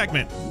next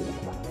segment.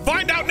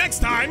 Find out next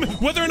time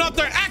whether or not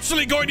they're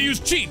actually going to use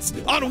cheats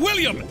on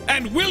William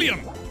and William.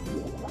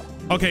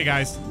 Okay,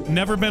 guys,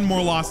 never been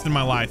more lost in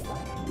my life.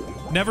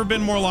 Never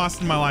been more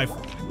lost in my life.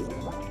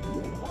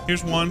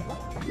 Here's one.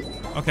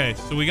 Okay,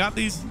 so we got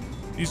these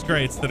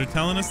grates that are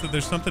telling us that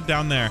there's something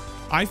down there.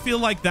 I feel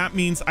like that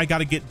means I got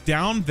to get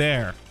down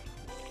there.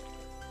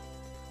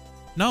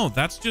 No,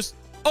 that's just...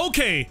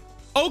 Okay,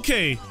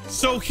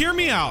 so hear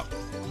me out.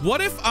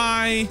 What if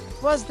I...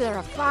 Was there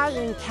a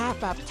flying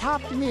cap up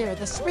top near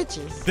the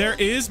switches? There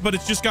is, but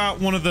it's just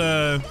got one of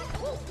the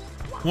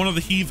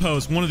heave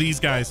hose. One of these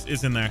guys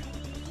is in there.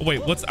 Oh,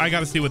 wait, I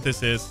gotta see what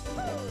this is.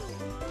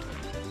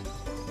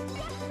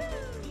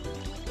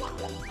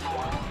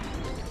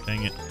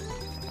 Dang it.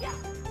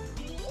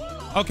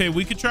 Okay,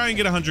 we could try and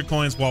get 100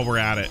 coins while we're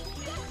at it.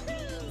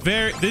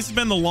 This has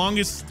been the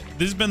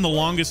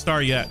longest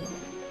star yet.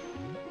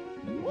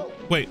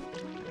 Wait.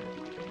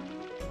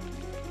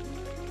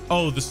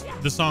 Oh,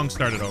 the song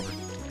started over.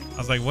 I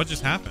was like, what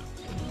just happened?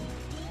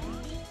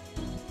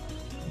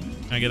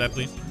 Can I get that,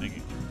 please? Thank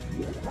you.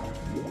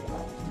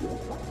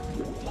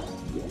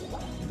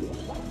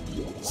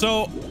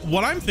 So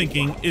what I'm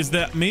thinking is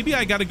that maybe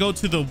I got to go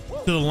to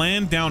the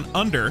land down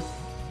under.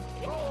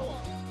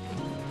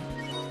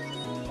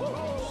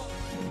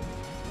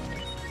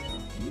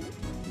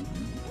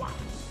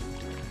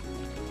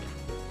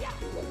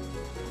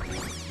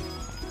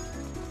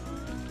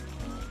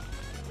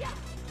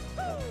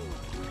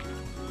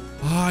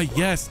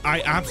 Yes,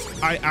 I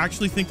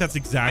actually think that's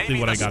exactly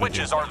what I gotta do.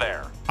 Switches are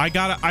there.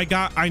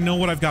 I know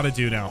what I've got to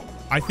do now.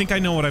 I think I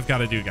know what I've got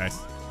to do, guys.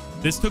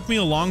 This took me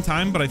a long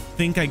time, but I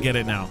think I get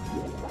it now.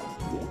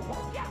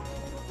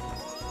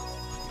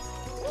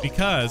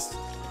 Because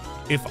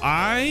if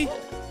I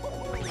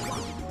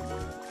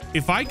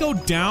go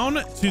down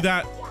to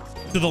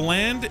the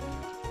land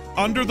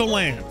under the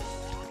land,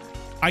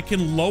 I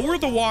can lower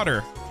the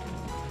water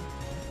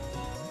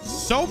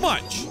so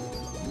much.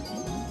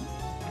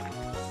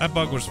 That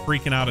bug was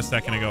freaking out a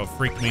second ago. It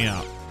freaked me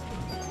out.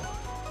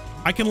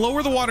 I can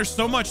lower the water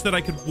so much that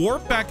I could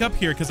warp back up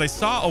here because I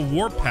saw a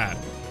warp pad.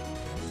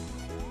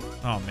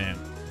 Oh, man.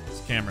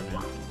 This camera,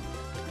 man.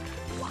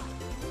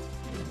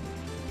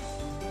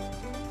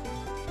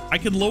 I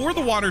can lower the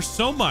water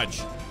so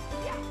much.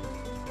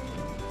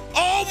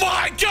 Oh,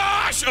 my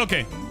gosh!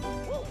 Okay.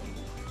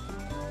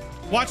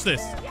 Watch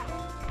this.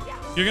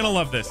 You're going to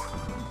love this.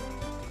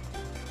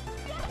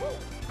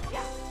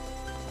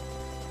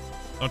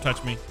 Don't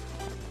touch me.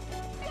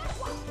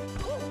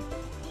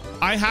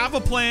 I have a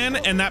plan,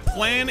 and that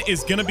plan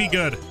is gonna be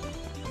good.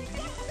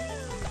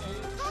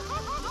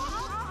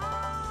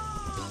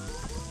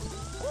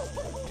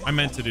 I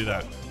meant to do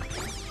that.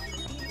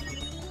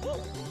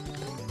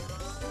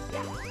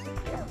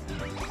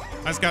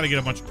 I just gotta get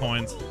a bunch of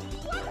coins.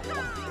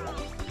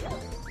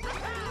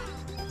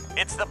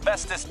 It's the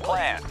bestest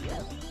plan.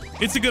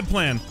 It's a good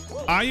plan.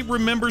 I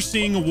remember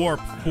seeing a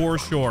warp for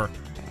sure.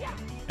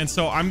 And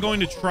so I'm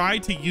going to try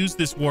to use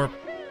this warp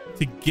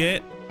to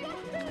get...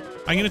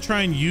 I'm going to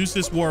try and use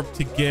this warp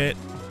to get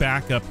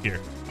back up here.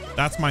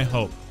 That's my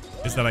hope,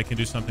 is that I can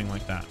do something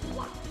like that.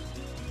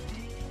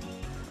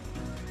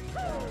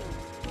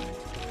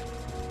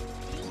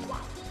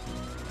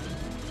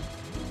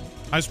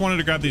 I just wanted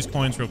to grab these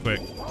coins real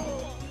quick.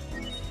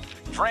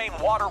 Drain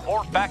water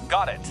warp back,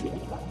 got it.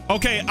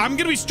 Okay, I'm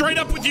gonna be straight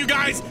up with you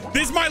guys.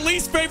 This is my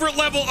least favorite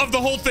level of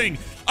the whole thing.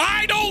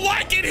 I don't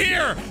like it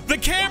here. The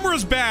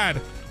camera's bad.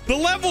 The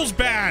level's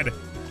bad.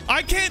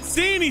 I can't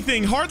see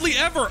anything hardly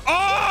ever.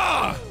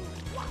 Ah!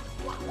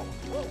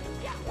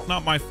 It's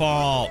not my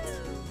fault.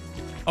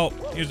 Oh,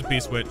 here's a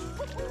P-switch.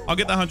 I'll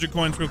get the 100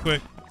 coins real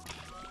quick.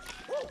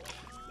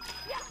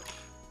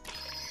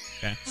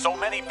 Okay. So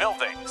many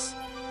buildings.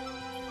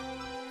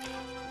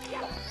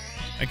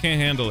 I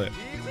can't handle it.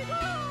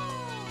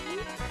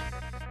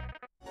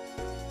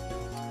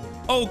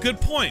 Oh, good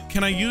point.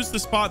 Can I use the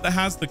spot that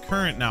has the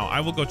current now?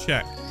 I will go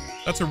check.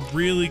 That's a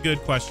really good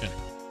question.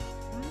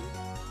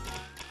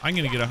 I'm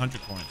gonna get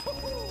 100 coins.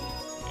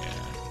 Yeah.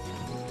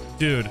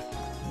 Dude.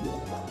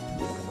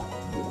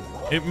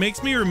 It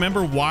makes me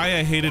remember why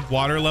I hated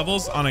water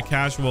levels on a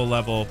casual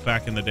level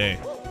back in the day.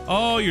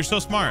 Oh, you're so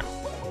smart.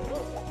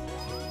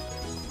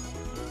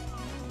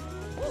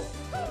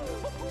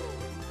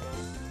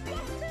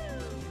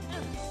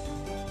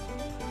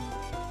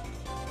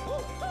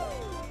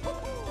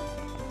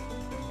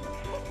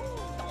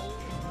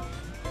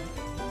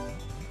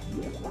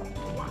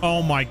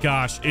 Oh my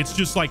gosh, it's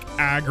just like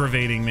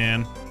aggravating,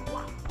 man.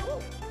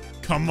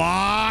 Come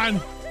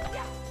on.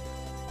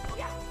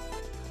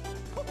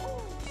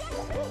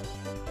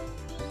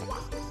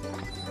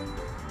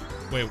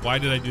 Wait, why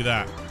did I do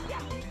that?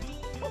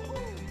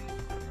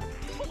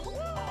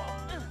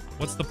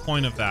 What's the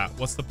point of that?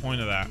 What's the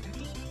point of that?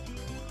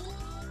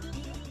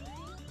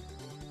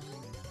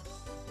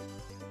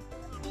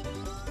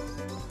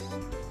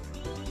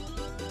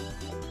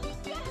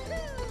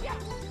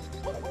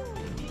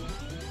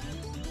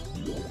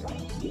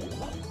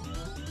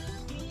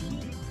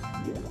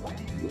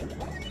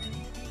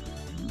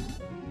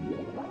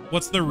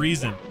 What's the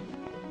reason?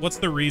 What's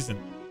the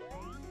reason?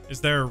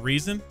 Is there a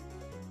reason?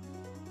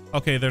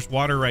 Okay, there's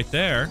water right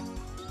there.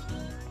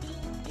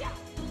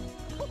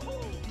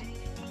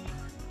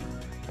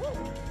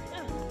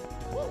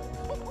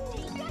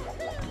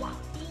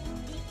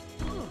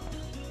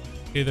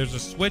 Okay, there's a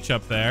switch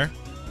up there.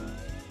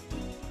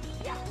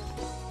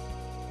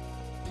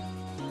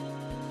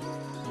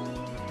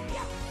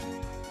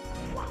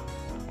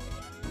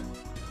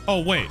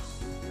 Oh, wait.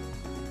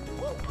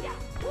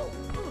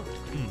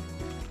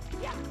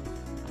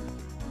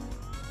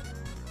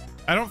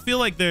 I don't feel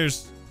like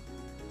this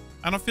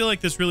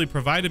really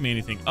provided me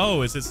anything.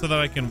 Oh, is it so that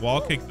I can wall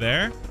kick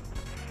there?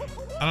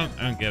 I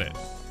don't get it.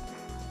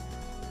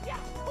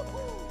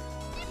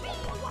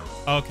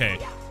 Okay.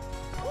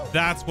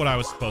 That's what I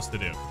was supposed to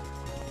do.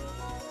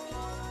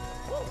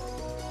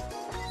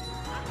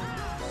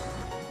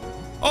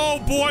 Oh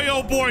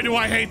boy, do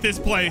I hate this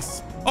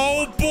place.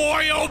 Oh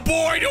boy,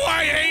 do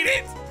I hate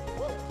it.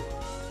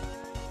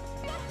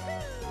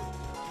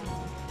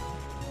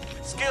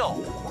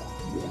 Skill.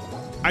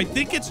 I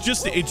think it's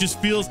just,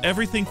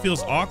 everything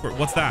feels awkward.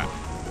 What's that?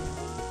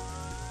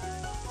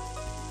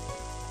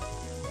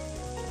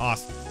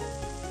 Awesome.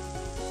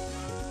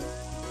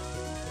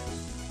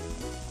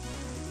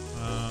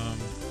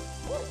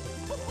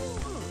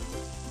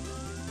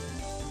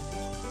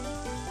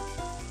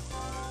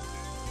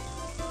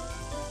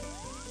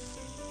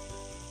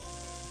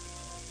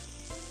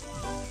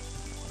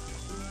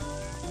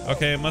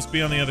 Okay, it must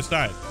be on the other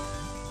side.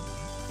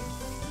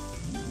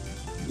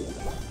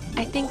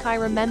 I think I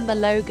remember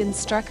Logan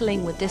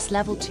struggling with this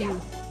level too.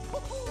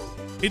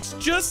 It's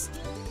just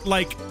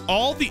like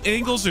all the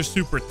angles are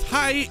super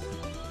tight.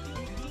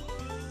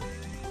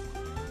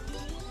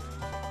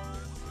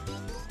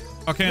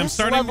 Okay, I'm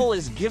starting. This level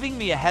is giving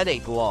me a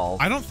headache, lol.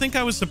 I don't think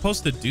I was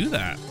supposed to do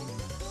that.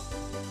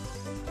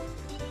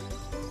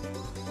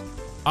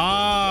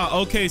 Ah,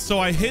 okay, so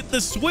I hit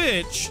the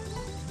switch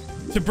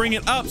to bring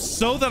it up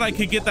so that I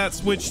could get that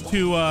switch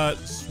to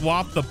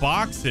swap the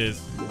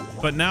boxes.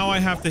 But now I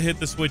have to hit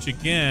the switch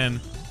again.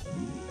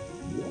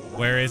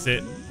 Where is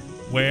it?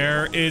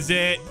 Where is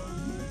it?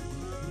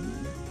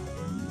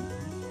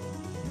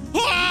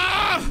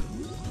 Ah!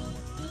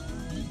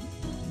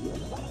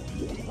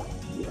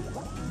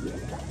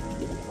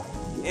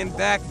 In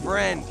back,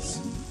 friends.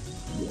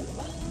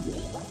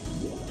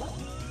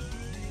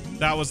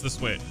 That was the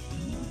switch.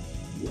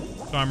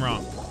 So I'm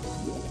wrong.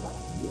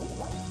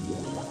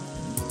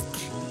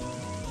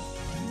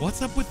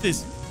 What's up with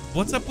this?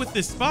 What's up with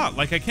this spot?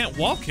 Like, I can't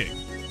wall kick.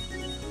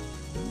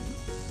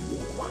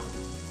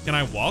 Can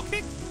I wall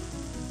kick?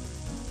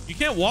 You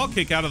can't wall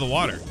kick out of the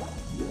water.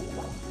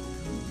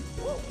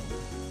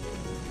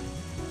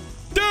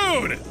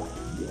 Dude!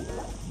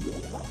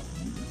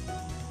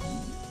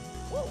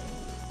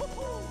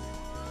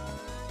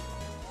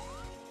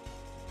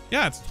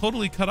 Yeah, it's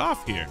totally cut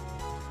off here.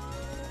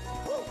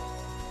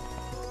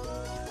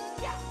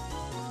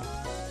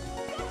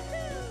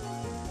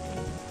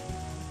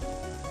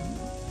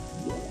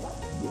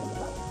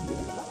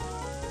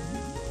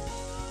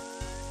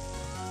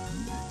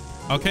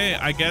 Okay,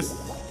 I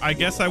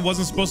guess I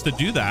wasn't supposed to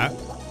do that.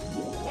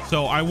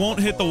 So I won't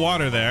hit the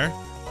water there.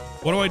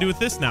 What do I do with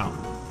this now?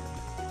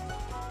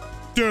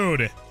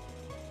 Dude.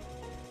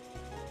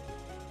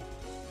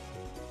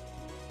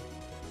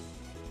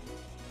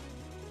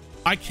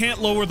 I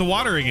can't lower the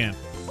water again.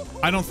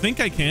 I don't think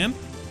I can,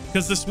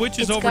 because the switch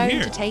is over here.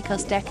 It's going to take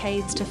us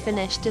decades to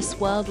finish this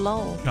world,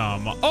 lol.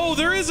 Come on. Oh,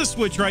 there is a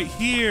switch right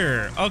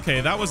here.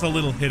 Okay, that was a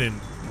little hidden.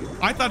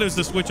 I thought it was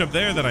the switch up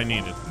there that I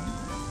needed.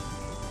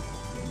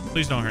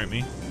 Please don't hurt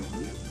me.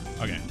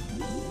 Okay.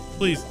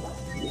 Please.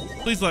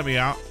 Please let me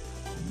out.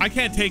 I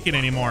can't take it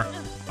anymore.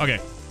 Okay.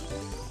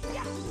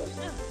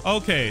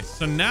 Okay,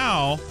 so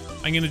now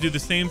I'm going to do the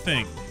same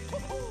thing.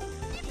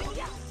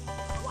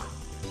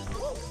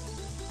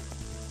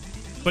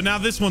 But now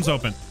this one's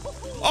open.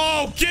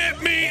 Oh,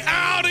 get me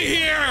out of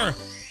here!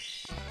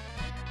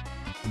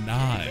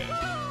 Nice.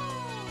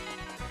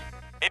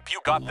 If you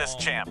got this,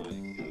 champ.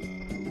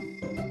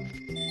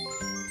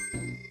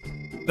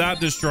 That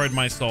destroyed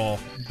my soul.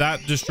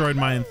 That destroyed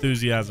my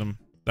enthusiasm.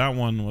 That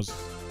was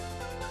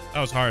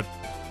hard.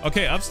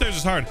 Okay, upstairs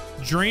is hard.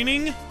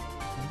 Draining,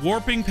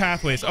 warping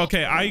pathways.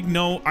 Okay, I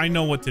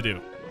know what to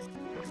do.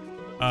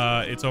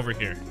 It's over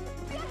here.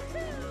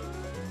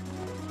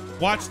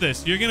 Watch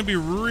this. You're gonna be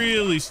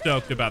really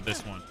stoked about this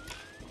one.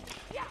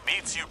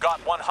 Means you got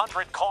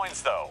 100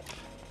 coins, though.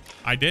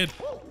 I did.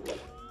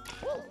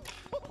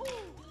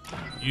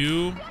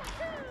 You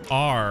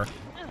are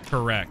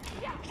correct.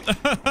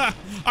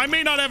 I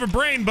may not have a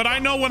brain, but I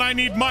know when I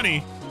need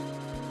money.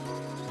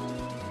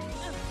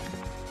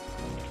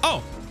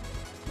 Oh.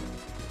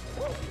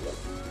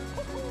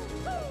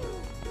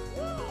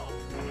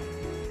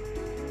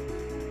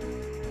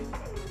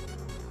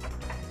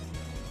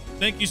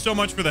 Thank you so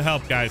much for the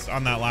help, guys,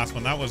 on that last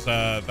one. That was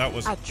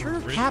a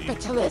true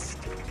capitalist.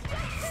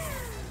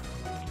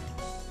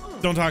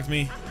 Don't talk to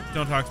me.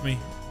 Don't talk to me.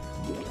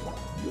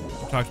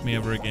 Don't talk to me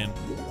ever again.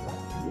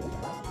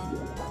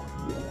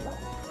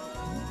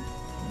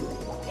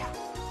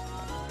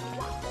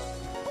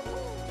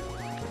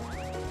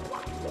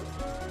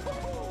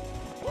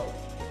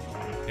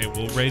 Okay,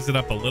 we'll raise it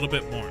up a little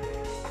bit more.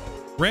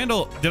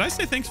 Randall, did I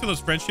say thanks for those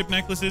friendship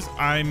necklaces?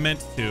 I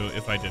meant to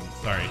if I didn't.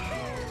 Sorry.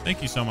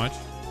 Thank you so much.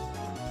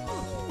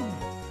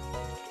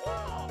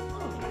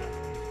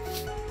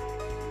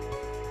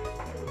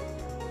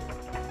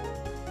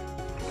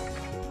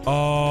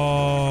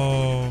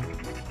 Oh.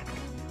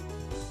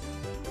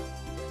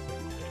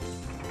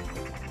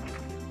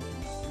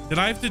 Did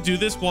I have to do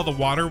this while the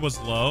water was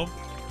low?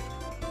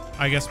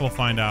 I guess we'll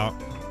find out.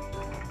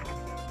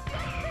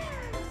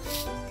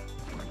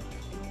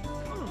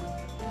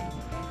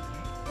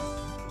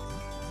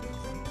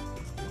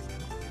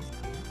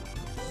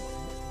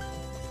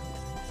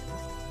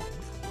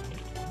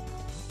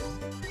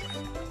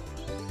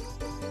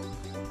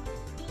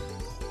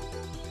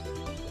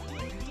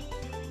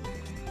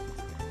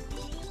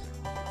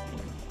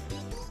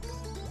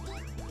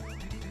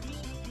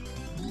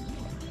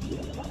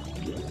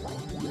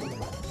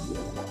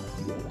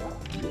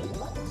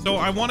 So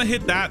I want to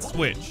hit that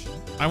switch.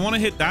 I want to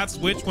hit that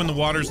switch when the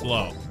water's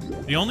low.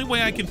 The only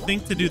way I can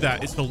think to do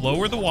that is to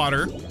lower the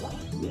water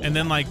and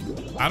then, like,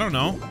 I don't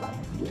know.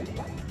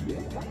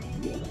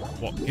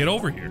 Well, get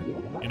over here,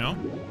 you know?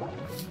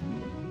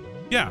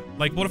 Yeah,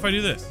 like, what if I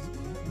do this?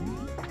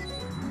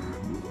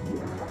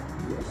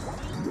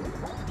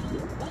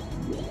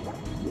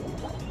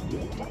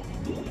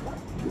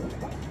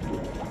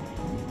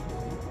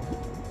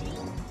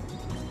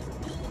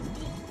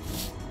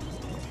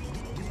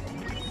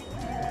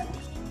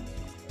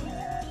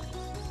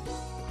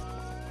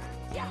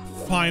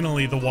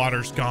 Finally, the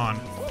water's gone.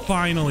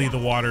 Finally, the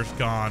water's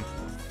gone.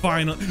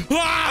 Finally.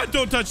 Ah!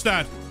 Don't touch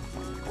that.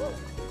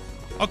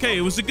 Okay,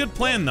 it was a good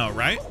plan, though,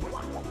 right?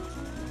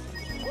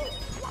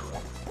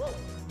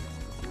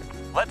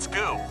 Let's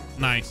go.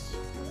 Nice.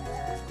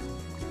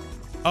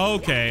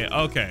 Okay,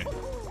 okay.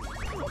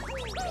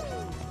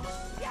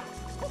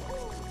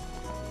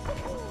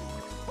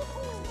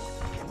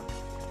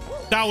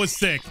 That was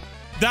sick.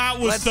 That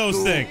was so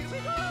sick.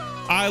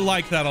 I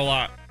like that a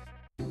lot.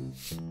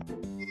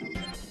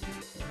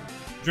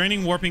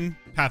 Draining, warping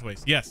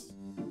pathways. Yes.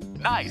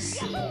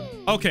 Nice.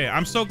 Okay,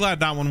 I'm so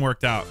glad that one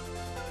worked out.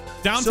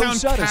 Downtown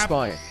so cap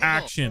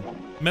action.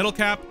 Metal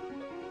cap,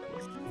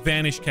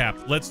 vanish cap.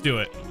 Let's do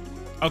it.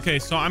 Okay,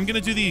 so I'm going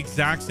to do the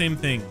exact same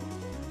thing.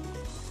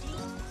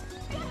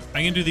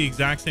 I'm going to do the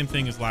exact same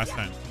thing as last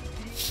time.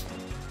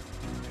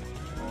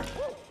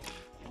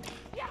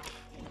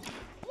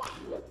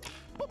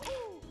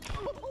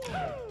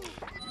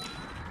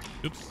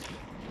 Oops.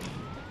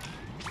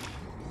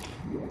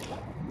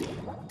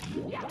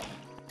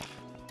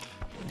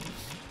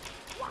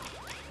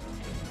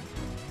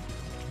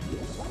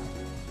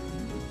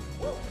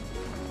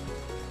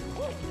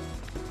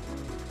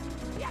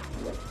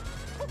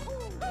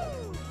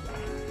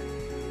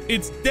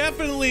 It's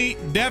definitely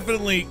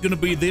gonna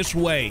be this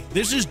way.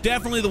 This is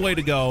definitely the way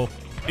to go.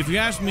 If you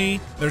ask me,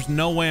 there's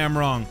no way I'm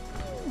wrong.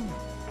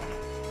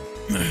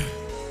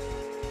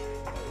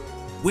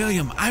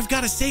 William, I've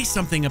got to say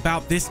something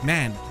about this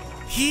man.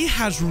 He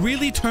has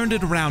really turned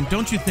it around,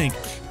 don't you think?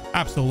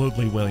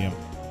 Absolutely, William.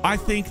 I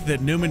think that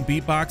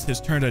NewmanBeatbox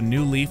has turned a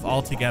new leaf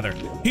altogether.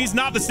 He's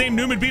not the same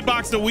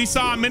NewmanBeatbox that we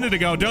saw a minute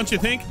ago, don't you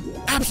think?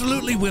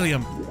 Absolutely,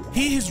 William.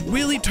 He has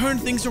really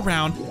turned things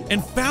around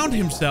and found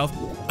himself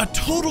a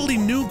totally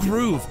new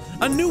groove,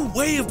 a new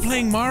way of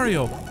playing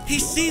Mario. He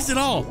sees it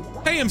all.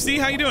 Hey, MC,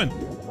 how you doing?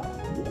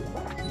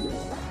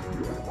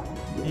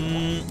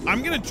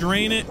 I'm gonna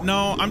drain it.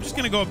 No, I'm just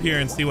gonna go up here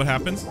and see what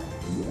happens.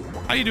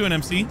 How you doing,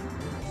 MC?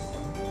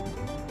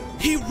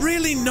 He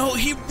really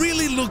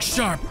looks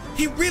sharp.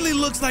 He really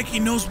looks like he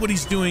knows what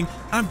he's doing.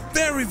 I'm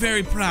very,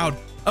 very proud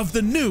of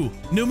the new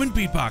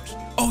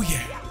NewmanBeatbox. Oh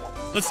yeah.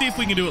 Let's see if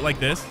we can do it like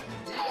this.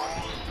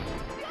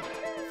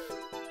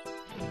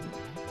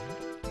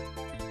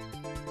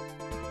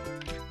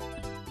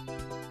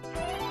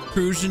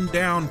 Cruising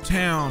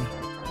downtown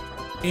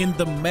in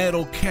the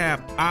metal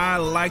cap. I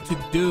like to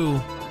do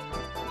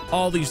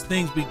all these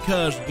things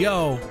because,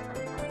 yo,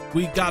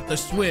 we got the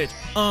switch.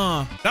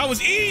 That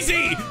was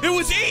easy. It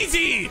was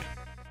easy.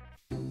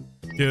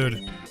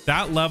 Dude,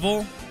 that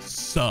level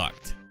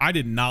sucked. I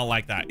did not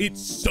like that. It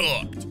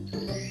sucked.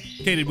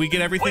 Okay, did we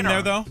get everything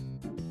there though?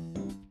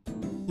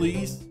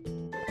 Please.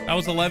 That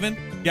was 11.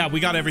 Yeah, we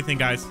got everything,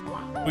 guys.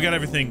 We got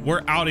everything.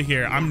 We're out of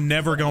here. I'm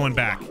never going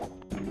back.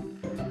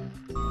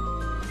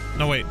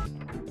 No, wait.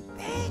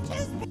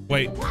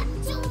 Wait.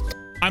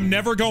 I'm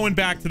never going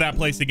back to that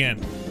place again.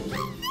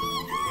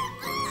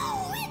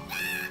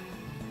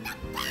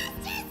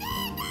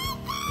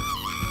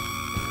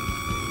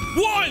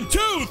 1,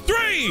 2,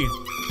 3.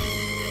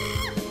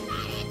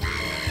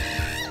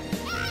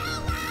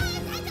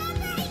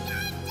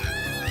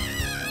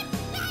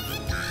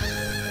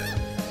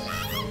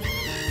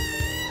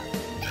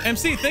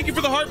 MC, thank you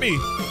for the heart me.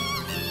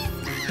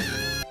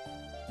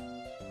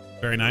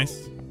 Very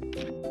nice.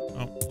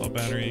 Oh, low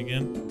battery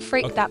again.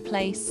 Freak Okay. that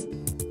place.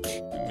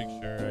 Make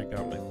sure I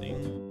got my thing.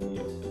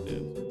 Yes, it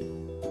did.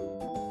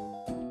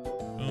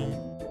 Boom.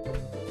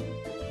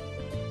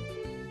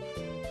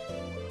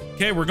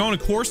 Okay, we're going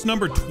to course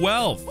number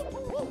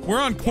 12. We're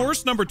on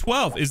course number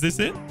 12. Is this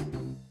it?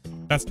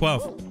 That's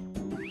 12.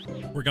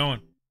 We're going.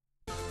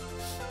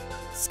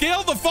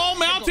 Scale the Fall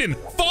Mountain.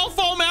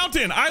 Fall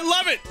Mountain. I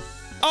love it.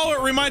 Oh,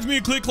 it reminds me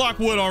of Click Clock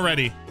Wood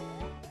already.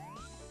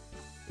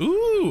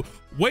 Ooh,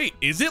 wait,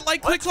 is it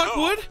like Click Clock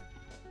Wood?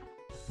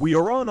 We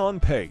are on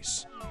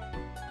pace.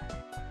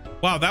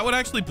 Wow, that would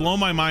actually blow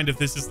my mind if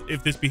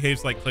this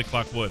behaves like Click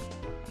Clock Wood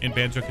in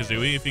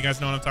Banjo-Kazooie, if you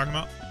guys know what I'm talking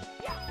about.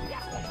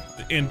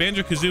 In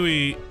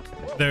Banjo-Kazooie,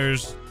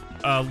 there's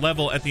a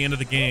level at the end of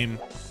the game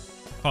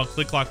called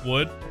Click Clock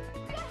Wood.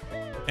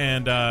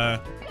 And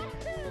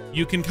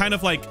you can kind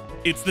of like,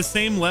 it's the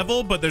same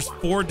level, but there's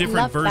 4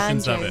 different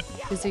versions of it.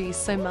 Kazooie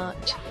so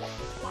much.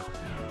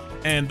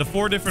 And the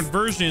 4 different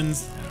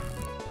versions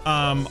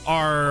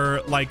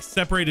are like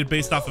separated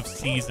based off of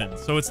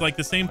seasons. So it's like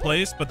the same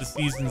place, but the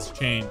seasons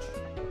change.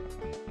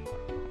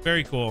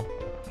 Very cool.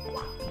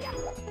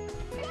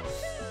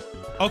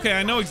 Okay,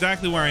 I know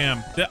exactly where I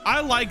am.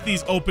 I like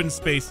these open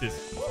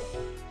spaces.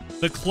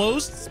 The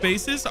closed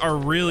spaces are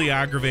really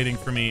aggravating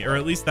for me, or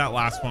at least that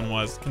last one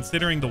was,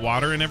 considering the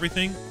water and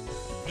everything.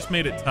 Just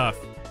made it tough.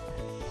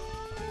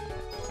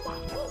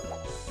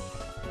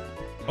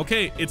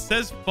 Okay, it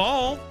says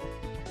fall.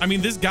 I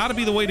mean, this gotta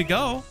be the way to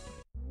go,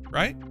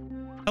 right?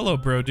 Hello,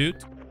 bro,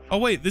 dude. Oh,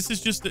 wait, this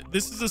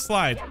is a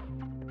slide.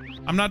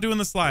 I'm not doing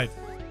the slide.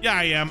 Yeah,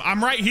 I am.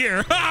 I'm right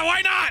here.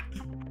 Why not?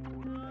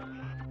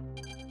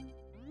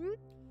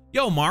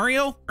 Yo,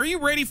 Mario, are you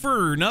ready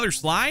for another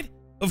slide?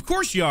 Of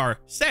course you are.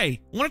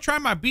 Say, want to try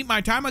my beat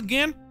my time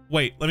again?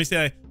 Wait, let me say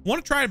that.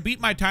 Want to try to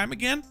beat my time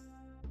again?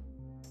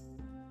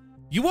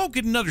 You won't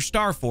get another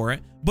star for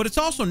it, but it's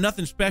also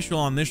nothing special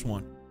on this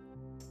one.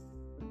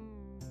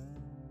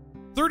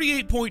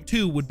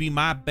 38.2 would be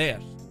my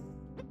best.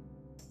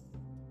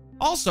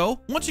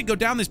 Also, once you go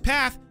down this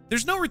path,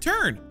 there's no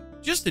return.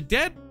 Just a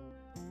dead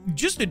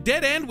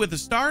end with a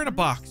star in a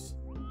box.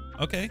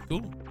 Okay,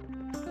 cool.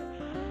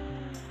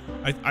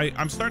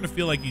 I'm starting to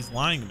feel like he's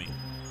lying to me.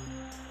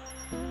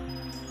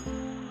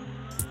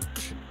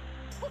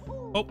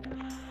 Oh, okay.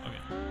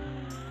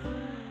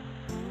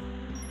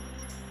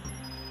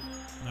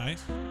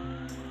 Nice.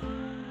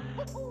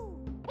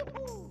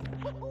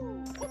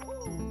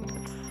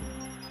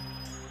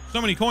 So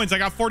many coins. I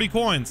got 40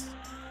 coins.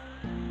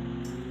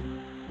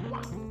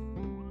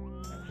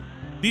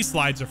 These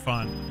slides are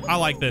fun. I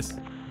like this.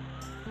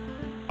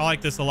 I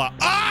like this a lot.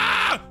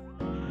 Ah!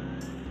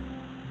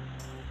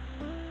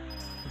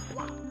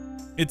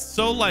 It's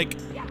so like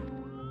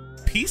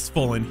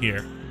peaceful in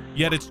here,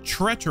 yet it's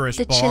treacherous.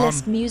 The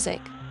chillest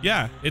music.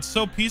 Yeah, it's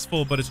so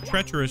peaceful, but it's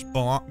treacherous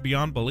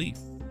beyond belief.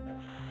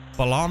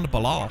 Beyond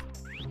belief.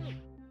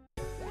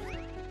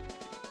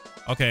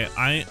 Okay,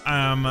 I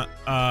am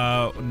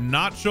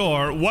not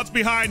sure what's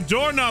behind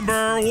door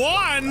number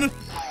 1.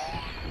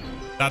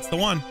 That's the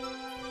one.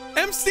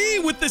 MC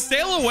with the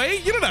sail away.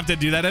 You don't have to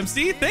do that,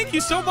 MC. Thank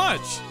you so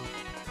much.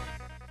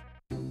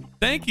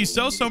 Thank you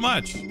so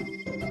much.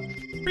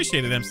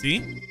 Appreciate it,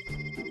 MC.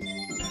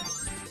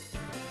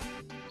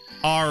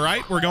 All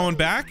right, we're going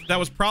back. That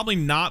was probably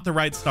not the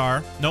right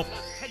star. Nope.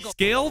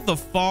 Scale the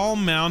fall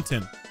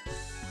mountain.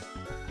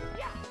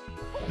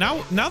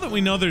 Now that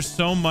we know there's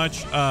so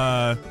much,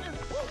 wow,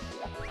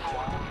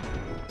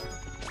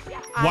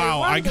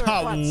 I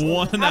got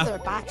one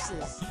out.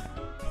 Boxes.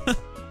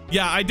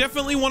 Yeah, I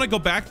definitely want to go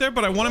back there,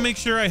 but I want to make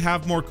sure I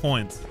have more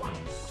coins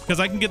because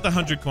I can get the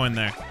 100 coin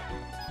there.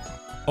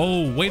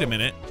 Oh, wait a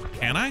minute.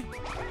 Can I?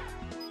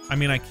 I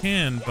mean, I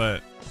can,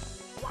 but...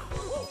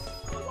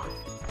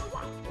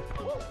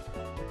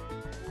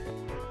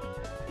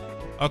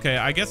 Okay,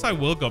 I guess I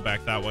will go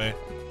back that way.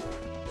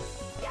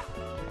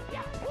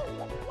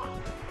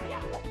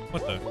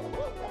 What the?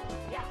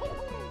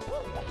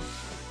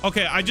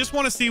 Okay, I just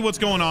want to see what's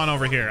going on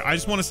over here. I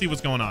just want to see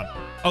what's going on.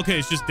 Okay,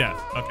 it's just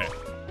death. Okay.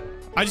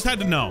 I just had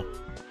to know.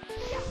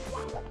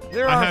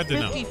 There are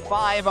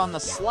 55 on the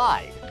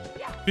slide.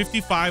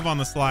 55 on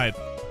the slide.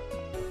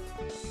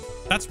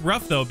 That's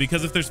rough, though,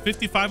 because if there's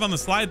 55 on the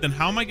slide, then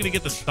how am I going to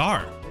get the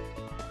star?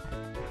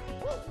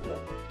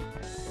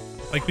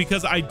 Like,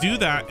 because I do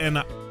that,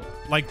 and,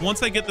 like,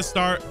 once I get the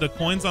star, the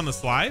coins on the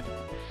slide,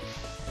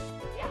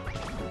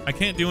 I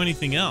can't do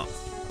anything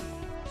else.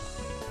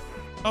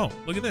 Oh,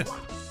 look at this.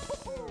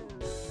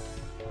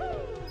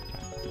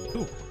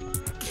 Ooh.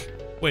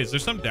 Wait, is there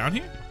something down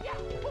here?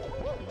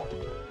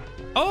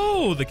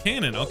 Oh, the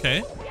cannon.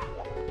 Okay.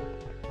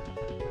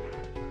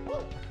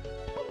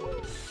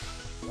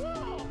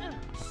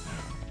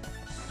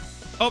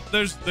 Oh,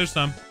 there's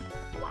some.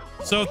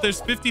 So if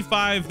there's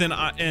 55, then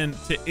and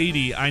to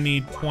 80, I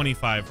need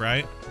 25,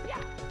 right?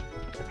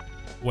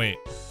 Wait.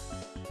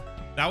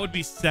 That would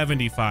be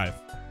 75.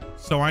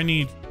 So I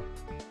need...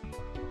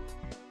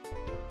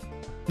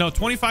 No,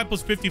 25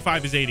 plus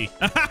 55 is 80.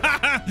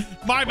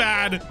 My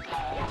bad.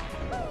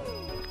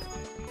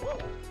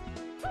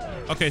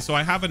 Okay, so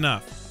I have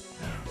enough.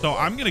 So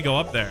I'm going to go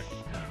up there.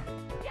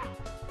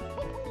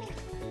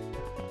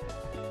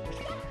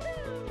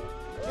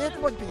 It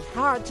would be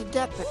hard to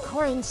get the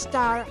coin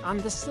star on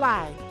the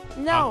slide.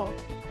 No.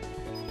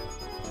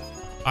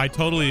 I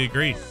totally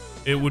agree.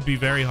 It would be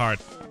very hard,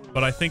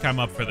 but I think I'm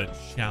up for the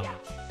challenge.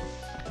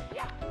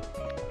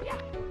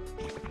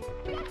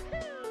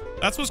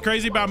 That's what's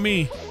crazy about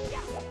me.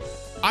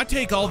 I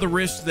take all the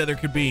risks that there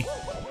could be.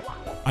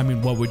 I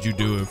mean, what would you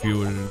do if you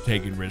were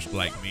taking risks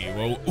like me?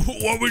 Well,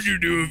 what would you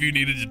do if you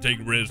needed to take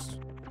risks?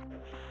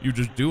 You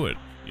just do it,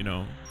 you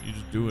know? You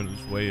just do it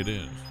this way it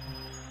is.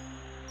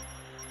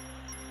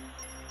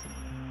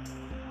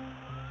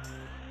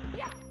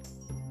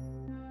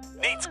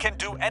 Neats can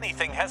do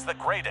anything has the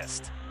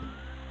greatest.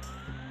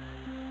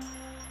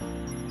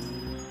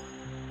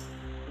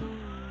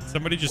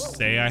 Somebody just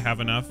say I have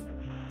enough.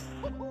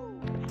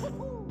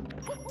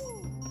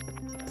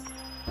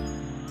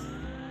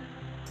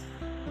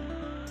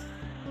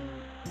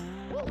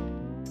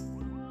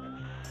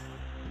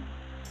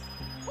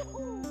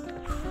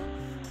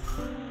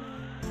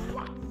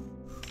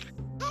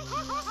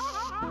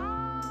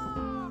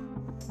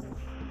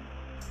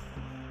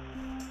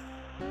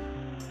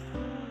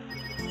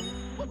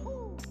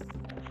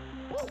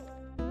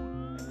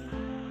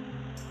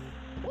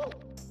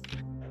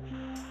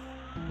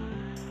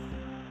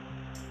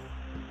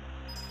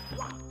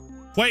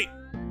 Wait.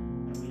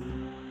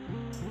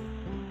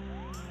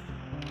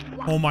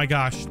 Oh my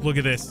gosh, look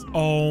at this.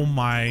 Oh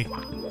my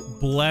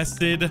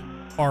blessed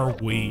are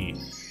we.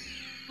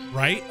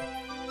 Right?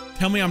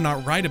 Tell me I'm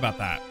not right about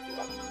that.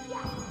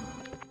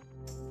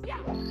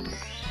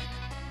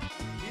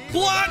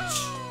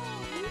 Clutch!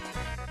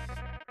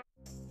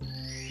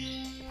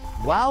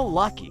 Wow,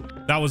 lucky.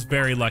 That was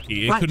very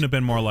lucky. It couldn't have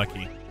been more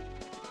lucky.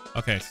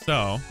 Okay,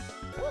 so.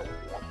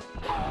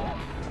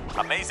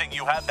 Amazing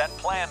you had that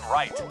plan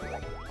right.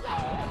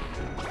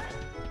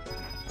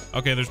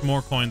 Okay, there's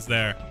more coins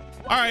there.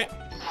 All right.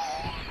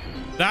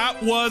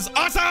 That was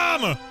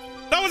awesome!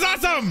 That was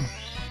awesome!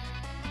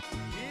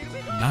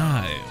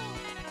 Nice.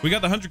 We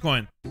got the 100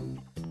 coin.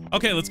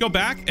 Okay, let's go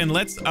back and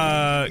let's,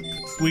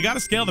 we got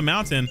to scale the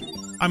mountain.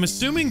 I'm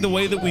assuming the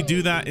way that we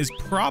do that is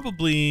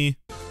probably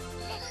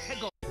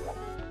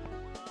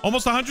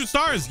almost 100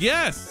 stars.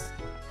 Yes.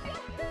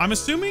 I'm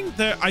assuming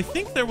I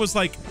think there was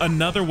like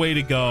another way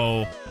to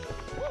go.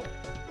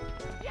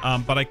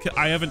 But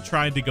I haven't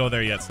tried to go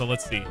there yet. So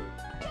let's see.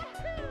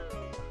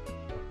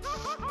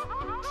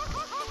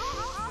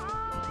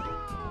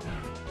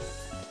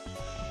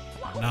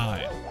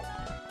 Nice.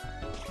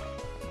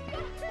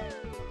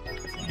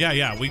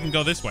 Yeah, we can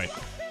go this way.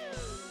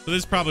 So this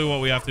is probably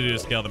what we have to do to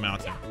scale the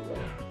mountain.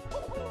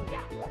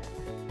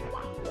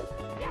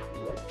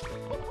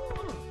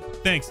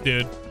 Thanks,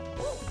 dude.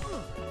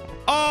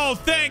 Oh,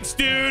 thanks,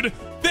 dude.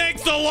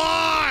 Thanks a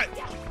lot.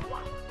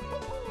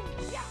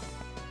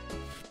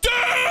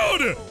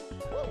 Dude!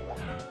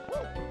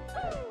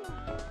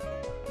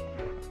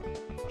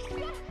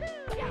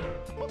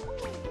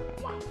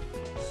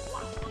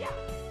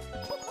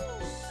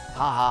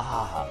 Ha ha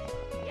ha ha.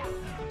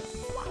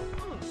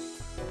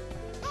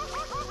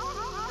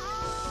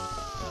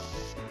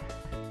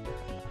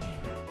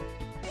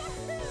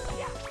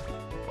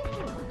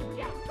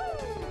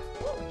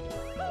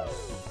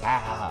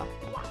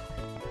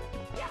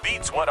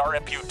 Beats, what are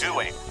you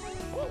doing?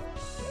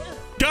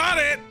 Got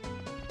it.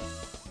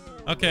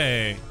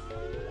 Okay.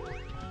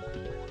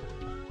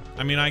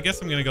 I mean, I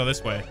guess I'm gonna go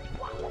this way.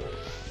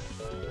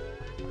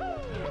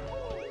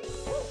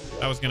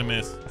 That was gonna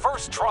miss.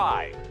 First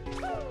try.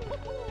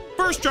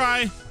 First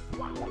try.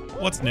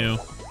 What's new?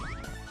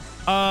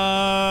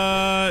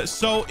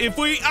 So if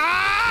we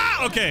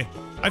okay.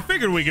 I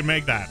figured we could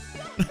make that.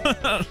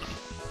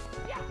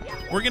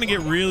 We're gonna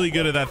get really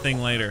good at that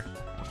thing later.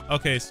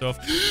 Okay, so if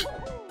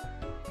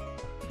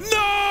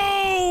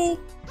no!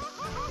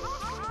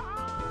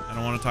 I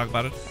don't want to talk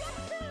about it.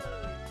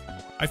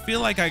 I feel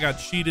like I got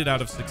cheated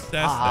out of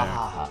success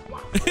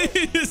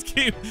there. Just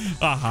keep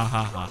ha ha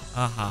ha ha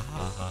ha ha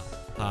ha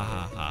ha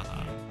ha ha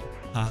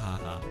ha ha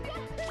ha.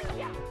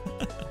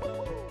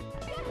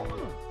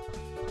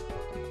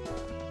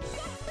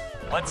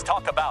 Let's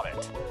talk about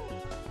it.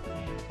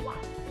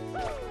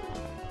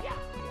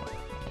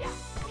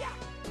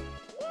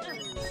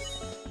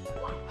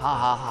 Ha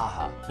ha ha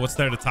ha. What's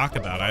there to talk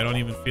about? I don't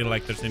even feel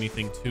like there's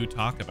anything to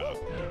talk about.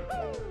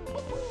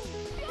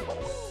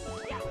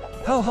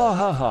 Ha ha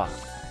ha ha.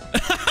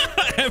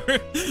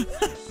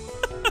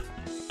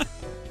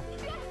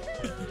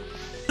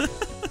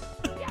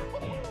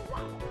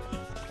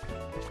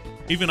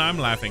 Even I'm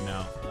laughing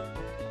now.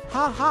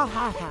 Ha ha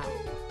ha ha.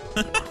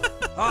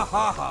 Ha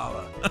ha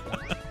ha.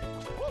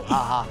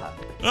 Ha ha ha.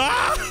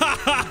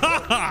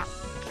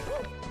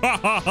 Ha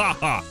ha ha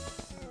ha.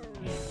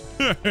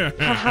 Ha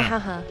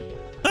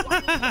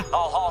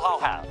ha ha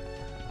ha.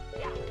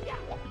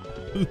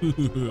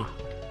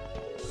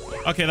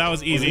 Okay, that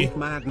was easy.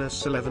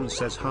 Madness 11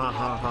 says ha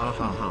ha ha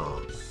ha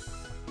ha.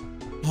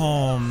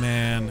 Oh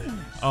man.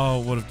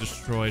 Oh, it would have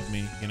destroyed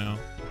me, you know.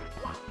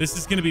 This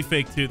is gonna be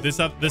fake too. The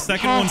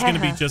second one's gonna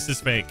be just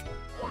as fake.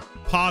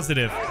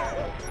 Positive.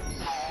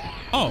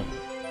 Oh.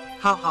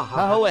 Ha ha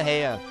ha.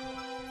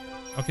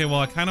 Okay, well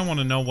I kind of want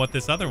to know what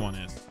this other one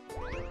is.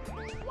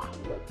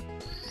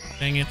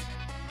 Dang it.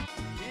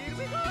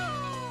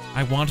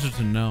 I wanted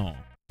to know.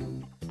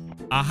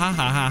 Ah ha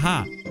ha ha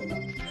ha.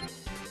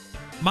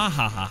 Ma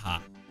ha ha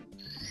ha.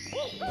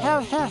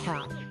 Hell, hell,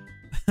 hell.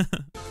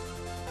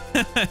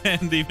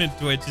 And even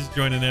Twitch is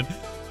joining in.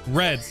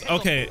 Reds.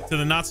 Okay, to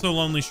the not so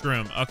lonely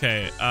shroom.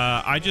 Okay,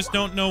 I just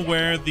don't know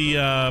where the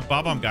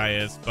Bob-omb guy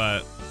is,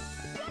 but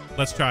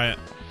let's try it.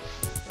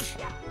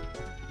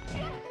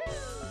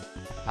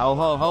 Ho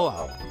ho ho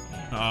ho.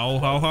 Ho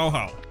ho ho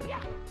ho.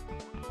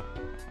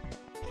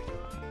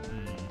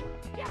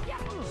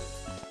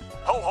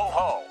 Ho ho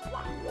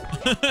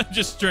ho.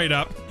 Just straight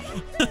up.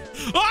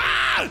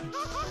 Ah!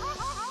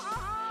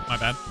 My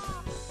bad.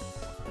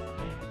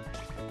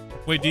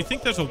 Wait, do you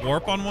think there's a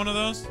warp on one of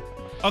those?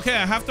 Okay,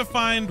 I have to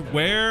find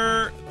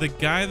where the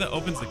guy that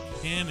opens the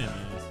cannon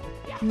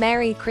is.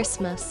 Merry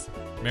Christmas.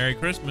 Merry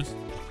Christmas.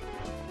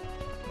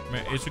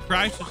 It's a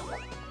crisis.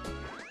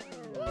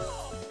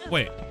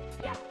 Wait.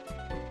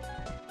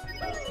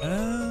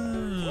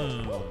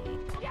 Oh.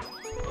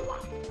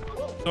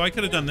 So I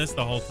could have done this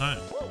the whole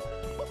time.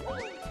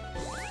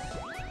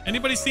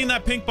 Anybody seen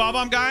that pink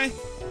Bob-omb guy?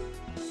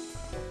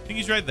 Think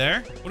he's right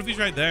there? What if he's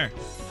right there?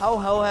 Ho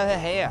ho ho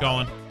ho.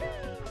 Going.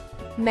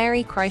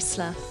 Mary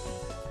Chrysler.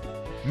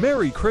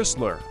 Merry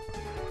Chrysler.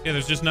 Yeah,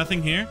 there's just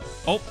nothing here.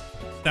 Oh,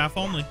 staff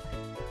only.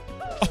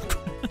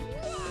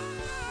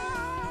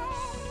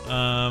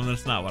 Oh.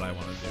 That's not what I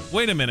want to do.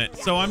 Wait a minute.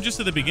 So I'm just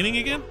at the beginning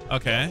again?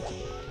 Okay.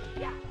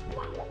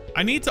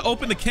 I need to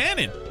open the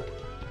cannon.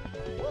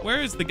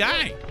 Where is the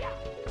guy?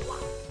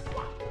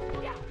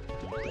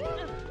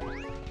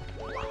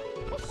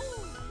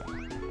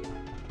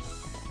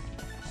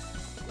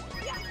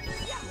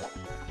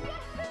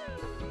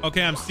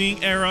 Okay, I'm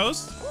seeing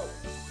arrows.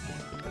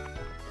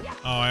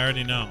 Oh, I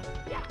already know.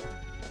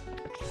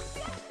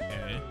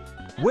 Okay.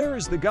 Where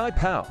is the guy,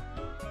 pal?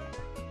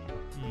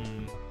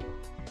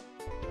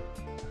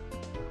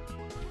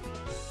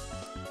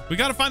 We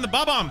gotta find the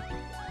Bob-omb.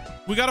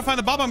 We gotta find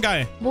the Bob-omb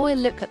guy. Boy,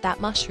 look at that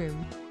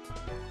mushroom.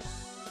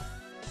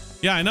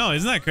 Yeah, I know.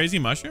 Isn't that a crazy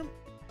mushroom?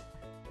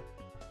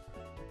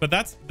 But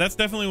that's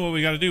definitely what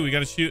we gotta do. We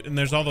gotta shoot, and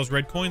there's all those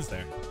red coins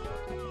there.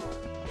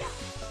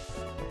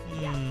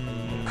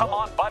 Come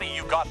on, buddy,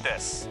 you got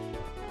this.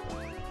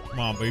 Come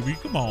on, baby.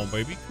 Come on,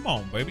 baby. Come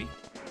on, baby.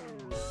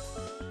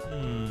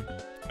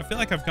 I feel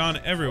like I've gone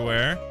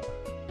everywhere.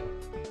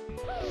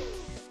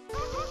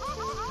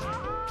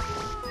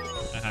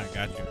 Aha,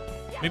 got you.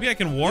 Maybe I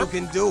can warp?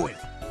 You can do it.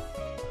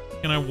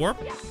 Can I warp?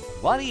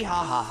 Buddy,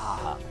 ha ha ha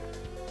ha.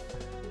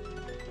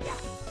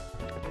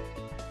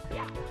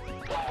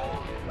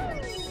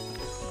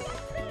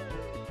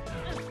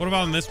 What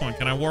about on this one?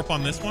 Can I warp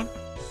on this one?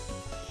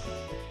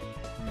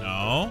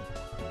 No.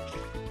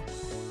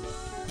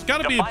 There's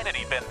gotta be Define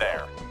it, been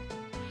there.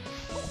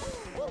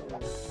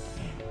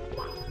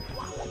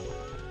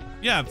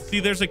 Yeah, see,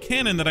 there's a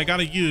cannon that I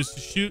gotta use to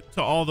shoot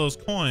to all those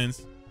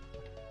coins.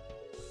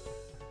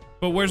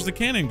 But where's the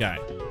cannon guy?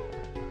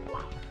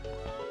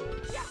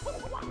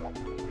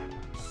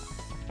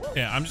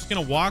 Okay, I'm just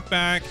gonna walk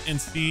back and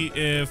see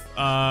if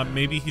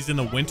maybe he's in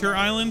the Winter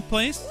Island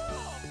place.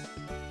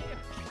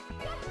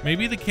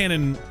 Maybe the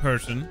cannon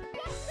person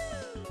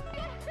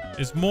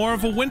is more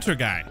of a winter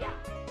guy.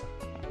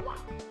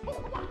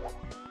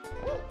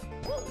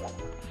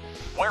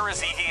 Where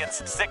is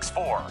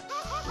SM64?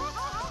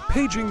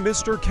 Paging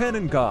Mr.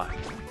 Cannon Guy.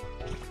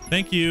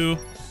 Thank you.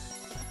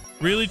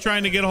 Really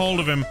trying to get a hold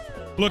of him.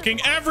 Looking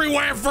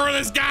everywhere for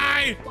this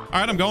guy. All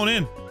right, I'm going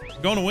in.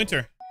 I'm going to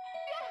winter.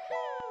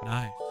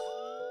 Nice.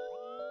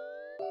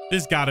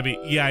 This gotta be,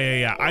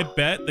 yeah. I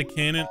bet the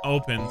cannon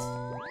opens.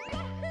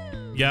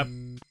 Yep.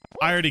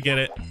 I already get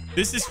it.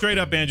 This is straight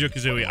up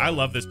Banjo-Kazooie. I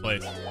love this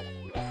place.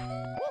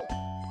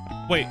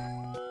 Wait.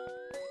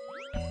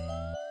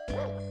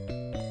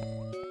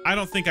 I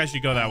don't think I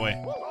should go that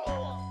way.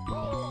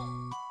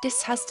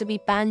 This has to be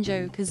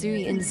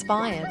Banjo-Kazooie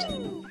inspired.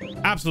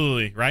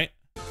 Absolutely, right?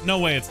 No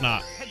way it's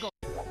not.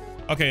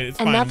 Okay, it's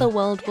fine. Another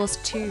World was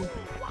 2.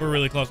 We're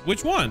really close.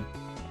 Which one?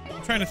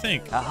 I'm trying to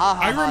think.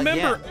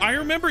 Yeah. I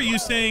remember you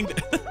saying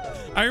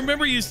I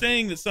remember you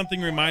saying that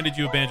something reminded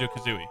you of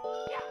Banjo-Kazooie.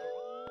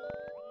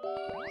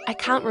 I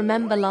can't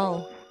remember,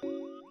 lol.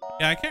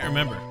 Yeah, I can't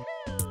remember.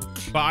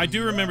 But I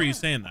do remember you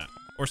saying that.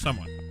 Or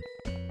someone.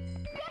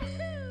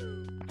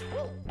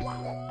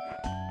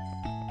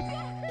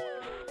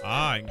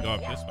 Ah, I can go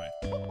up this way.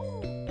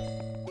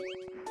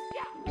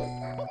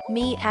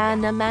 Me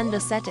and Amanda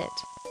said it.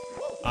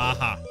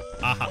 Aha.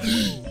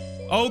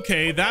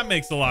 Okay, that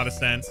makes a lot of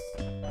sense.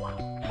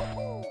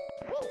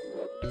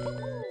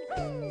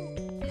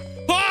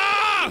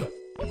 Ah!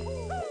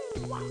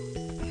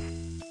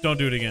 Don't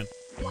do it again.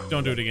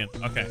 Don't do it again.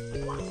 Okay.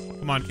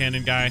 Come on,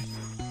 cannon guy.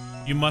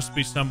 You must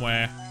be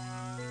somewhere.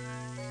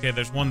 Okay,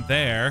 there's one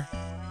there.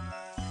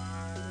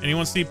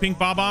 Anyone see Pink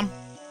Bob-omb?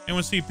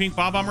 Anyone see Pink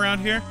Bob-omb around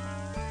here?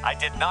 I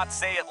did not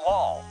say it,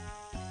 lol.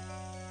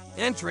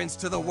 Entrance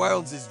to the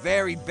worlds is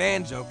very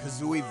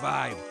Banjo-Kazooie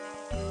vibe.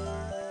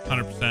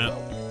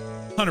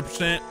 100%.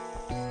 100%.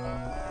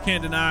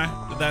 Can't deny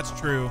that that's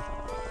true.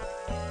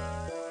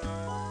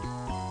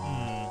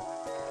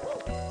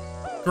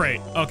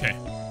 Great. Okay.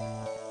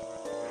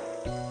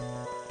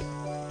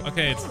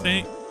 Okay, it's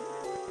saying...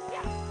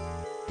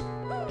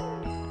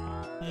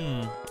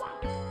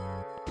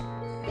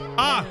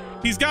 Ah!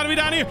 He's got to be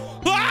down here!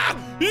 Ah!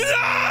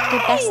 The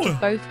best No! of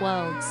both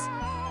worlds.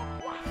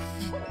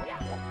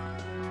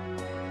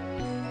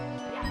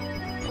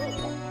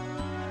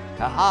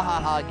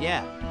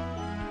 Yeah.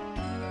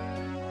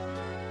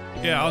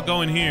 Yeah, I'll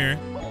go in here.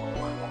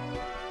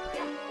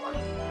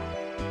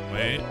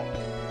 Wait.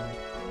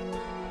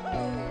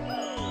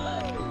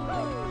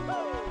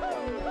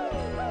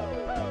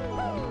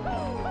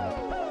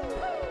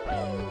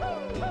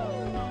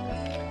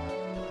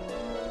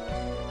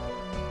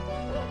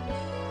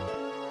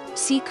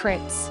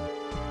 Secrets.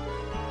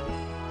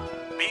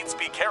 Beats,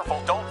 be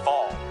careful, don't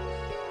fall.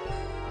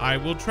 I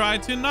will try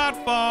to not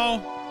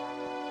fall.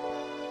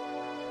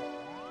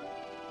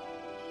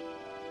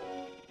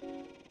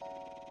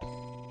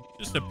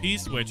 Just a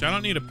P-switch. I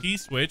don't need a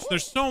P-switch.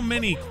 There's so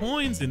many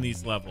coins in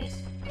these levels.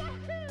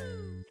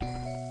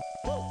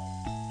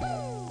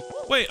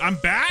 Wait, I'm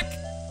back?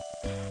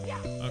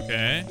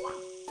 Okay.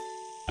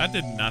 That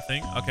did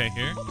nothing. Okay,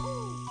 here.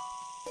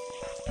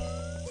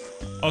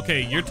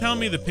 Okay, you're telling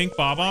me the Pink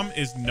Bob-omb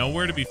is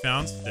nowhere to be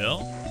found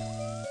still?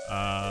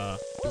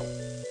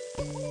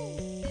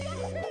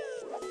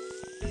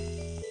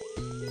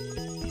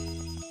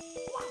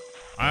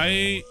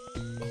 I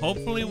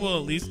hopefully will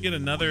at least get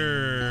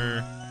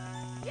another...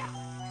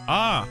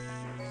 Ah.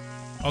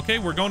 Okay,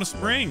 we're going to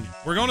spring.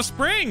 We're going to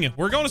spring.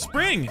 We're going to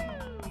spring.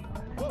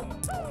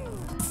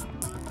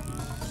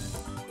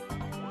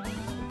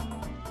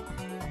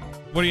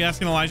 What are you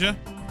asking, Elijah?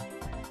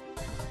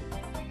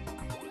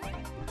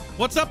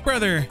 What's up,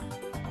 brother?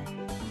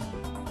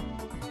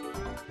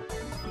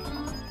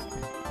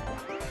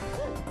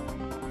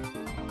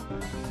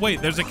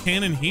 Wait, there's a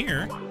cannon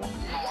here.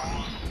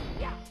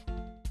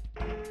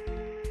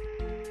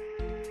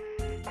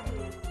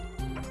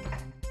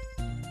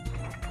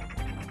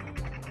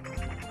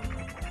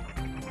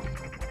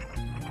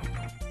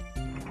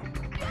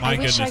 My I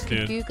wish goodness, I could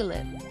dude. Google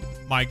it.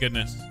 My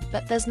goodness.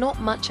 But there's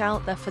not much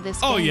out there for this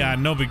Oh game. yeah,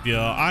 no big deal.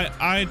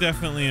 I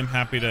definitely am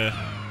happy to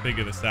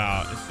figure this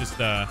out. It's just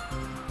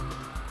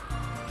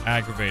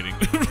aggravating.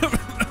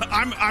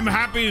 I'm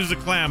happy as a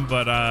clam,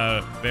 but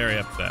very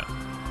upset.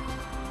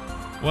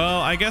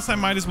 Well, I guess I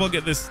might as well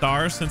get this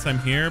star since I'm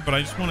here, but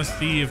I just want to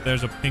see if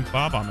there's a Pink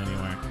Bob-omb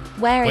anywhere.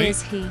 Where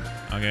is he?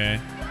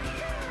 Okay.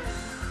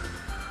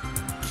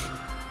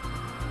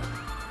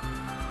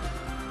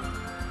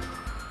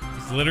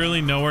 He's literally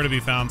nowhere to be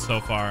found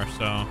so far,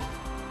 so.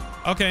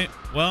 Okay,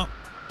 well.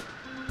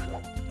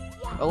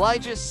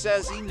 Elijah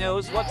says he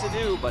knows what to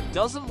do, but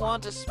doesn't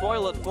want to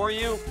spoil it for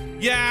you.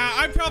 Yeah,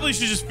 I probably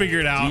should just figure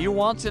it out. Do you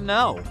want to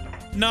know?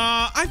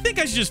 Nah, I think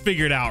I should just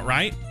figure it out,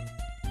 right?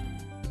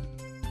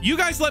 You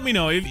guys let me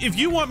know. If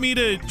you want me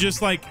to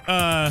just like,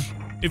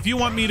 if you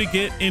want me to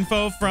get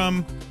info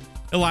from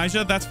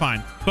Elijah, that's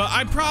fine. But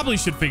I probably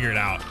should figure it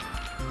out.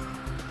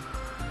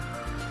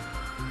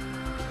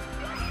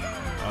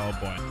 Oh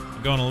boy.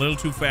 I'm going a little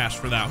too fast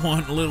for that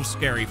one. A little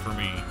scary for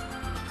me.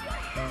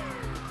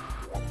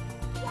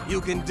 You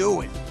can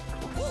do it.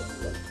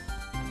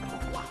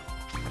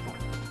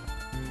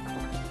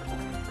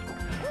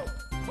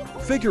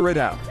 Figure it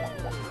out.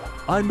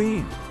 I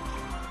mean,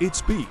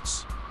 it's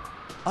Beats.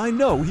 I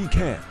know he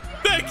can.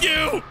 Thank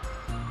you!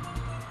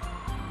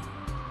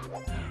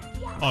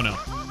 Oh no.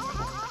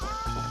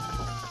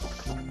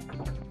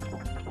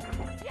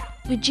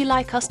 Would you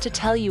like us to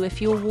tell you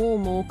if you're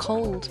warm or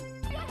cold?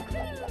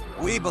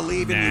 We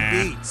believe in you,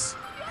 Beats.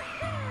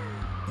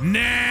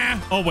 Nah.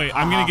 Oh wait,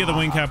 I'm gonna get the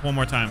wing cap one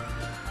more time.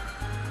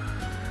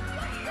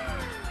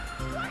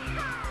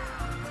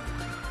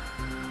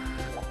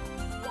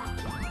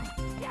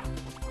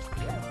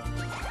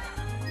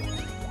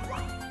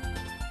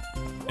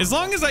 As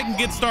long as I can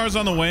get stars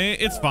on the way,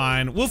 it's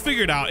fine. We'll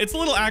figure it out. It's a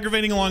little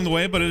aggravating along the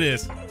way, but it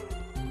is.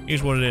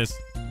 Here's what it is.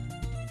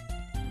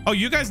 Oh,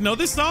 you guys know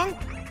this song?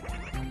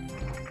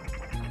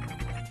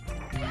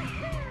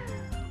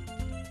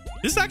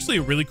 This is actually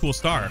a really cool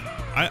star.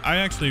 I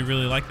actually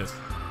really like this.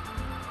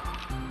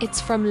 It's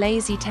from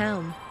Lazy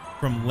Town.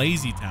 From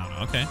Lazy Town,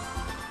 okay.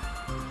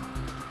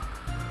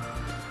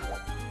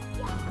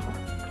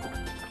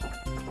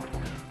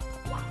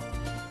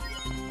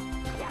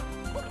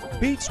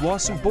 Beats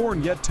wasn't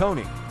born yet,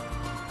 Tony.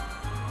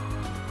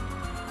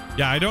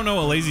 Yeah, I don't know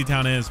what Lazy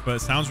Town is, but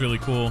it sounds really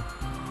cool.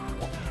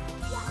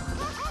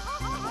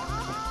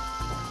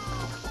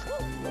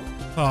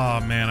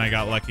 Oh man, I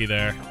got lucky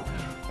there.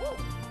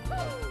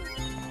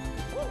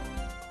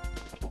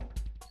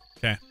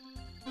 Okay.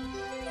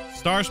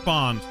 Star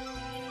spawned.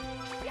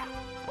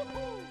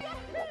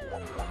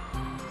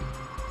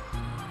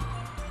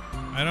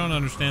 I don't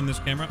understand this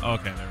camera.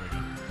 Okay, there we go.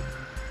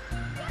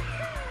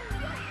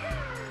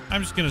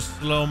 I'm just gonna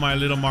slow my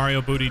little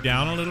Mario booty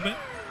down a little bit.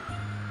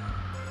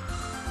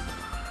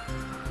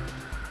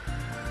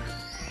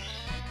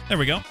 There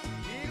we go.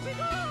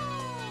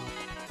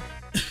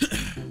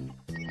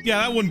 Yeah,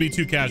 that wouldn't be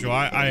too casual.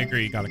 I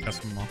agree. You gotta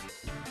custom them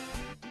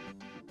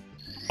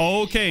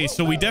all. Okay,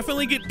 so we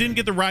definitely didn't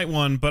get the right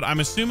one, but I'm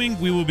assuming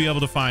we will be able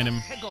to find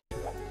him.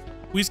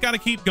 We just gotta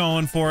keep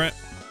going for it.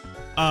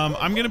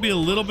 I'm gonna be a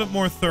little bit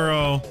more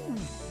thorough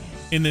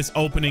in this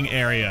opening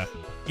area.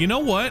 You know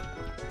what?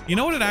 You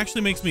know what it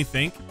actually makes me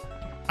think?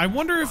 I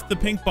wonder if the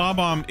pink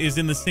Bob-omb is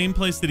in the same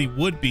place that he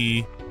would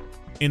be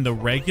in the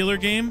regular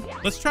game.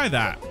 Let's try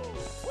that.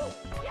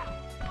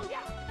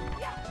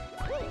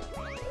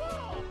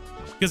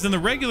 Because in the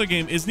regular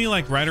game, isn't he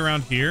like right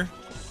around here?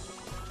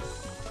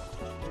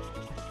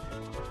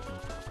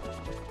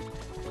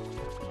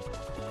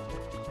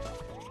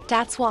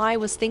 That's what I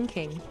was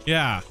thinking.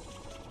 Yeah.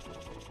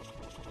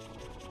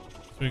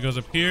 So he goes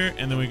up here,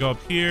 and then we go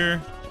up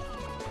here.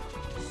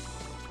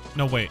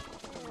 No, wait.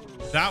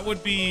 That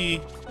would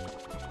be...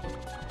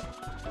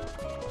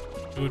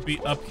 It would be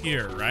up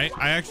here, right?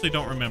 I actually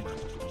don't remember.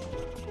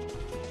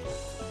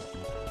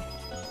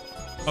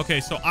 Okay,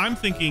 so I'm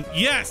thinking,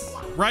 yes,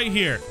 right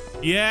here.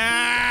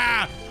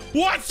 Yeah!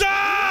 What's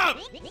up?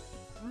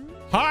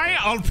 Hi,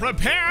 I'll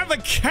prepare the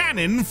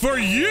cannon for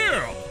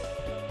you.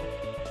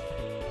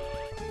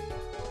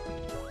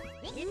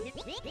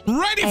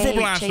 Ready for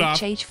blast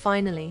off.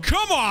 Finally.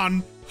 Come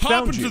on,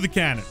 hop into the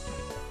cannon.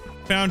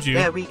 Found you.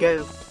 There we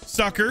go.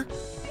 Sucker.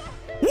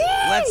 Woo!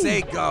 Let's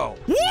say go.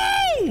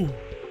 Woo!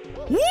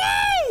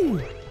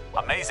 Woo!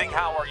 Amazing,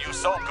 how are you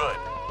so good?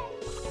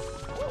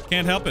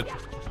 Can't help it.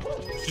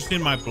 It's just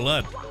in my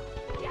blood.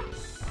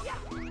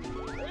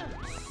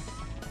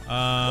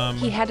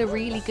 He had a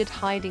really good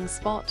hiding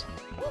spot.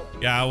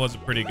 Yeah, it was a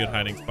pretty good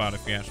hiding spot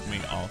if you ask me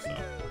also.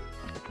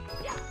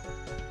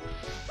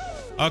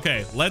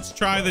 Okay, let's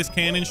try this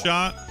cannon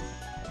shot.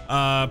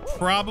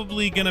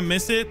 Probably gonna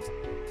miss it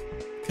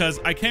because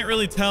I can't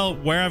really tell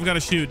where I've got to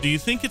shoot. Do you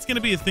think it's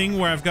gonna be a thing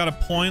where I've got to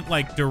point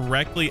like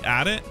directly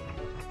at it?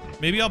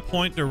 Maybe I'll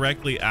point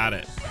directly at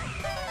it.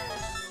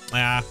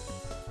 Yeah,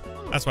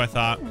 that's what I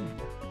thought.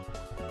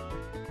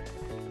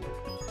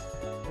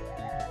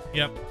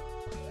 Yep.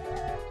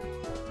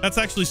 That's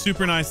actually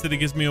super nice that it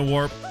gives me a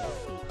warp.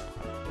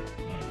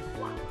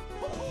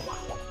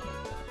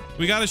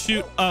 We got to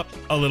shoot up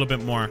a little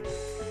bit more.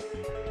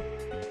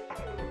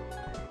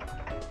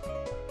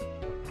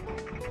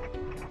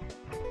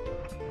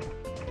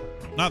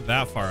 Not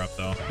that far up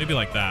though. Maybe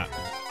like that.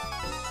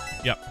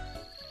 Yep.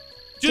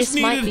 This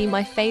might be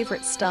my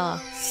favorite star.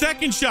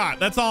 Second shot.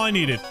 That's all I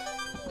needed.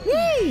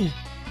 Woo!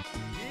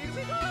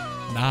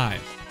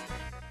 Nice.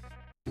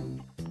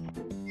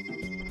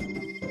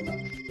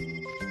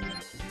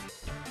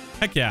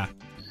 Heck yeah.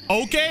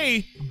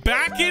 Okay.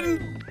 Back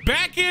in.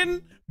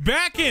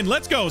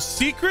 Let's go.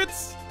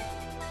 Secrets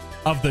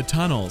of the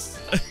tunnels.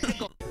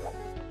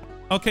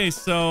 Okay,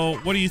 so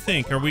what do you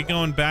think? Are we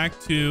going back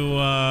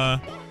to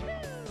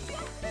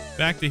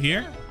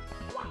here?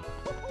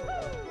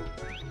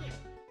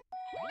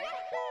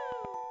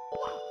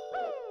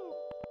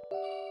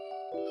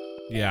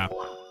 Yeah.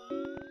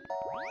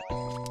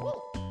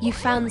 You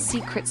found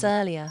secrets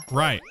earlier.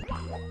 Right.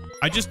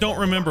 I just don't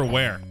remember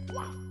where,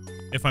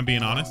 if I'm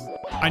being honest.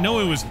 I know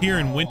it was here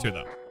in winter,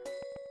 though.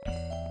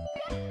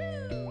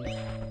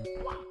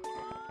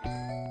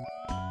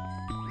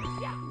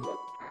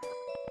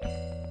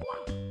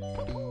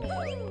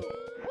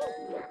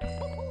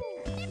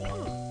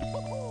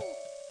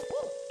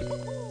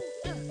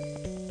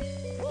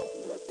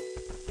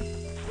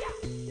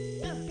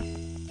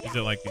 Is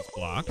it like these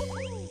blocks?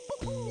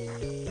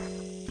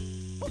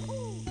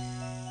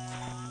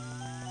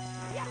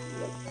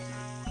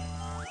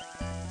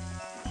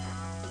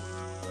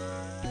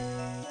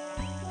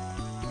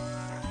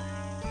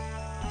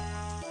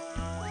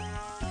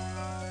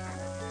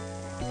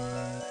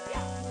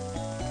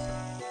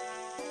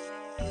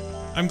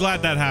 I'm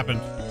glad that happened.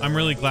 I'm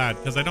really glad,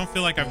 because I don't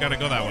feel like I've got to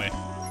go that way.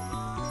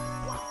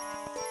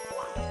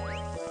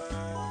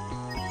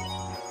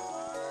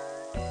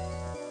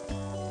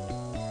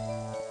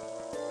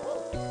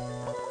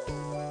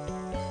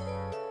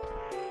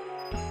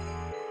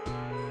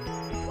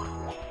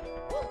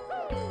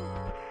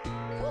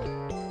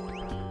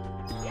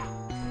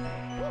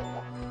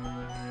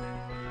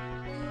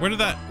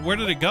 Where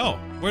did it go?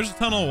 Where's the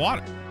tunnel of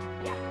water?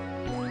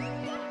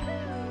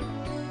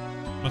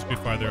 Must be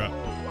farther up.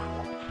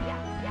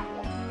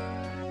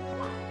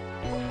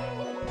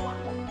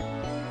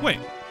 Wait.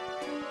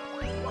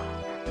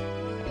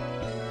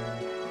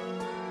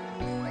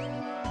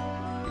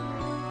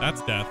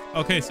 That's death.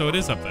 Okay, so it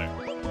is up there.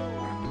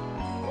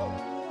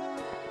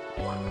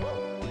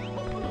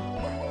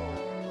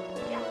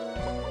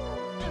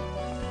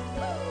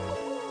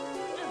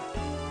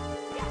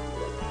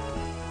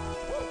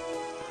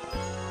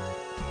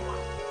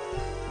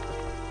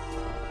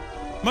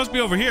 Must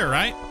be over here,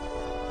 right?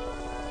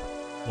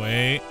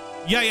 Wait.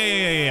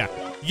 Yeah.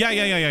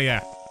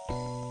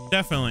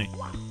 Definitely.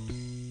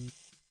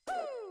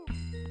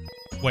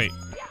 Wait.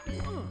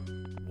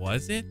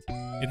 Was it?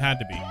 It had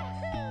to be.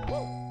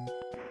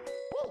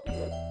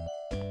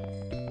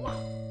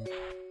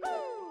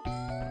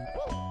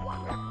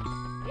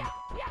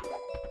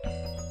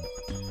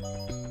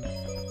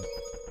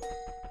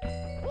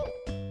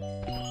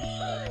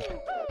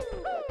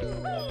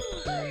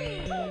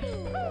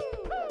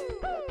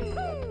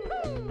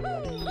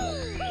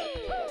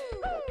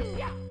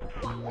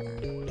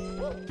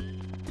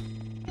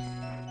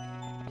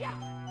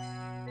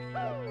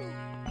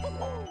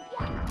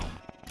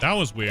 That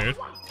was weird.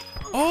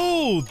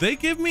 Oh, they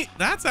give me...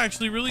 That's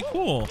actually really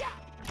cool.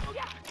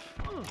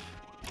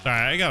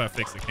 Sorry, I gotta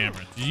fix the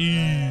camera.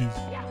 Jeez.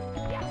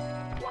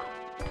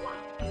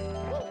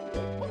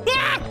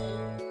 Ah!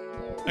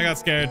 I got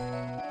scared.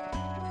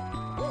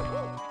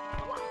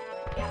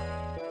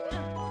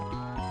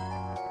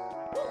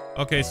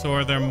 Okay, so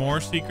are there more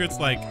secrets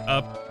like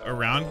up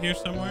around here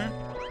somewhere?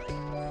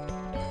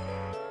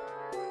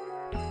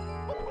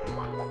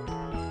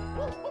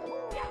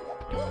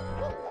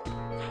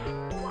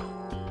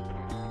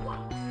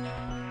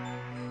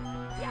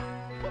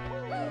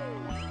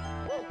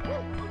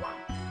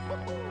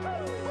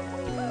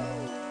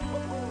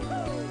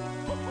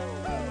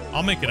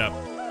 I'll make it up.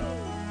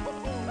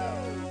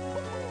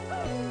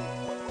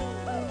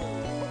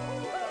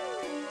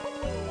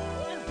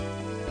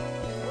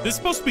 This is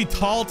supposed to be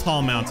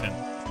Tall Mountain.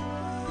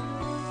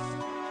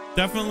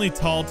 Definitely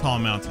Tall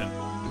Mountain.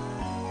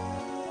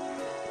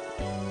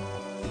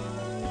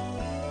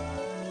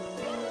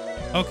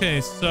 Okay,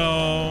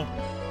 so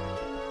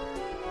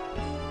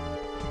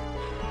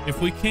if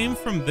we came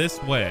from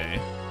this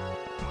way,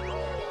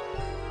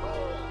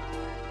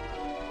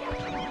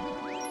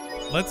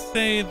 let's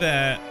say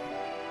that...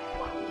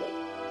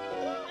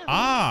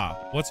 Ah,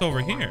 what's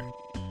over here?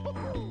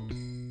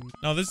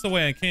 No, this is the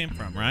way I came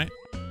from, right?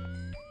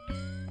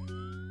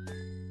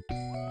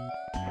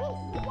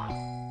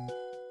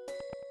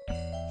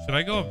 Should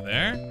I go up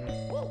there?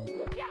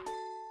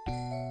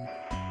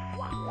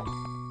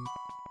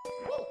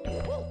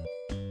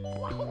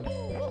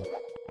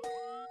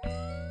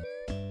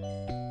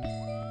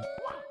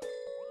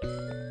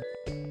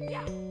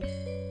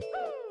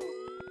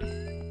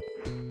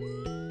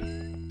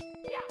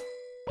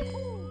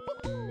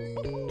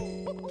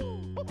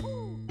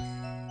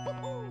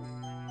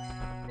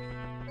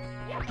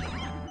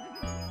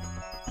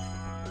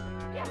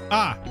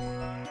 Ah!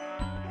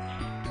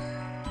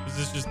 Is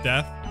this just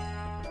death?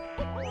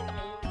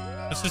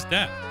 That's just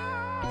death.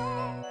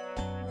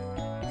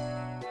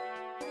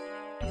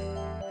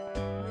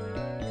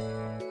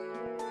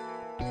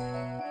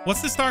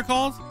 What's this star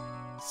called?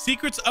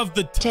 Secrets of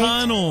the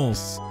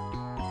Tunnels.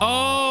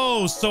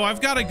 Oh, so I've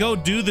got to go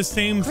do the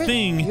same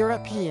thing.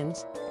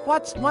 Europeans,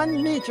 what's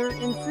 1 meter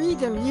in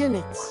freedom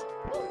units?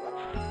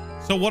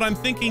 So what I'm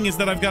thinking is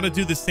that I've got to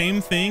do the same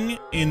thing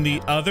in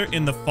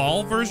the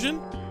fall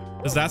version.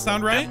 Does that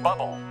sound right?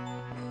 Bubble.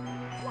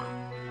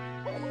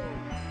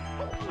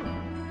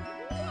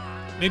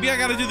 Maybe I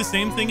got to do the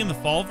same thing in the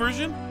fall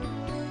version?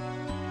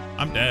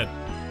 I'm dead.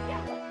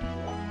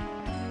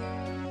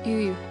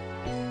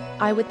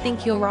 I would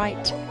think you're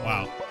right.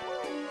 Wow.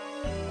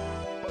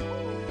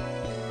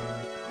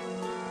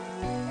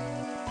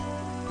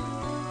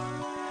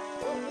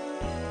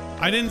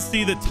 I didn't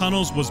see that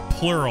tunnels was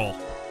plural.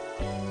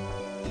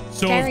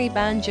 So Scary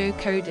banjo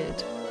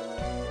coded.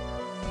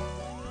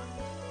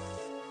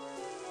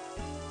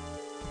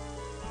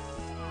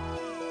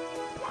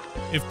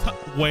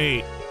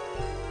 Wait,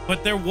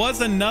 but there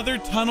was another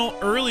tunnel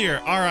earlier.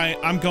 All right,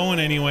 I'm going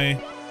anyway.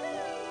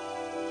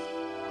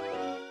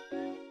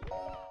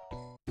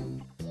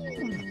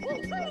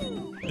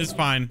 It's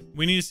fine.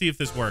 We need to see if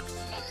this works.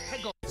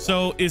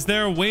 So is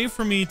there a way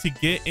for me to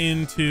get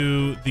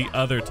into the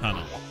other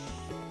tunnel?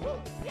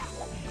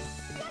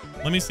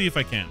 Let me see if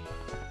I can.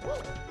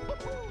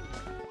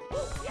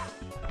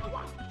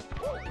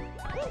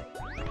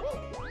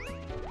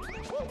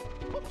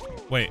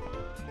 Wait.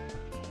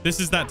 This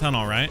is that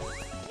tunnel, right?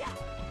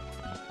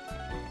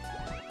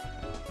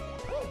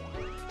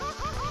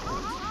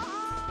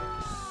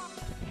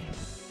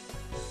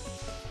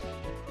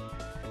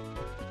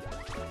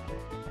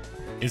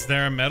 Is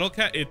there a metal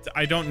cap?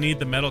 I don't need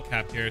the metal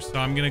cap here, so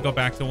I'm gonna go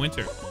back to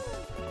winter.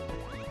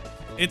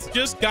 It's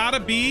just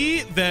gotta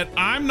be that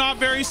I'm not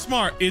very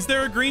smart. Is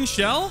there a green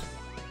shell?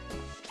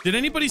 Did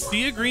anybody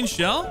see a green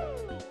shell?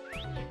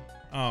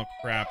 Oh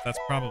crap, that's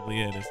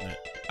probably it, isn't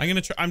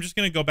it? I'm just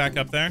gonna go back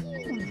up there.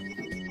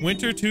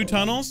 Winter 2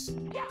 tunnels.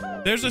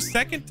 There's a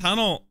second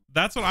tunnel.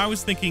 That's what I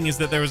was thinking, is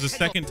that there was a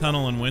second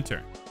tunnel in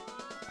winter.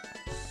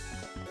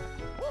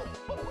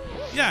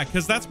 Yeah,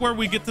 because that's where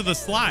we get to the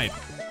slide.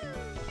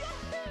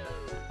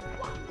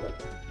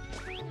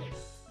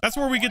 That's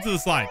where we get to the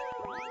slide.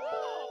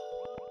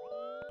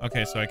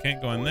 Okay, so I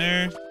can't go in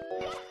there.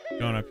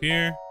 Going up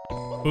here.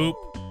 Boop.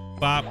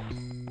 Bop.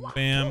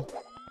 Bam.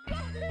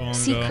 Bongo.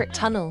 Secret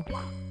tunnel.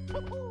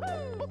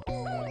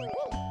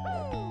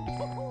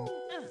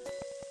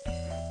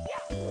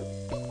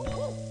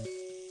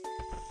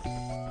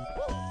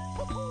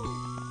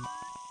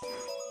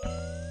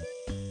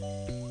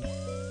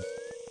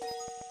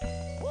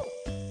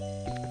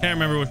 Can't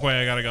remember which way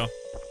I gotta go.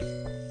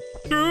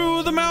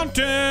 Through the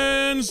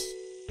mountains.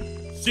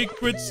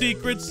 Secret,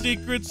 secret,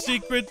 secret,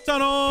 secret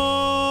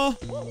tunnel.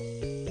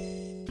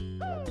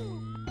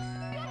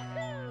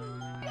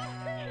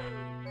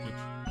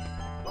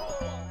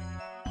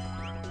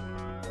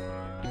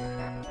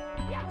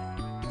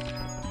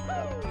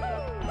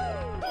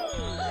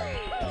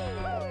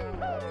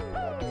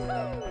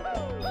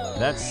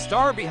 That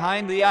star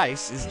behind the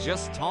ice is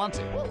just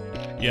taunting.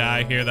 Yeah,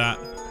 I hear that.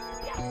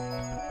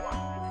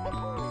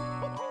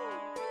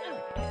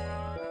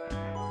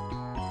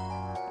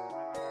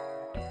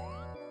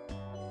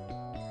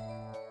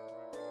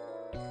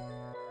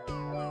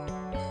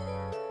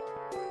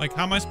 Like,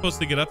 how am I supposed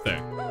to get up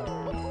there?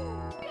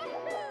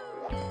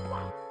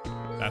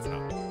 That's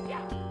how.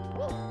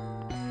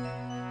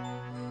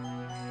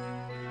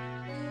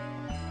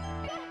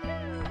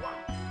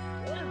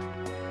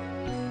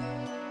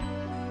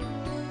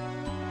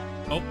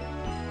 Oh.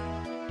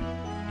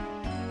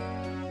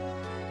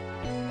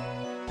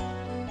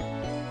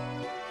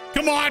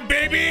 Come on,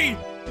 baby!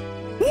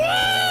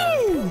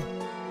 Woo!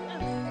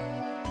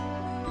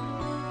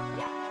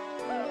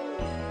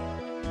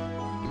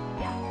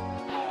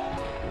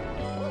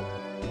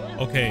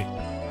 Okay,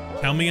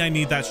 tell me I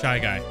need that shy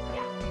guy.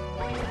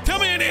 Tell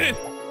me I need it!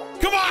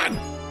 Come on!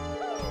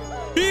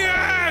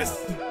 Yes!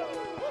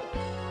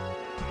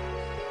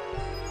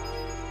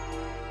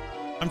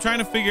 I'm trying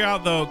to figure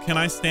out, though, can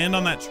I stand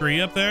on that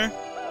tree up there?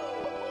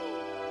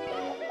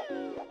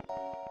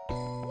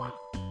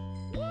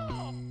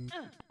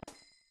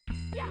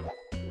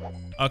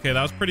 Okay,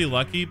 that was pretty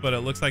lucky, but it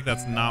looks like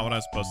that's not what I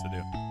was supposed to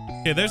do.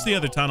 Okay, there's the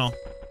other tunnel.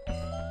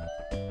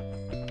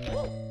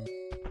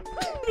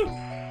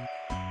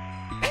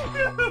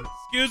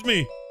 Excuse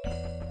me.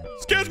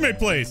 Excuse me,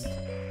 please.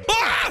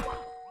 Ah!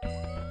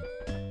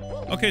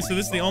 Okay, so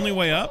this is the only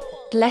way up?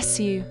 Bless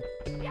you.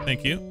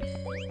 Thank you.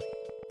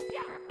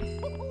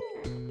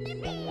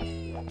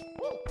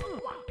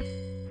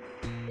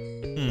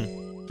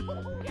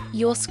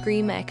 Your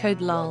scream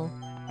echoed lol.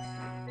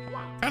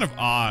 Kind of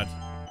odd.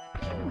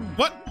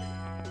 What?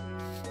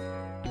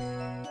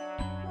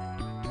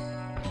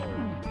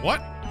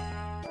 What?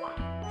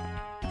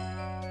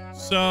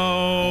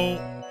 So,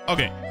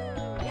 okay.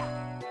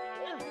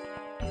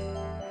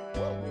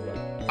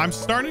 I'm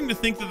starting to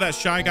think that that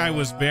shy guy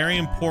was very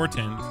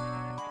important.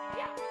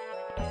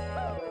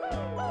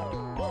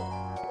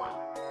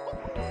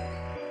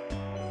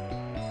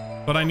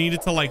 But I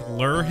needed to, like,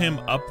 lure him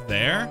up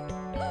there.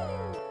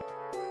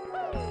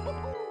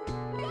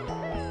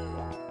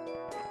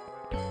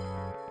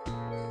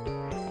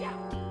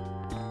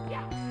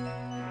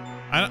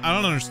 I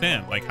don't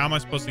understand. Like, how am I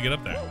supposed to get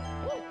up there?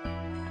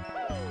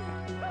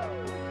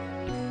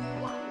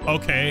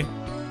 Okay.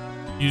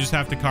 You just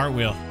have to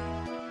cartwheel.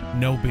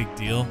 No big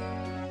deal.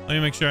 Let me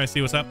make sure I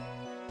see what's up.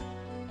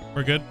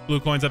 We're good. Blue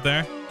coins up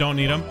there. Don't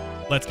need them.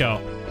 Let's go.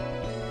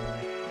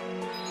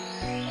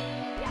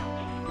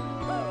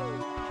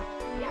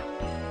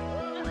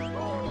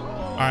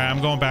 All right,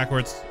 I'm going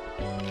backwards.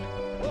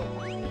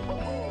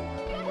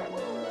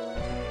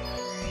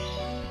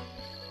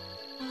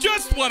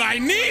 Just what I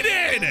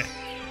needed!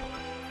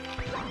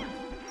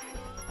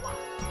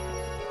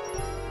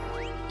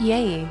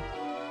 Yay.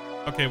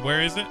 Okay,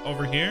 where is it?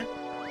 Over here?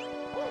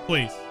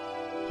 Please.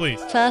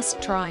 Please.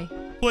 First try.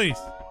 Please.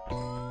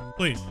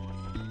 Please.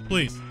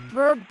 Please.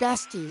 We're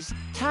besties.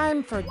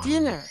 Time for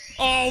dinner.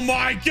 Oh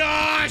my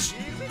gosh!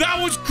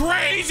 That was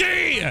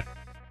crazy!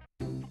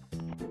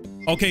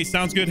 Okay,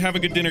 sounds good. Have a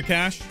good dinner,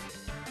 Cash.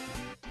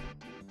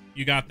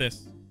 You got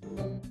this.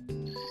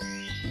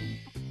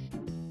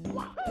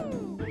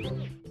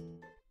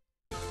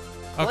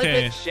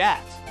 Okay. Click it,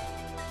 chat.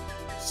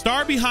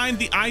 Star behind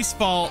the ice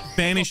fall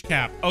vanish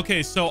cap.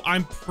 Okay, so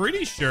I'm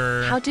pretty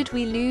sure. How did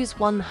we lose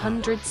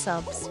 100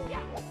 subs?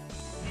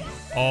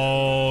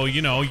 Oh,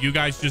 you know, you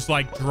guys just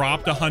like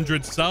dropped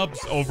 100 subs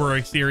over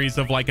a series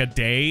of like a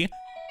day.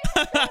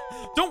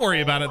 Don't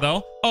worry about it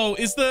though. Oh,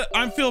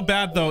 I feel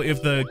bad though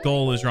if the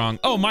goal is wrong.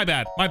 Oh, my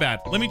bad.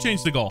 Let me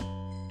change the goal.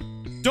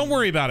 Don't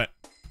worry about it.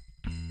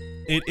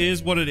 It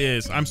is what it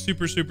is. I'm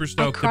super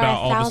stoked about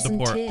all the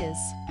support. Tears.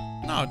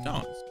 No,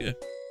 don't. It's good.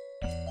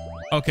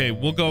 Okay,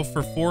 we'll go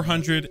for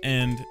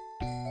 410.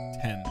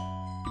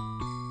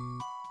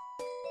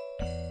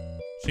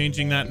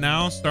 Changing that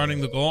now, starting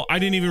the goal. I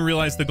didn't even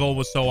realize the goal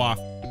was so off.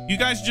 You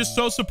guys are just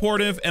so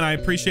supportive, and I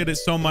appreciate it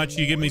so much.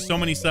 You give me so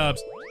many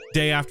subs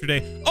day after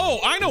day. Oh,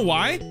 I know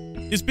why.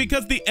 It's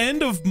because the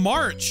end of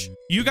March,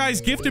 you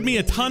guys gifted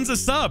me tons of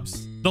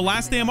subs. The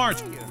last day of March.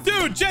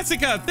 Dude,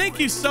 Jessica, thank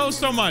you so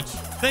much.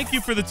 Thank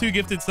you for the 2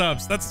 gifted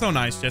subs. That's so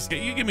nice, Jessica.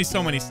 You give me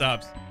so many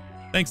subs.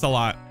 Thanks a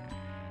lot.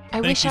 I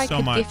wish I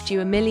could gift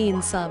you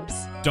 1,000,000 subs.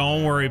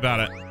 Don't worry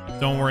about it.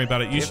 Don't worry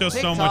about it. You show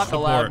so much If TikTok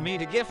allowed support. me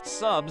to gift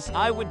subs,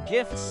 I would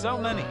gift so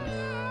many.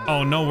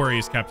 Oh, no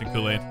worries, Captain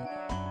Kool-Aid.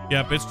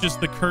 Yep, it's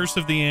just the curse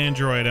of the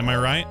Android. Am I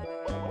right?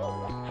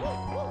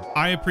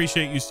 I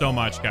appreciate you so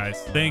much,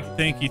 guys.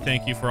 Thank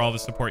you for all the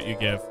support you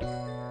give.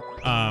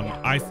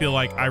 I feel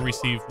like I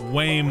receive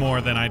way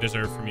more than I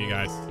deserve from you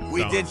guys.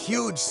 We did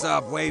huge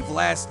sub wave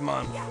last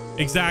month.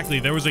 Exactly.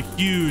 There was a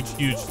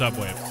huge sub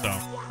wave, so.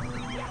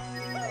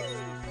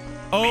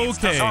 Mips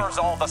Okay. deserves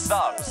all the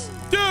subs.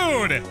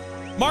 Dude!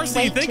 Marcy,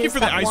 Wait, thank you is for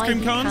the that ice why cream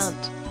you cones.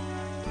 can't?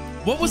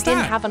 What was You didn't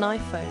that? have an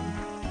iPhone.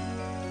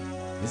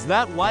 Is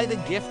that why the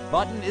gift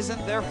button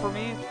isn't there for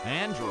me?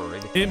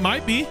 Android. It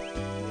might be.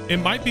 It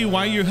might be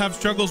why you have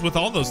struggles with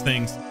all those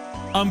things.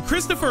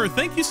 Christopher,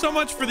 thank you so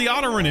much for the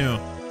auto renew.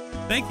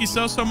 Thank you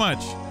so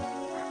much.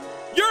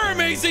 You're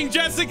amazing,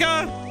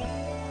 Jessica.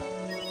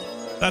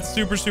 That's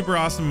super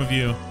awesome of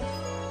you.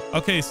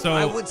 Okay, so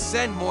I would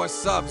send more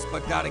subs,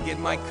 but gotta get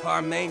my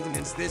car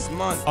maintenance this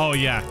month. Oh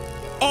yeah.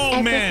 Oh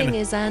Everything man.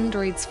 is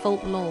Android's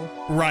fault, lol.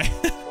 Right.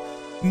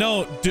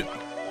 No,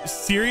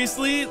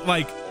 seriously,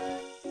 like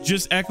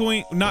just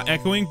not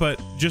echoing,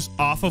 but just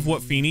off of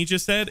what Feeny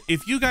just said.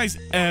 If you guys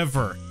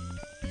ever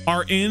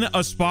are in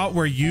a spot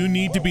where you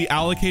need to be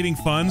allocating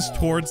funds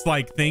towards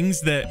like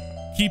things that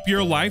keep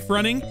your life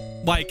running,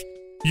 like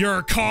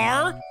your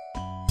car,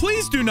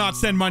 please do not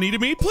send money to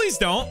me. Please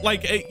don't.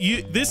 Like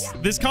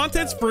this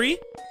content's free.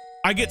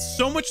 I get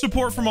so much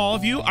support from all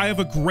of you. I have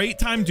a great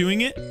time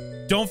doing it.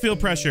 Don't feel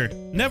pressure.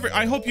 Never.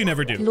 I hope you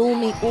never do. Lol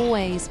me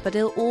always, but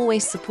he'll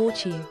always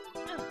support you.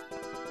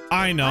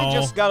 I know. I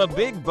just got a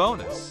big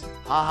bonus.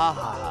 Ha ha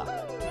ha ha.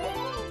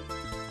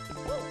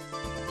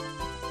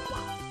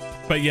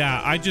 But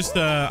yeah, I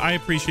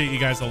appreciate you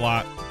guys a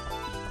lot.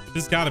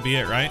 This gotta be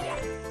it, right?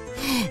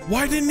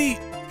 Why didn't he?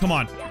 Come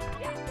on.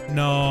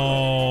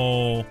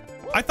 No.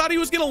 I thought he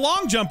was gonna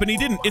long jump and he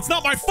didn't. It's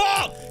not my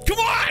fault. Come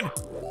on.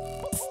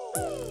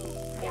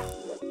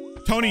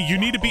 Tony, you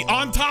need to be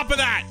on top of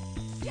that.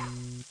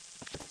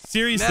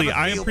 Seriously, Never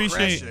I feel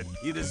appreciate. pressured.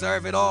 You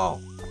deserve it all.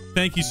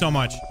 Thank you so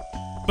much.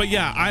 But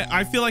yeah,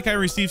 I feel like I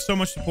receive so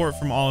much support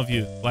from all of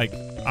you. Like,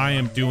 I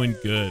am doing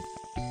good.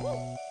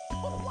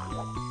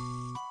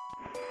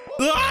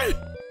 Ah!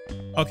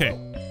 Okay.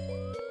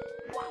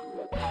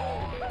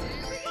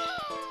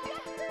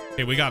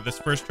 Okay, we got this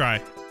first try.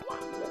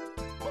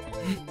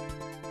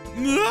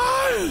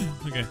 Ah!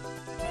 Okay.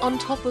 On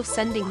top of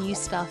sending you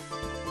stuff.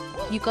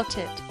 You got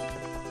it.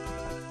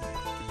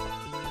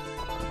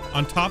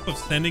 On top of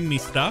sending me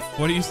stuff?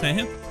 What are you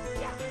saying?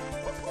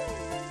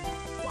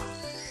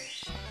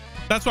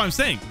 That's what I'm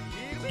saying.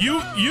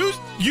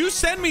 You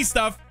send me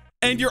stuff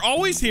and you're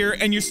always here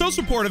and you're so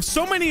supportive.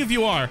 So many of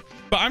you are.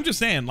 But I'm just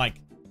saying, like,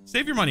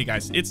 save your money,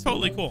 guys. It's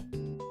totally cool.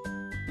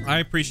 I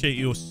appreciate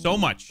you so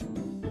much.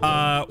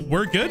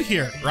 We're good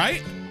here,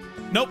 right?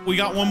 Nope, we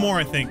got one more,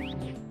 I think.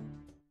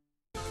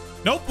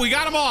 Nope, we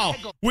got them all.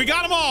 We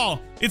got them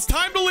all. It's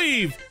time to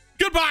leave.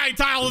 Goodbye,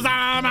 Tiles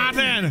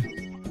Mountain.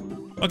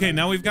 Okay,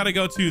 now we've got to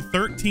go to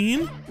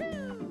 13.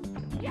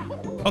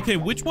 Okay,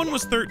 which one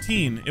was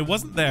 13? It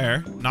wasn't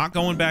there. Not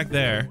going back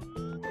there.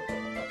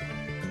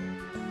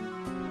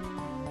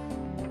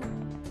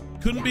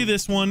 Couldn't be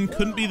this one.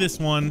 Couldn't be this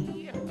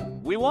one.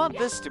 We want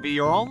this to be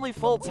your only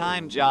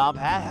full-time job,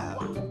 haha.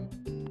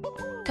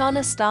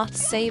 Gonna start a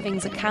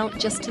savings account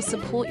just to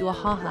support your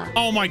haha.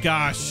 Oh my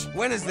gosh.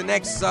 When is the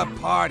next sub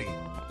party?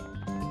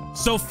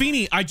 So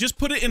Feeny, I just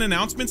put it in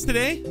announcements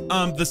today.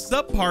 The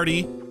sub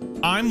party,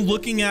 I'm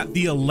looking at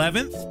the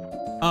 11th.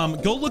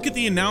 Go look at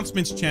the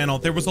announcements channel.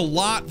 There was a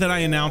lot that I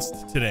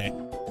announced today,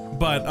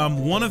 but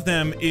one of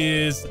them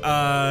is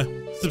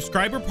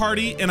subscriber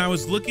party, and I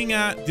was looking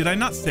at, did I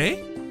not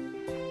say?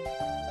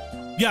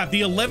 Yeah,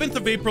 the 11th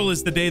of April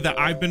is the day that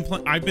I've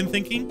been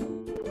thinking,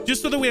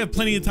 just so that we have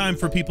plenty of time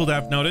for people to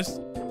have notice.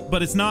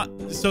 But it's not,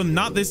 so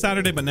not this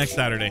Saturday, but next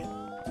Saturday.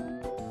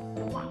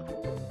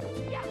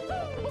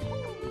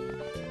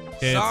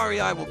 Okay, Sorry,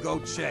 I will go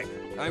check.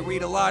 I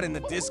read a lot in the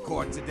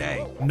Discord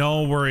today.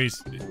 No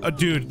worries.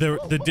 Dude,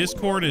 the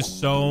Discord is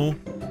so...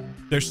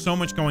 There's so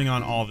much going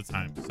on all the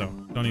time, so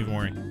don't even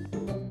worry.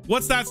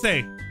 What's that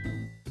say?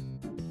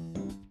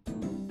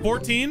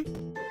 14?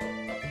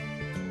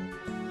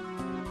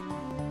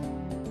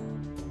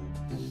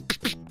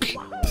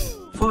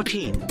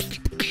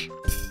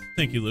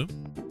 Thank you, Lou.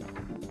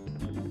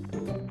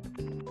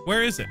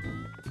 Where is it?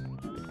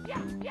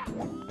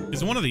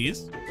 Is it one of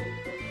these?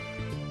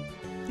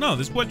 No,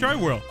 this is Wet Dry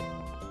World.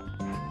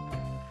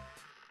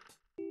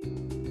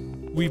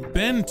 We've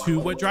been to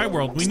Wet Dry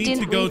World. We need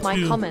to go to... my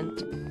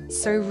comment.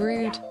 So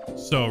rude.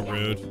 So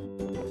rude.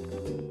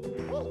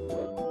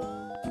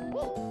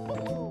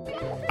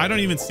 I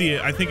don't even see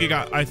it. I think it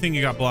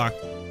got blocked.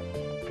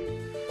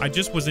 I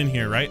just was in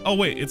here, right? Oh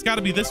wait, it's got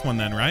to be this one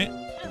then, right?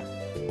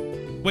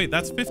 Wait,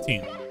 that's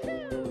 15.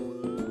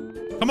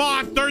 Come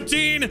on,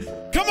 13.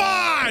 Come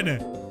on.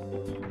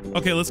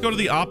 Okay, let's go to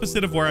the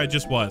opposite of where I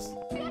just was.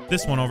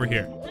 This one over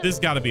here. This has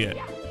got to be it.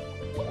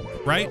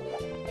 Right?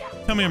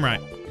 Tell me I'm right.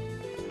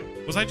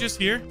 Was I just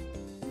here?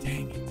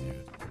 Dang it,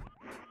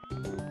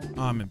 dude.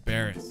 Oh, I'm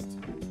embarrassed.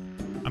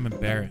 I'm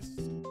embarrassed.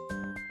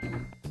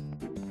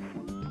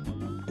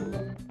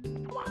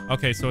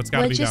 Okay, so it's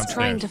got to be downstairs. We're just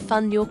trying to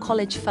fund your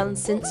college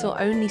funds since you're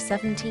only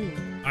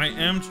 17. I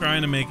am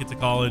trying to make it to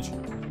college,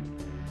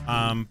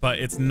 but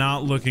it's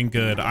not looking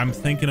good. I'm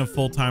thinking of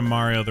full-time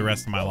Mario the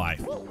rest of my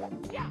life.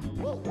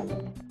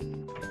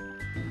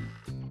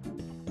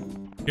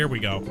 Here we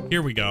go.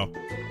 Here we go.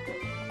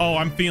 Oh,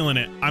 I'm feeling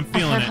it. I'm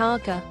feeling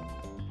it.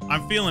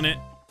 I'm feeling it.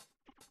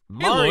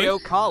 Mario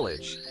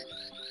College.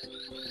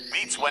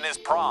 Beats when is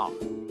prom?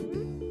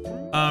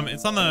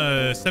 It's on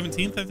the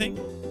 17th, I think.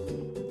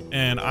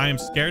 And I am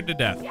scared to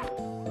death.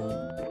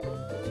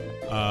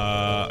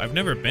 I've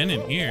never been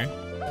in here.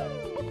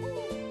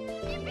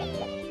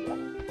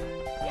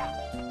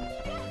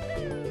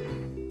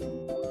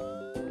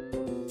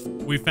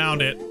 We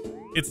found it.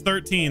 It's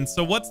 13.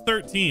 So what's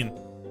 13?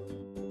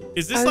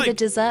 Is this like the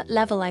dessert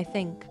level, I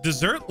think.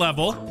 Dessert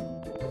level?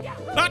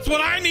 That's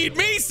what I need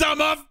me some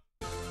of.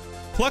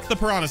 Pluck the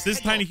piranhas. This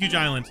is Tiny Huge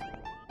Island.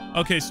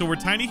 Okay, so we're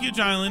Tiny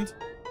Huge Island.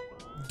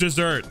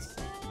 Desserts.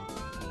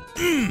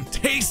 Mmm,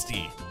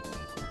 tasty.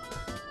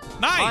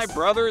 Nice. My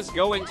brother is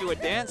going to a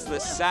dance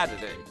this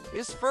Saturday.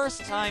 His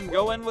first time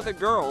going with a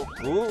girl.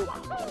 Ooh.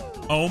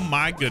 Oh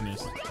my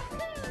goodness.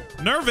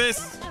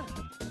 Nervous.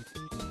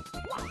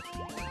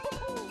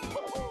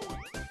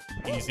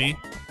 Easy.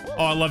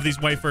 Oh, I love these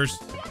wafers.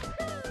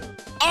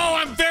 Oh,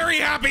 I'm very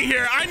happy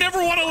here. I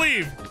never want to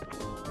leave.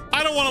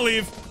 I don't want to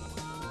leave.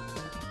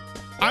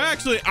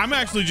 I'm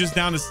actually just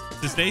down to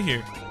stay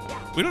here.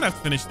 We don't have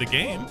to finish the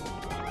game.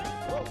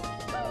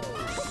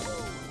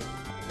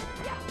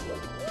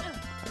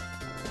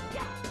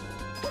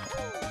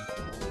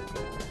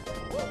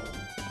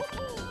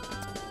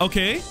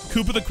 Okay,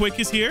 Koopa the Quick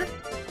is here.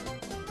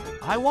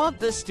 I want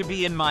this to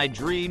be in my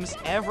dreams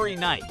every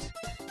night.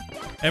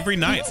 Every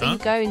night, huh? Are you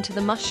going to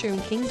the Mushroom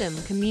Kingdom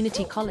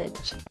Community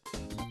College?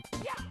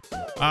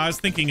 I was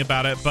thinking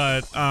about it,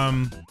 but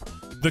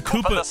the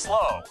Koopa the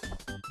Slow.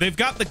 They've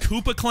got the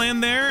Koopa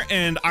clan there,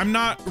 and I'm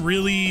not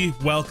really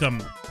welcome.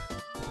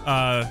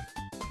 The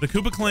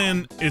Koopa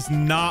clan is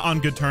not on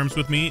good terms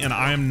with me, and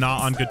I am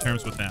not on good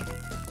terms with them.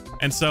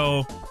 And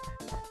so,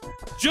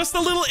 just a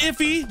little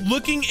iffy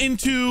looking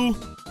into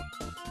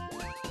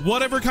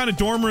whatever kind of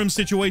dorm room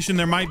situation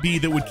there might be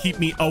that would keep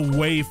me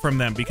away from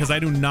them, because I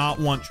do not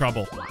want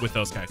trouble with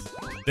those guys.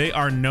 They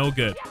are no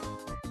good.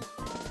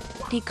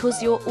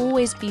 Because you're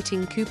always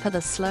beating Koopa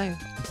the Slow.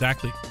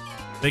 Exactly.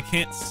 They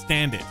can't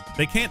stand it.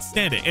 They can't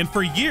stand it. And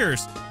for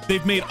years,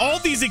 they've made all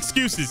these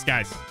excuses,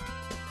 guys.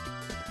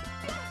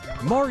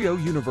 Mario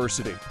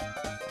University.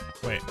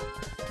 Wait.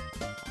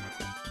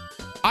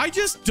 I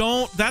just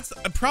don't... That's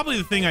probably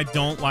the thing I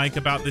don't like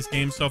about this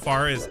game so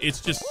far is it's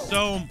just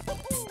so...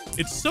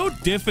 It's so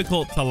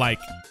difficult to,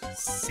 like,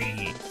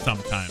 see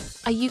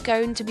sometimes. Are you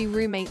going to be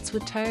roommates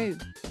with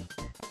Toad?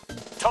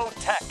 Toad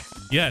Tech.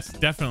 Yes,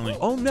 definitely.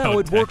 Oh, no, Toad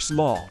it Tech. works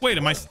law. Wait,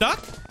 am I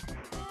stuck?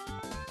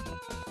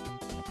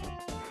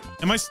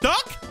 Am I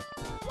stuck?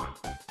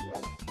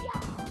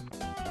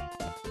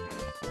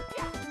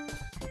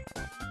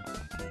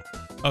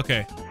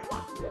 Okay.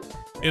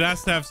 It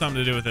has to have something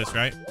to do with this,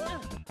 right?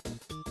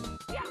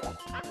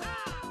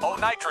 Oh,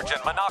 nitrogen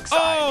monoxide.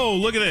 Oh,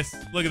 look at this.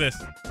 Look at this.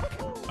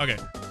 Okay.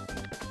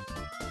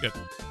 Good.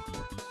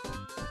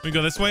 We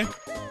go this way.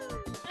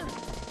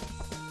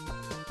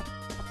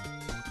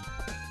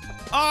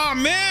 Oh,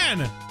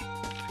 man.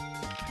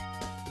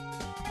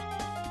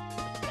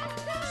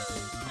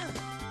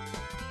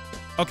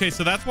 Okay,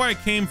 so that's where I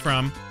came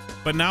from,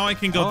 but now I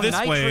can go this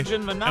way,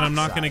 and I'm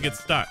not going to get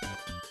stuck.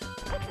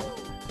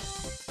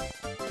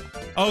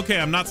 Okay,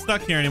 I'm not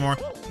stuck here anymore.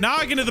 Now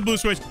I can hit the blue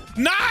switch.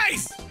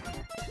 Nice!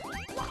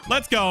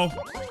 Let's go.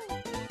 Do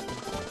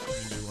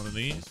one of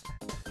these.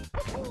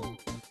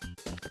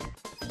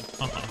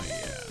 Oh,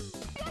 yeah.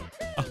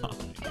 Oh,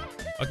 yeah.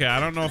 Okay, I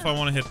don't know if I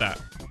want to hit that.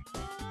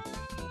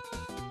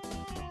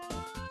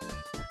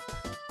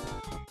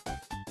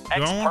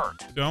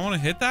 Do I want to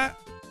hit that?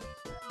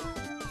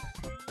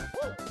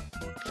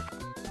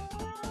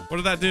 What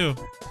did that do?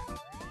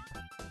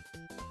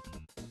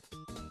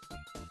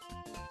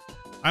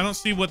 I don't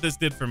see what this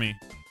did for me.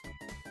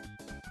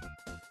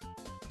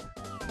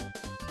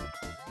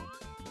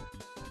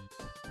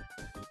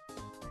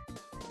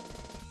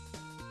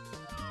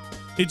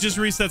 It just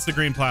resets the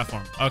green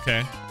platform.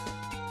 Okay.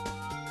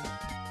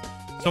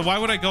 So why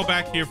would I go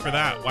back here for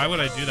that? Why would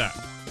I do that?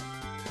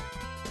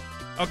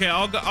 Okay,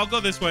 I'll go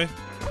this way.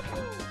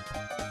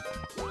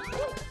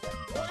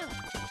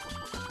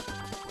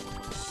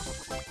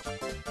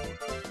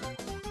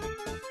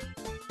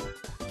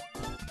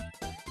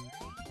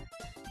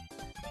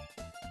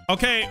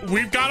 Okay,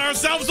 we've got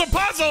ourselves a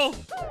puzzle.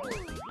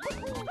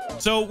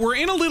 So we're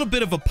in a little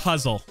bit of a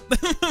puzzle.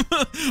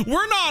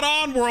 We're not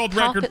on world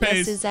record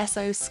pace. Carpetless is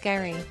so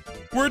scary.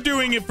 We're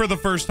doing it for the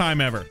first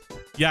time ever.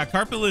 Yeah,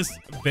 carpetless,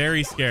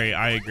 very scary.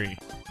 I agree.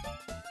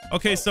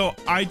 Okay, so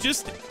I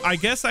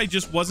guess I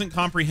just wasn't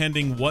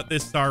comprehending what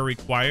this star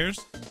requires.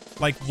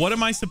 Like, what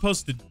am I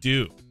supposed to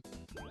do?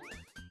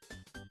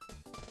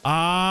 Just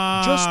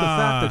the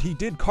fact that he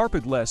did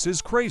carpetless is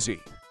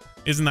crazy.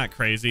 Isn't that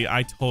crazy?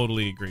 I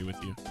totally agree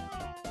with you.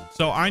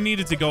 So I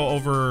needed to go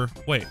over...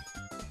 Wait.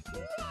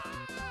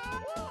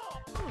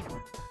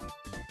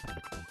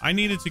 I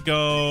needed to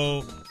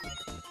go...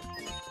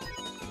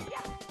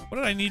 What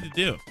did I need to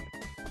do?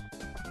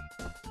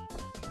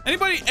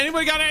 Anybody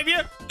got an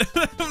idea?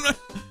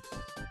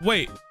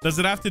 Wait, does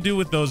it have to do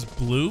with those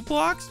blue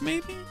blocks,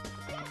 maybe?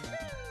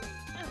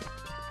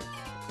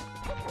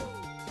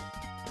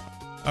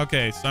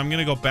 Okay, so I'm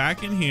gonna go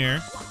back in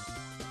here.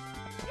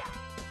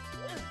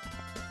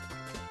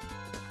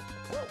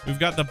 We've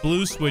got the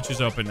blue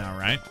switches open now,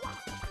 right?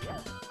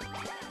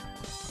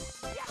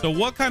 So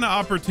what kind of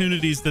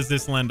opportunities does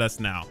this lend us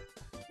now?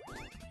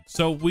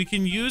 So we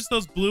can use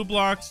those blue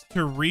blocks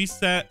to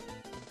reset.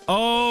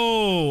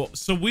 Oh,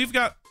 so we've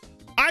got...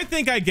 I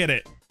think I get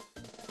it.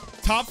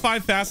 Top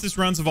 5 fastest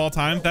runs of all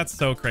time. That's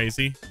so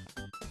crazy.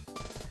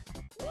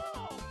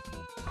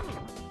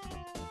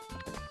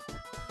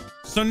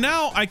 So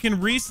now I can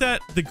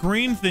reset the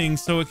green thing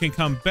so it can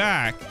come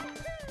back.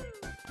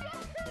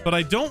 But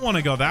I don't want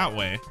to go that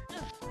way.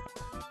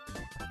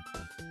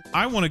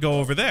 I want to go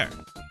over there.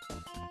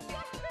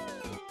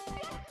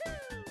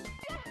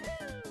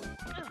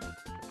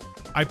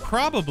 I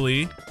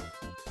probably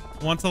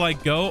want to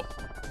like go...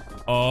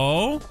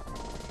 Oh.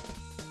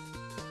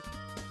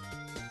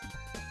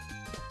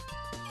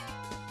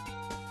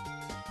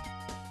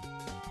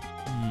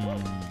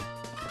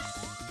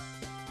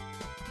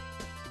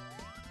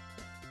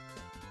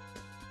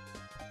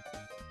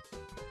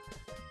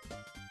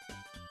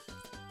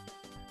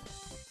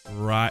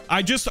 Right.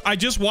 I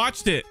just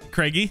watched it,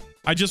 Craigie.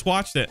 I just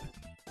watched it.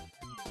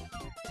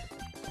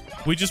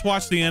 We just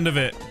watched the end of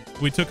it.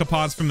 We took a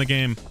pause from the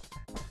game.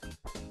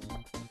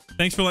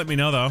 Thanks for letting me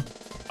know, though.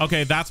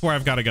 Okay, that's where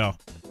I've got to go.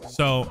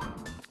 So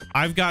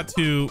I've got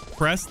to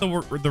press the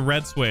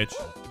red switch.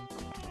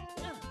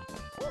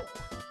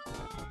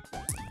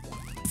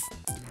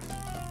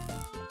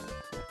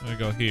 I'm gonna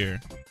go here.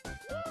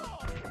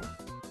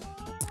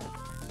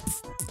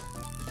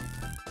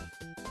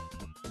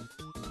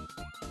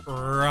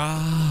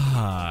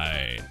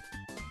 Right.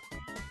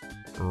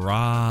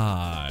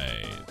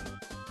 Right.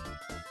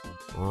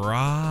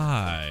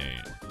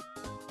 Right.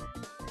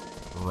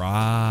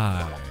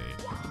 Right.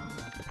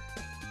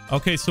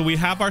 Okay, so we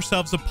have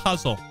ourselves a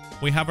puzzle.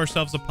 We have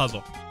ourselves a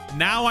puzzle.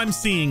 Now I'm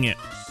seeing it.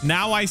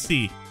 Now I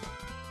see.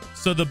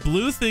 So the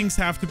blue things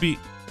have to be...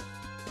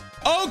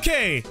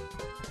 Okay.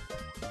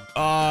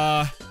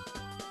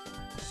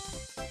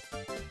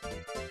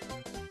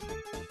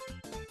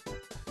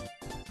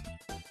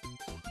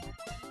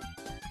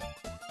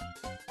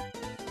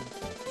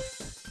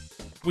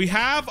 We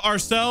have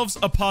ourselves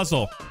a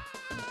puzzle.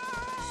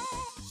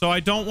 So I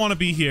don't want to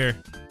be here.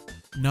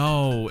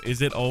 No,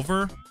 is it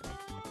over?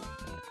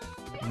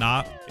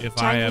 Not if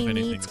I have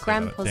anything needs to say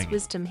about it. Grandpa's Dang it.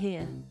 wisdom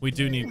here. We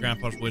do need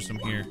Grandpa's wisdom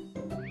here.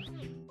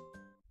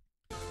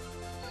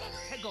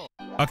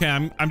 Okay,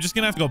 I'm just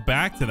gonna have to go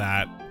back to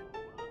that.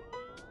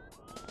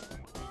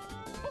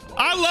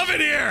 I love it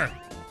here.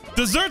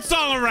 Desserts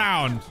all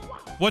around.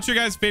 What's your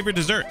guys' favorite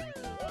dessert?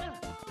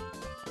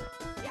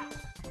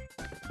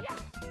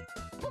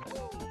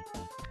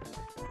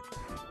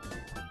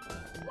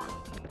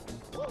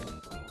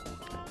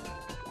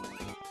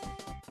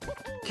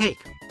 Cake.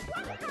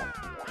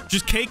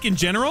 Just cake in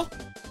general?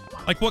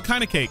 Like what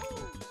kind of cake?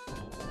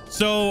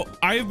 So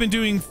I have been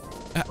doing...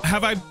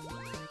 Have I...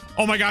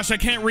 Oh my gosh, I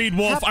can't read,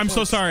 Wolf. I'm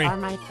so sorry. Are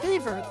my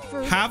favorite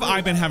food. Have I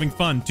been having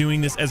fun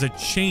doing this as a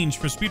change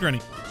for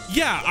speedrunning?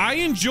 Yeah, I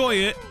enjoy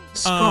it.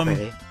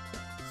 Strawberry.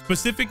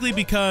 Specifically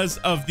because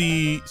of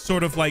the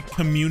sort of like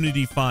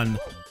community fun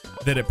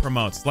that it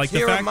promotes. Like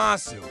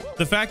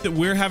the fact that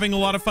we're having a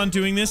lot of fun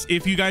doing this,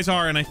 if you guys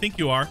are, and I think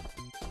you are,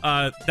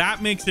 that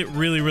makes it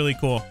really, really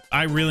cool.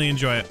 I really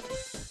enjoy it.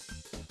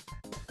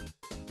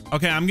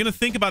 Okay, I'm gonna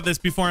think about this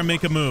before I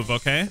make a move,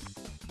 okay?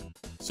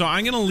 So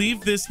I'm gonna leave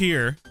this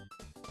here.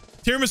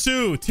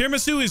 Tiramisu.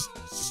 Tiramisu is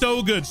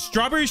so good.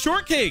 Strawberry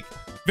shortcake.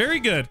 Very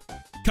good.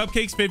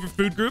 Cupcake's favorite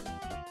food group.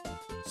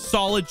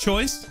 Solid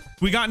choice.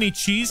 We got any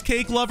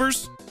cheesecake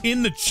lovers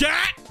in the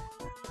chat?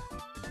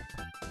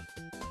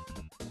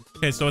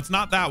 Okay, so it's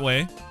not that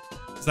way.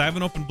 Because I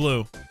haven't opened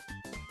blue.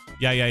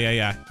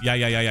 Yeah.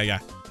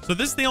 So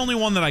this is the only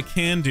one that I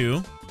can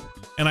do.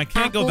 And I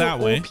can't go that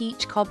way. Apple or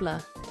peach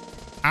cobbler.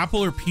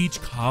 Apple or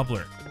peach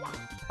cobbler.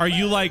 Are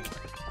you like...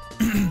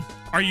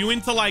 are you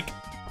into like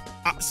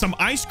some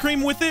ice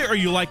cream with it? Or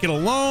you like it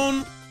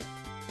alone?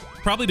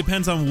 Probably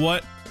depends on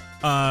what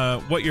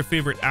your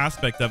favorite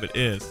aspect of it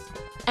is.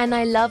 And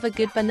I love a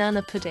good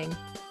banana pudding.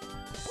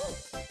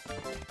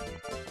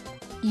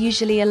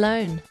 Usually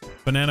alone.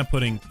 Banana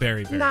pudding,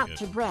 very, very Not good.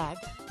 to brag,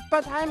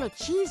 but I'm a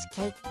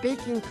cheesecake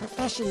baking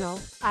professional.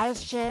 I'll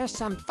share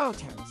some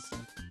photos.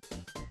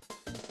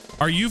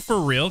 Are you for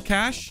real,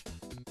 Cash?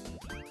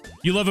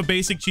 You love a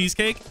basic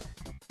cheesecake?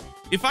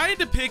 If I had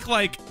to pick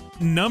like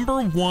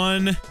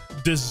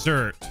 #1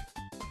 dessert,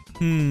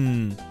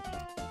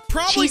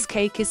 probably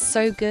cheesecake is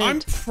so good.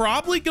 I'm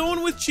probably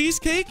going with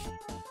cheesecake.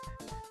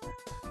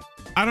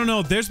 I don't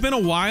know. There's been a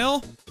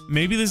while.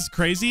 Maybe this is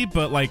crazy,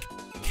 but like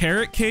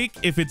carrot cake,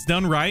 if it's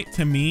done right,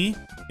 to me,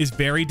 is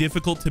very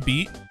difficult to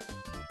beat.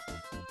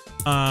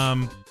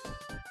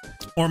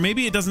 Or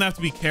maybe it doesn't have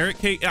to be carrot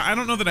cake. I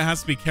don't know that it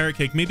has to be carrot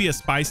cake. Maybe a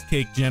spiced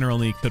cake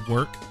generally could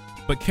work,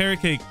 but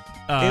carrot cake.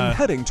 In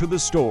heading to the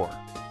store.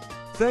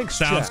 Thanks,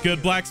 Sounds Jack.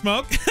 good, Black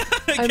Smoke.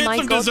 Oh Get my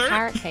some god, dessert.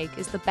 carrot cake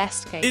is the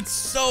best cake. It's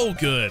so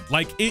good.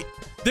 Like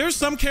there's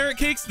some carrot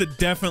cakes that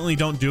definitely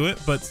don't do it,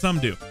 but some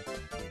do.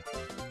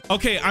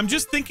 Okay, I'm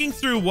just thinking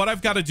through what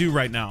I've got to do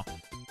right now.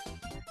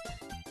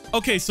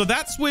 Okay, so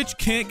that switch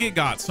can't get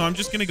got, so I'm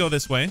just gonna go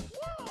this way.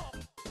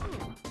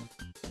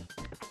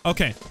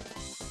 Okay.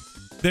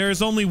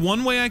 There's only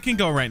one way I can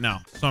go right now,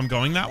 so I'm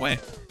going that way.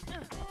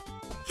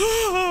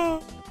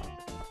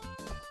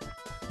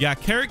 Yeah,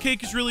 carrot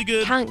cake is really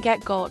good. Can't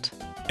get got.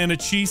 And a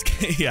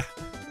cheesecake, yeah.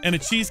 And a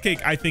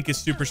cheesecake I think is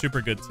super,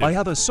 super good too. I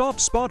have a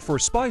soft spot for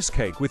spice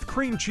cake with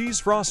cream cheese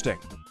frosting.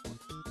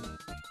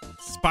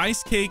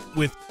 Spice cake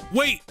with...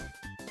 Wait!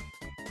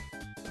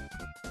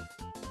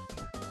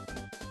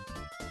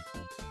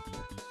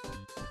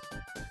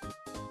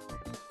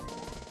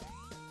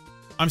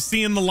 I'm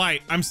seeing the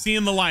light. I'm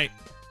seeing the light.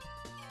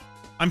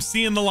 I'm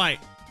seeing the light.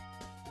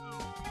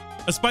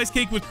 A spice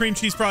cake with cream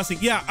cheese frosting.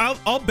 Yeah,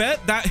 I'll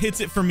bet that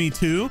hits it for me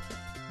too.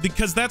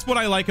 Because that's what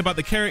I like about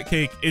the carrot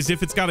cake is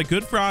if it's got a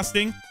good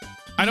frosting.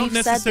 I don't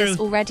necessarily... You've said this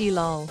already,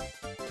 lol.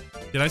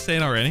 Did I say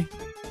it already?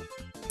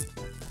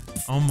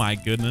 Oh my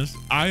goodness.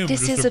 I am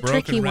This just is a a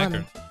broken tricky record.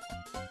 one.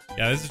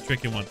 Yeah, this is a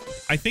tricky one.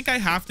 I think I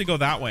have to go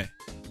that way.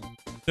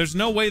 There's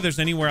no way there's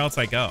anywhere else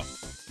I go.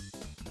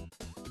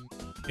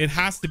 It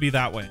has to be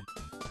that way.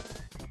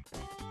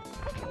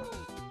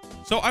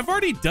 So I've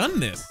already done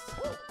this.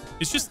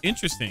 It's just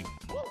interesting.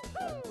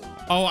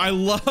 Oh, I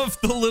love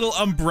the little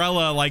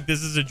umbrella. Like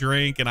this is a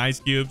drink and ice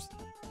cubes.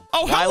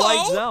 Oh, hello.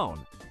 Twilight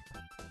Zone.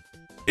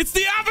 It's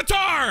the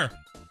Avatar.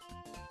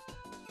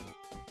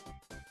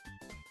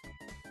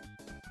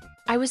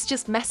 I was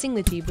just messing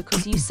with you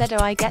because you said,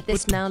 oh, I get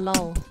this now,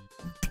 lol.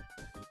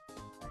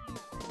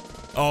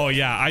 Oh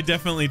yeah, I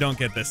definitely don't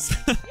get this.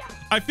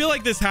 I feel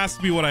like this has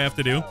to be what I have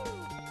to do.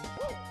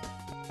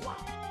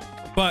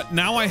 But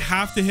now I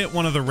have to hit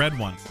one of the red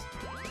ones.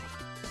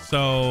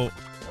 So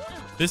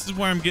this is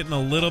where I'm getting a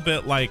little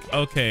bit like,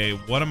 okay,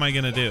 what am I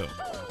gonna do?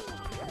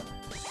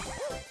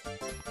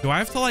 Do I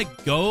have to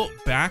like go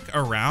back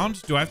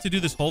around? Do I have to do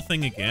this whole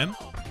thing again?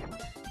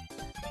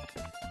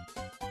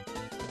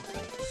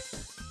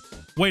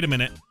 Wait a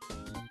minute.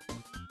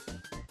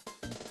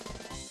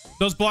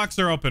 Those blocks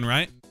are open,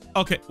 right?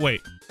 Okay,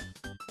 wait.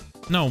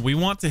 No, we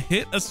want to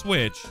hit a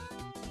switch.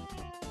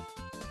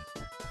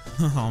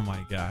 Oh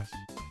my gosh.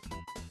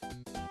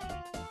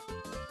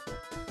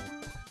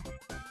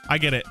 I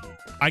get it.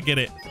 I get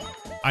it.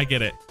 I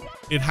get it.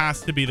 It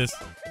has to be this.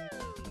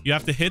 You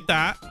have to hit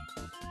that.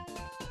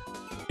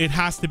 It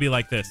has to be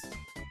like this.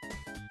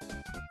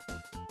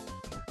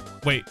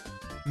 Wait.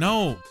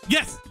 No.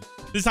 Yes!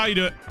 This is how you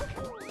do it.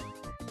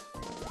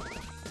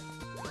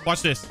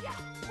 Watch this.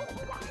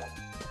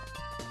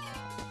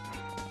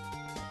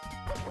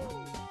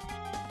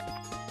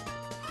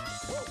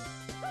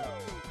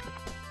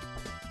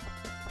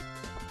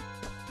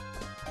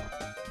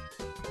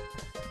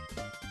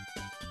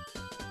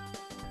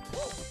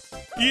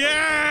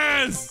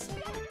 Yes!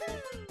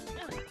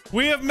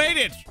 We have made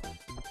it.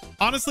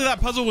 Honestly,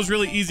 that puzzle was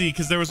really easy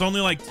because there was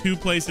only like 2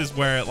 places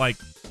where it like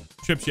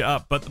trips you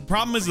up. But the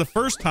problem is the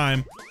first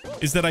time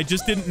is that I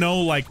just didn't know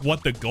like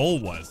what the goal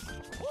was.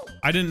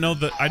 I didn't know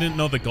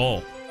the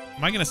goal.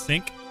 Am I gonna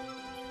sink?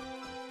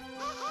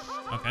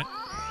 Okay.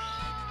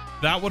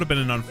 That would have been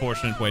an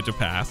unfortunate way to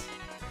pass.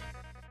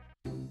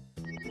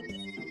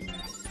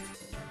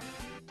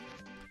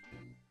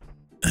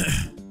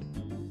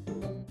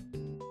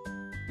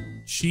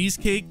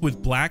 Cheesecake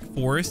with black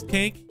forest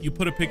cake. You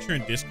put a picture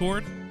in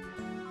Discord.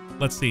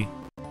 Let's see.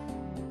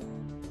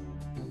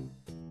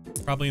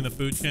 Probably in the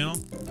food channel.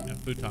 Yeah,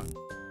 food talk.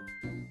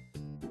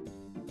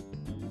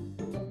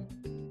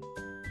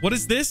 What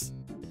is this?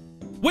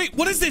 Wait,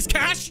 what is this,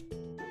 Cash?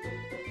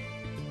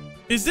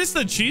 Is this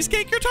the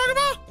cheesecake you're talking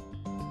about?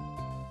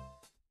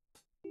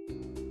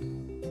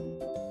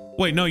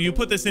 Wait, no, you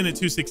put this in at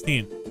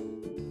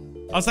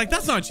 216. I was like,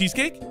 that's not a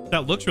cheesecake.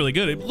 That looks really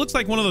good. It looks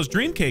like one of those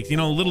dream cakes, you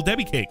know, Little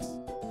Debbie cakes.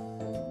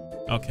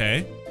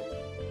 Okay.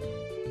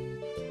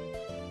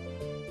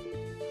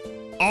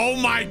 Oh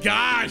my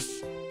gosh.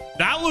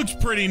 That looks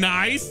pretty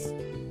nice.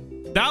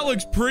 That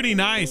looks pretty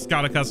nice.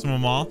 Gotta custom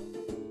them all.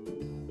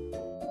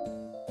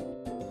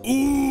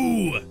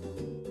 Ooh.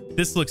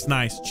 This looks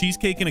nice.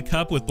 Cheesecake in a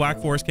cup with Black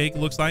Forest cake, it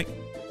looks like.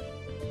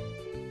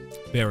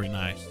 Very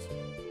nice.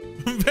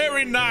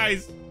 Very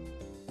nice.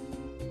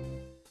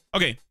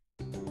 Okay.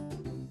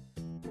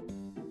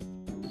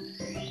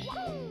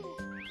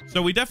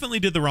 So we definitely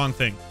did the wrong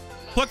thing.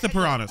 Pluck the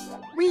piranhas.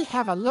 We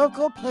have a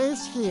local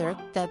place here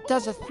that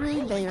does a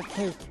 3-layer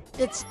cake.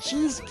 It's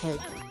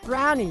cheesecake,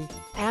 brownie,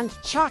 and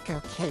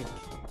chocolate cake.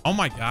 Oh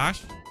my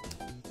gosh.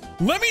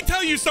 Let me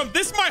tell you something.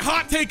 This is my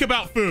hot take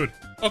about food,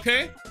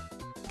 okay?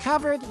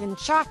 Covered in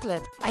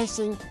chocolate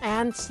icing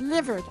and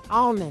slivered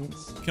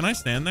almonds. Can I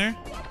stand there?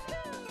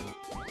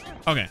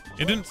 Okay.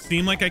 It didn't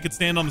seem like I could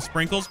stand on the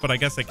sprinkles, but I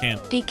guess I can.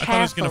 Be I thought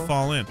I was going to careful.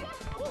 fall in.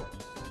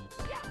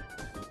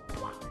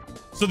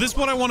 So this is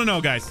what I want to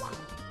know, guys.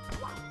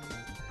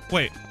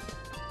 Wait.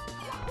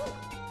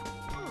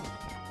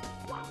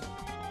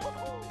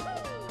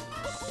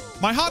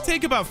 My hot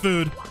take about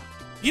food.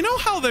 You know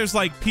how there's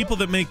like people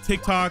that make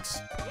TikToks?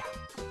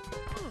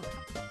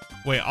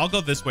 Wait, I'll go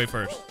this way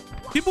first.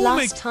 People will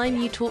make... Last time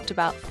you talked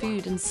about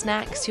food and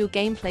snacks, your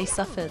gameplay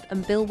suffered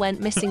and Bill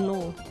went missing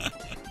lore.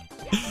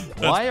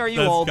 Why are you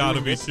that's all gotta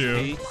doing be this true.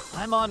 to me?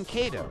 I'm on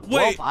Cato. Wait.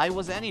 Well, I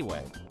was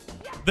anyway.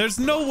 There's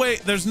no way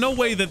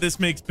that this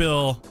makes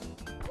Bill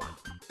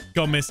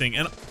go missing.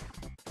 And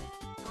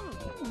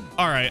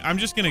all right, I'm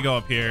just gonna go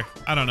up here.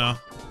 I don't know.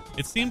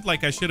 It seemed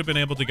like I should have been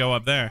able to go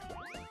up there.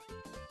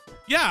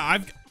 Yeah,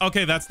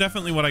 okay, that's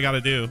definitely what I gotta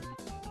do.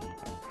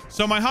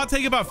 So my hot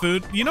take about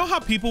food, you know how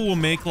people will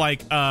make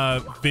like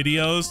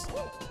videos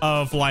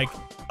of like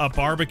a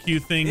barbecue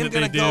thing that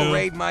they do? I'm gonna go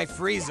raid my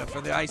freezer for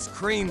the ice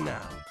cream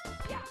now.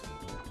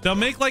 They'll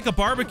make like a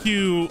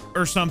barbecue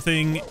or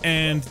something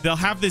and they'll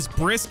have this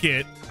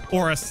brisket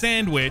or a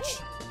sandwich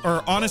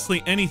or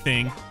honestly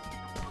anything.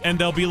 And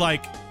they'll be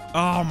like,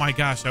 oh my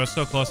gosh, I was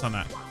so close on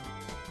that.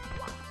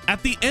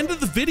 At the end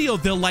of the video,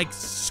 they'll like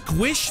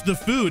squish the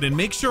food and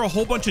make sure a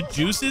whole bunch of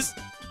juices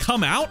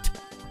come out.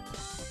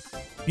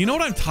 You know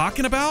what I'm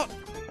talking about?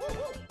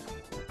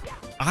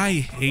 I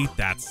hate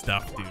that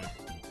stuff, dude.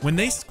 When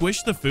they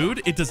squish the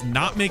food, it does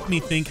not make me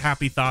think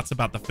happy thoughts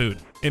about the food.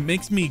 It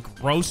makes me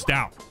grossed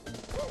out.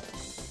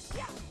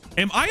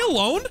 Am I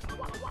alone?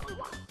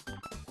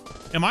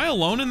 Am I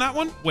alone in that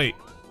one? Wait.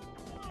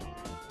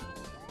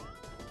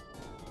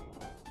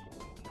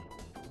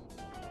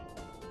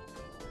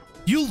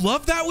 You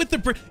love that with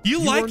the...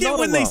 You like it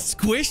when they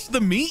squish the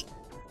meat?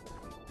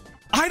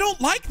 I don't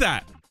like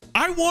that.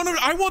 I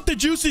want the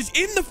juices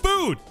in the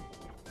food.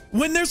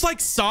 When there's like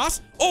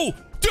sauce. Oh,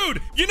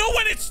 dude, you know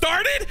when it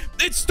started?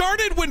 It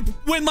started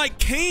when like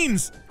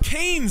Cane's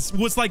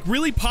was like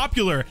really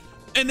popular.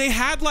 And they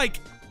had like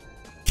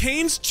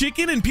Cane's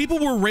chicken and people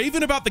were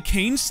raving about the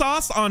Cane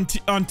sauce on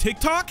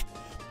TikTok.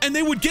 And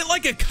they would get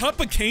like a cup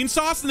of Cane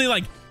sauce and they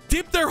like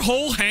dip their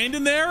whole hand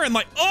in there and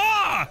like,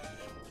 I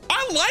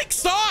like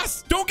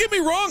sauce. Don't get me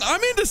wrong.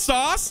 I'm into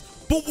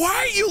sauce. But why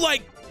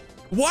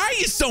are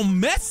you so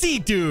messy,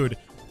 dude?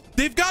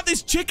 They've got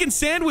this chicken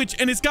sandwich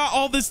and it's got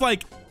all this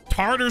like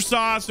tartar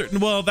sauce.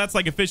 Well, that's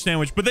like a fish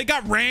sandwich, but they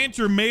got ranch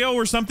or mayo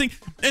or something.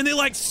 And they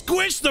like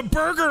squish the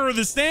burger or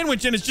the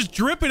sandwich and it's just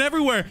dripping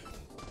everywhere.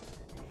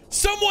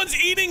 Someone's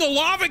eating a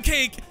lava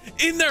cake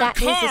in their car.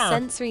 That is a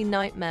sensory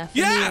nightmare for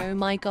me, oh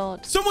my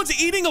God.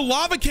 Someone's eating a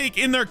lava cake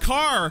in their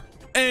car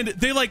and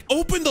they like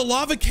open the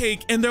lava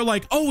cake and they're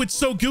like, oh, it's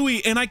so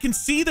gooey. And I can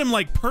see them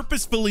like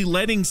purposefully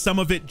letting some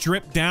of it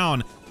drip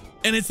down.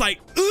 And it's like,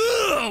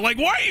 ugh, like,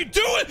 why are you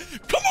doing?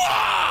 Come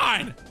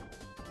on.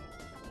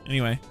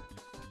 Anyway.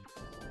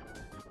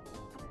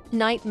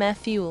 Nightmare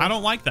fuel. I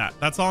don't like that.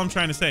 That's all I'm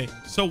trying to say.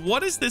 So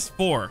what is this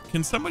for?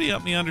 Can somebody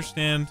help me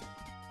understand?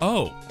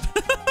 Oh,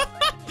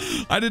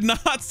 I did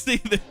not see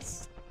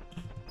this.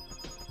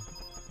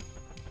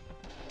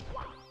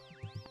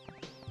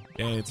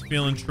 Okay, it's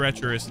feeling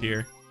treacherous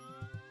here.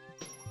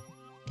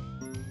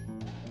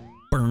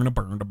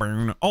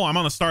 Burn. Oh, I'm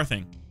on the star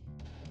thing.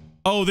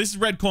 Oh, this is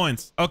red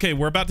coins. Okay,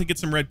 we're about to get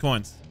some red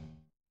coins.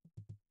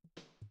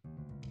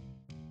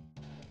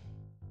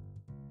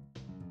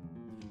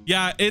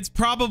 Yeah, that's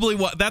probably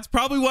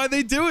why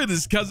they do it,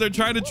 is because they're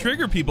trying to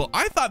trigger people.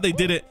 I thought they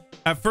did it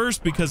at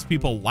first because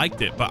people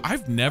liked it, but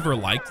I've never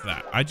liked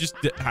that.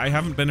 I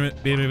haven't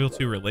been able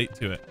to relate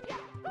to it.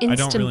 I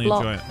don't really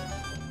enjoy it.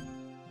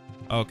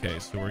 Okay,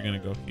 so we're gonna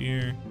go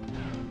here.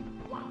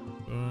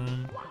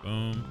 Boom,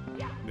 boom,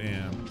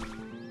 bam.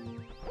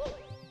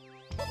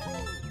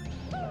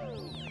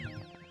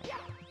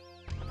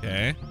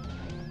 Okay.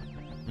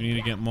 We need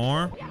to get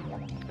more.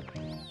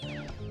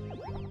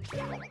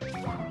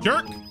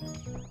 Jerk!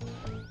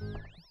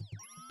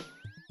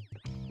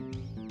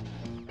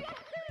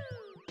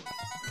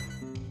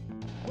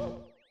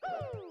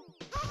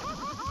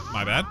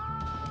 My bad.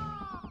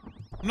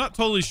 I'm not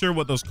totally sure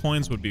what those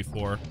coins would be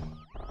for.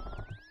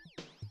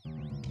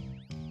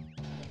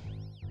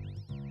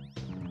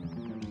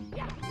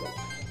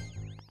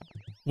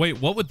 Wait,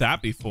 what would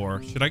that be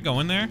for? Should I go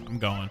in there? I'm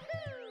going.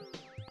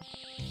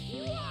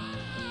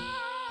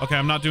 Okay,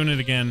 I'm not doing it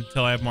again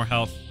until I have more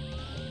health.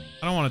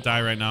 I don't want to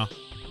die right now.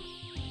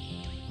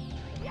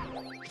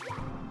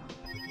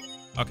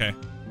 Okay.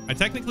 I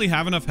technically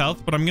have enough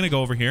health, but I'm going to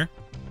go over here.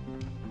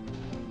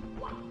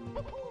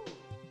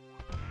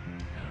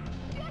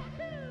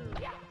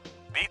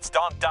 Beats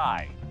don't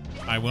die.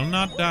 I will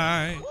not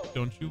die.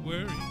 Don't you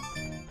worry.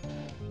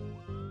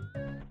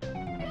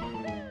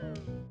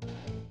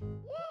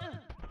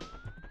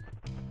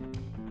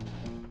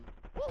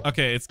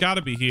 Okay, it's got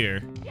to be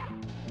here.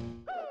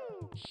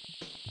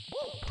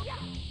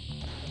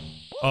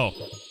 Oh.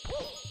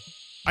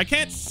 I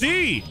can't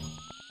see.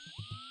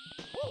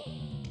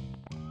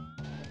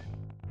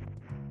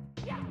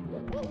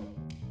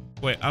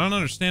 Wait, I don't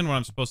understand what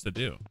I'm supposed to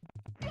do.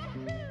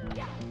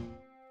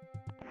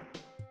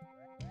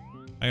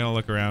 I gotta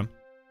look around.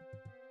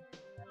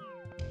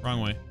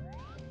 Wrong way.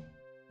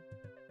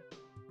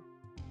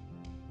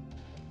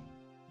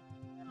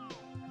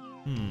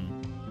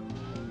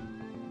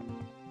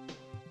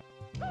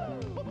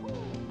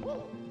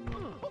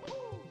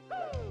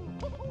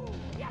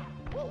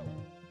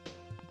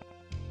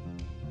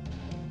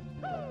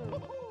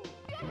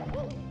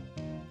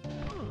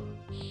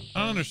 I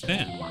don't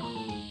understand.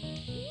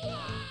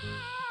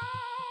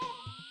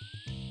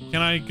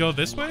 Can I go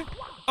this way?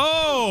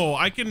 Oh,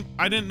 I can.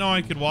 I didn't know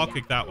I could wall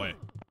kick that way.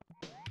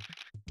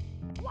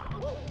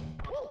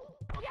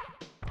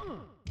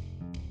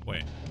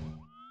 Wait.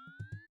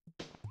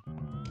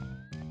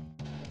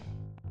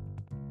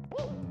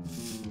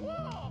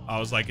 I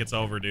was like, it's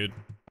over, dude.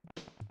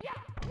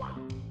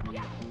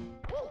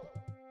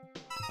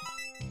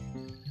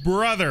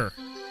 Brother.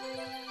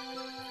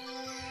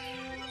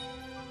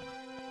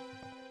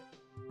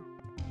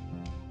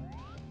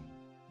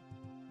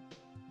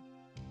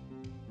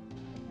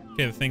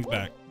 Okay, the thing's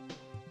back.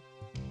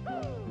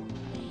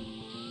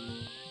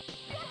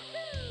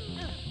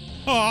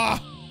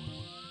 Ah,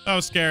 that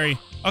was scary.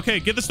 Okay,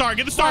 get the star,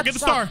 get the star, get the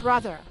star.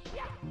 Brother.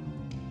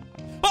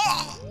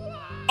 Oh!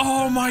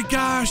 Oh my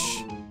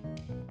gosh.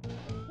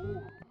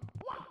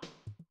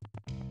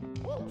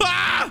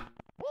 Ah!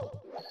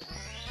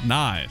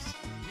 Nice.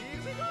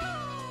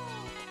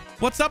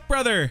 What's up,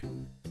 brother?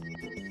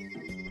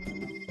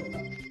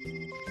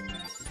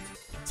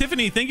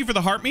 Tiffany, thank you for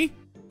the heart me.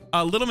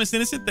 Little Miss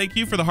Innocent, thank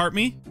you for the heart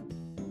me.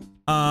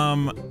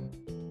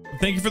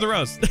 Thank you for the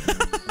roast.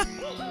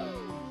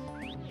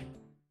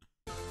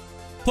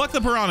 Pluck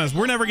the piranhas.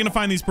 We're never gonna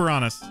find these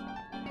piranhas.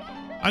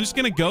 I'm just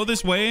gonna go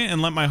this way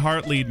and let my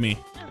heart lead me.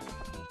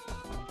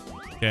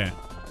 Okay.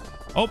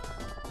 Oh.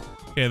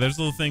 Okay, there's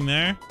a little thing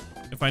there.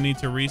 If I need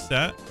to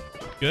reset.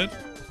 Good.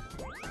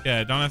 Okay,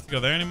 I don't have to go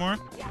there anymore.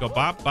 Go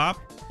bop, bop.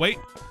 Wait.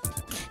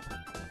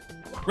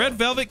 Red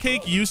velvet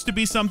cake used to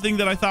be something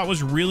that I thought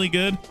was really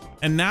good.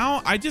 And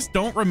now I just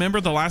don't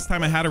remember the last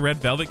time I had a red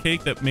velvet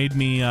cake that made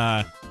me,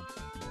 that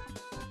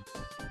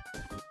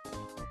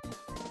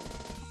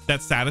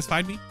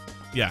satisfied me.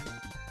 Yeah.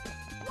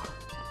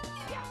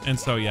 And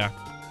so, yeah.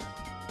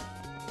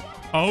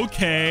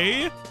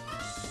 Okay.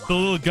 The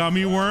little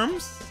gummy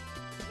worms.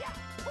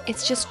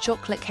 It's just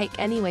chocolate cake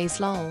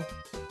anyways, lol.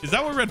 Is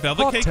that what red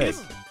velvet cake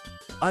is?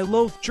 I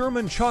loathe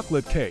German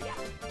chocolate cake.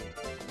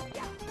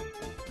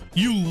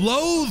 You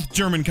loathe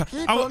German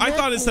I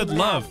thought it said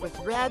love. With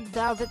red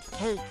velvet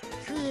cake,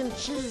 cream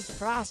cheese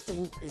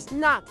frosting is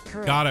not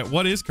correct. Got it.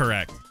 What is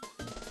correct?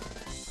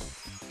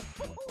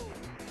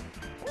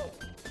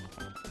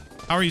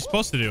 How are you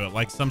supposed to do it?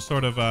 Like some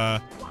sort of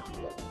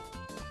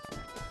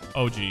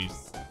oh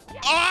geez.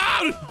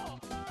 Ah!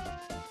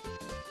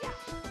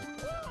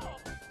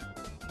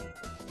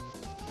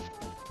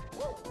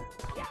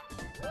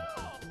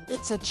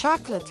 It's a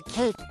chocolate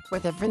cake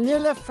with a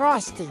vanilla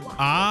frosting.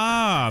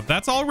 Ah,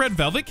 that's all red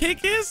velvet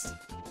cake is?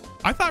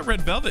 I thought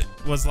red velvet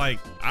was like,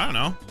 I don't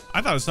know.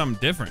 I thought it was something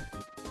different.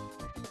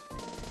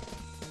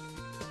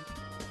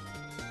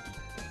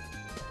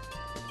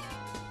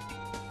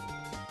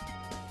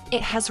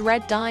 It has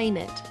red dye in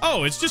it.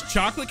 Oh, it's just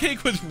chocolate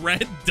cake with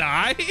red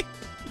dye?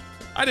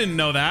 I didn't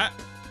know that.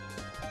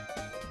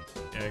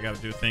 Yeah, I gotta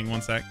do a thing.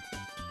 1 sec.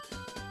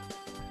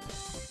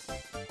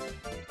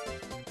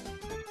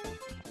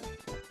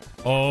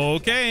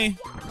 Okay.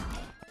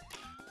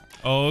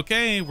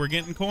 Okay, we're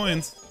getting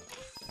coins.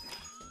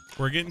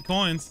 We're getting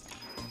coins.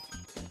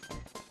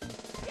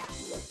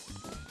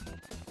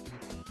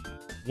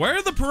 Where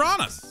are the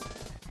piranhas?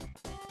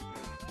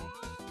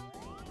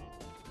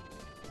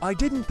 I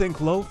didn't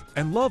think loaf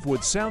and love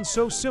would sound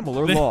so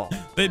similar, lol.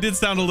 They did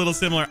sound a little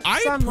similar.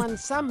 Someone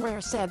somewhere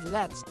said,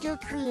 let's do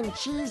cream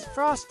cheese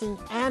frosting,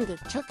 and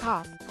it took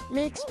off.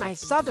 Makes my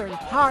southern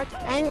heart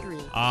angry.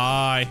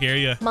 Ah, I hear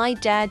you. My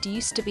dad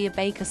used to be a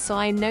baker, so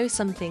I know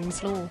some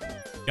things, lol.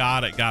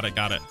 Got it, got it,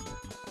 got it.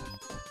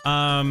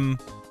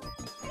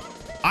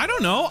 I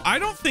don't know. I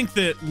don't think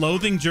that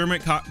loathing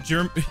German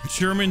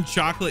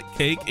chocolate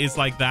cake is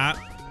like that.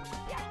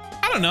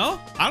 I don't know.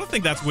 I don't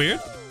think that's weird.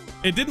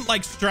 It didn't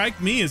like strike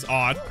me as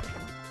odd.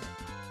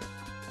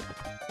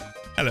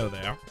 Hello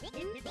there.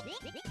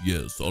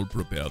 Yes, I'll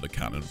prepare the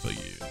cannon for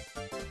you.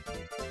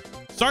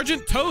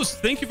 Sergeant Toast,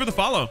 thank you for the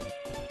follow.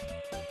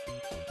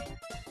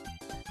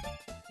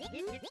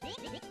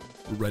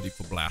 We're ready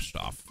for blast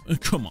off.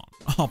 Come on,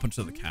 hop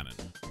into the cannon.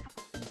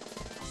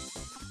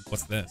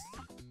 What's this?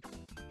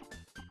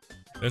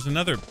 There's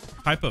another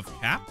type of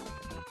cap?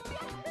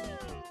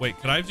 Wait,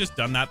 could I have just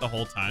done that the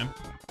whole time?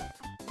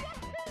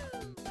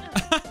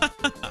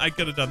 I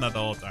could have done that the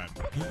whole time.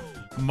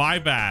 My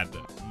bad.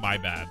 My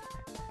bad.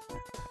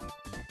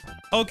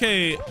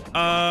 Okay,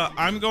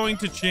 I'm going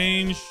to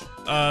change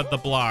the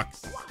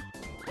blocks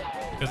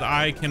because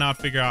I cannot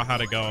figure out how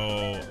to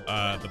go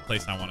the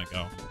place I want to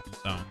go.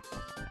 So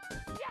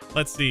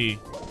let's see.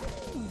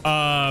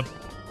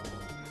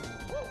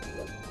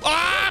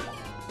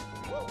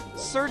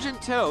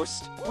 Sergeant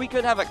Toast, we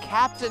could have a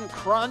Captain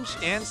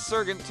Crunch and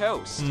Sergeant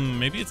Toast.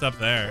 Maybe it's up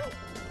there.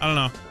 I don't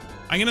know.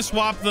 I'm gonna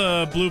swap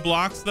the blue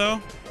blocks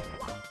though.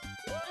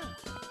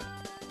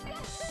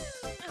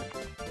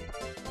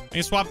 I'm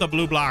gonna swap the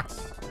blue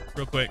blocks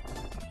real quick.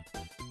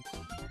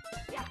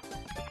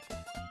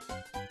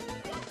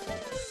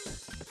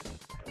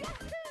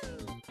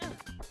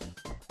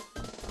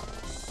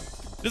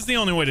 This is the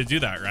only way to do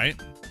that,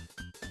 right?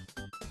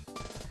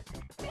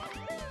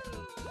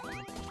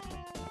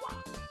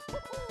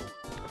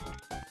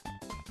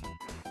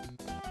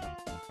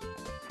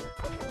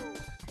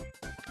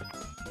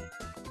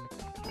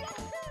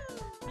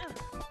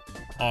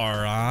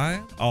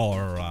 All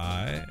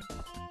right.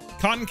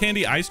 Cotton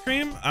candy ice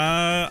cream?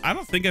 I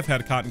don't think I've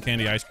had cotton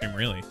candy ice cream,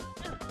 really.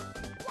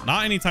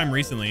 Not anytime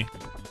recently.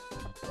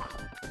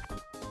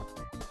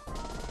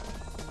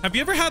 Have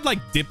you ever had, like,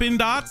 Dippin'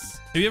 Dots?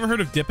 Have you ever heard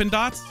of Dippin'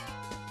 Dots?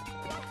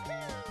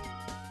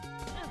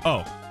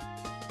 Oh.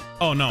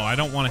 Oh, no, I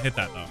don't want to hit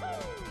that, though.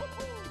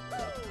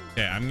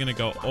 Okay, I'm going to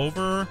go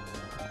over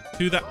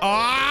to the...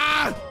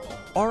 Ah!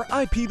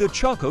 R.I.P. the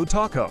Choco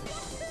Taco.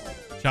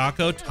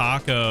 Choco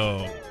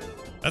Taco.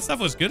 That stuff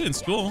was good in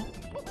school.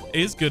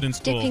 Is good in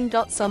school. Dipping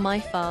Dots are my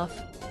fave.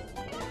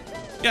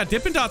 Yeah,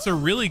 Dippin' Dots are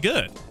really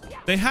good.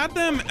 They had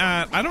them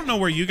at... I don't know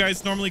where you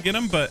guys normally get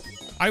them, but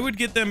I would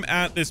get them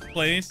at this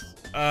place,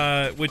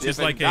 which is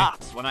like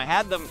Dots, when I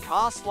had them,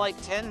 cost like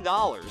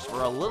 $10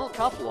 for a little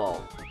cup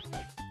lol.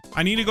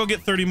 I need to go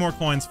get 30 more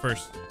coins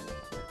first.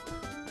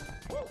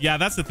 Yeah,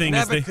 that's the thing.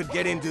 Never could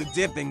get into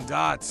Dipping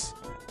Dots.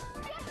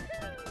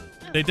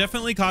 They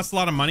definitely cost a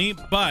lot of money,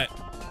 but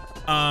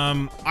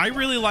I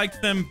really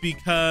liked them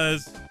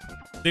because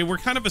they were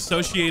kind of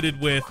associated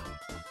with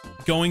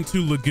going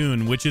to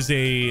Lagoon, which is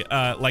a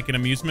like an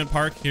amusement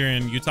park here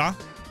in Utah.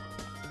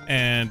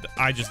 And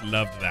I just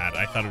loved that.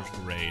 I thought it was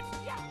great.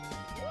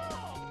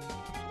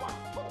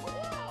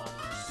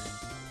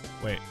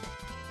 Wait.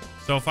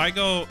 So if I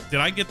go...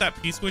 Did I get that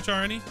P-switch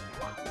already?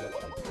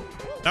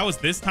 That was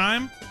this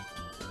time?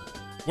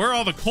 Where are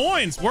all the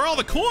coins? Where are all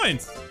the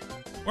coins?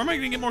 Where am I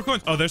going to get more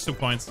coins? Oh, there's some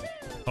coins.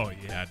 Oh,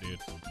 yeah, dude.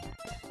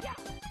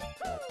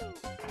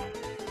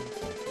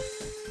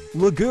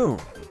 Lagoon.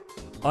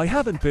 I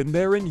haven't been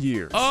there in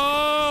years.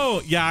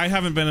 Oh, yeah, I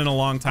haven't been in a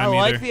long time either.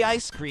 I like the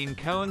ice cream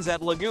cones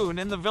at Lagoon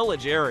in the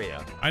village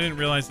area. I didn't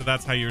realize that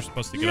that's how you were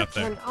supposed to get up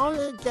there. You can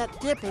only get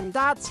Dippin'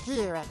 Dots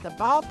here at the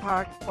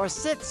ballpark or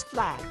Six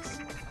Flags.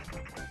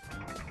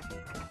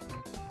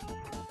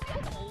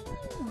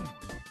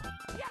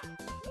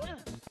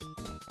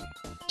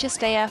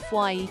 Just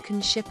AFY, you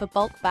can ship a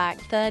bulk bag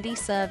 30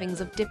 servings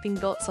of Dipping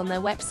Dots on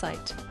their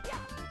website.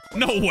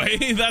 No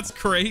way, that's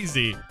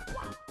crazy.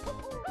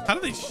 How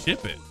do they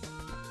ship it?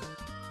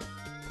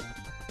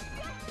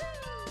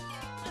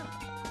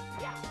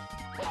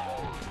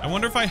 I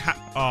wonder if I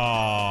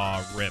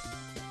rip.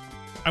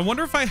 I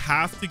wonder if I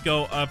have to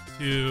go up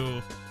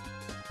to...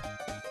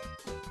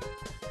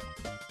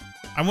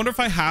 I wonder if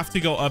I have to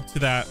go up to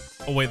that...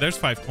 Oh, wait, there's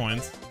 5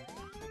 coins.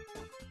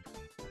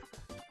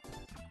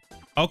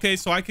 Okay,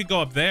 so I could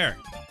go up there.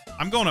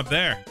 I'm going up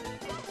there.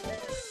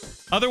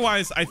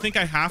 Otherwise, I think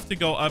I have to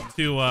go up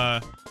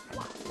to...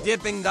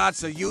 Dipping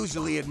Dots are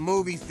usually at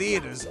movie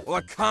theaters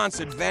or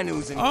concert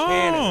venues in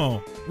Canada.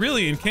 Oh,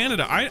 really? In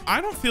Canada? I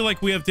don't feel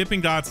like we have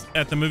Dipping Dots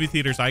at the movie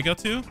theaters I go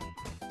to.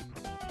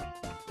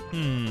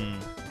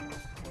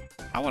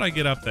 How would I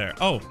get up there?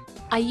 Oh.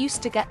 I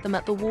used to get them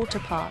at the water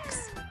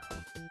parks.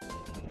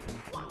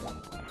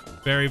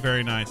 Very,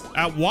 very nice.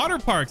 At water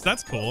parks,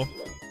 that's cool.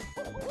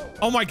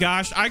 Oh my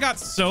gosh, I got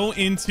so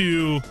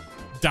into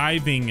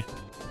diving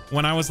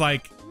when I was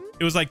like,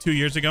 it was like 2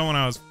 years ago when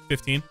I was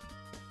 15.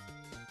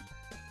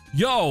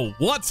 Yo,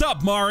 what's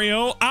up,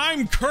 Mario?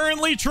 I'm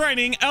currently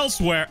training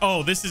elsewhere.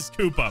 Oh, this is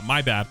Koopa.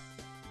 My bad.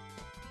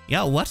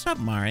 Yo, what's up,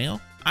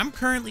 Mario? I'm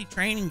currently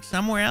training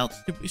somewhere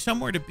else,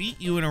 somewhere to beat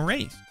you in a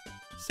race.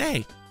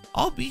 Say,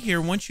 I'll be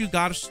here once you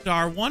got a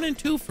star 1 and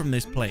 2 from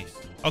this place.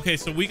 Okay,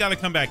 so we got to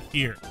come back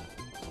here.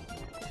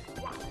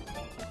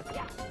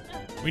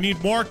 We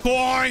need more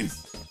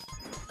coins.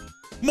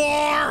 More!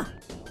 Are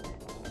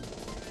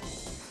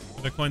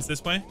there coins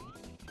this way?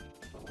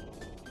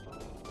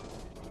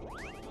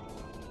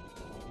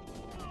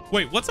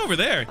 Wait, what's over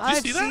there? Did you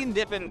see that? I've seen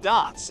Dippin'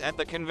 Dots at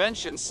the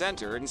convention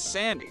center in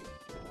Sandy.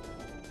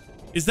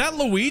 Is that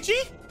Luigi?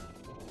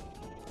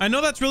 I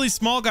know that's really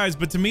small, guys,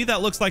 but to me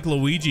that looks like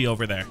Luigi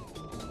over there.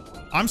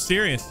 I'm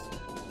serious.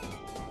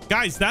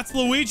 Guys, that's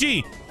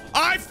Luigi.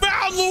 I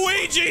found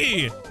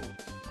Luigi!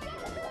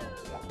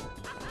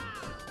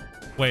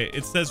 Wait,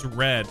 it says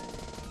red.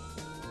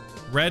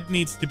 Red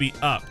needs to be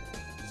up.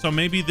 So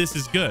maybe this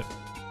is good.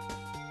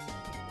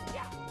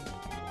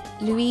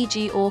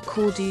 Luigi or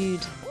cool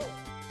dude.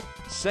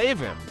 Save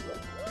him.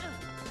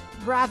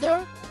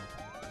 Brother?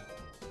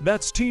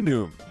 That's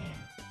T-Noom.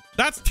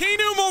 That's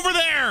T-Noom over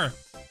there!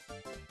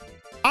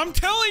 I'm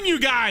telling you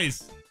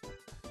guys!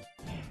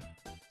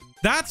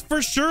 That's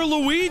for sure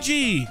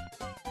Luigi!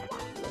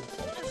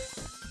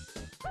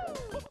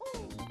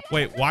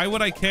 Wait, why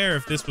would I care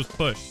if this was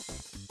pushed?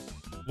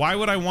 Why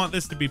would I want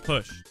this to be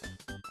pushed?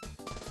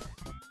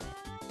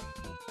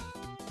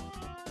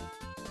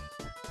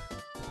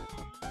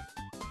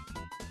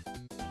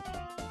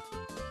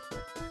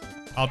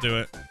 I'll do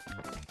it.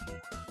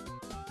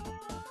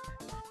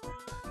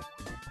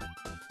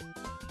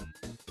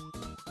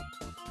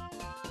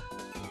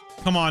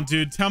 Come on,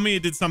 dude. Tell me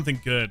it did something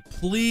good.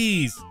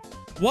 Please.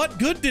 What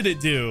good did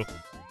it do?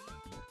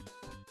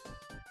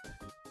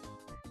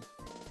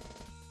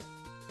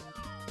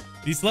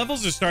 These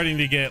levels are starting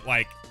to get,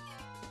 like,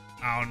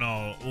 I don't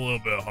know, a little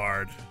bit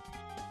hard.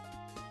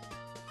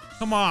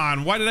 Come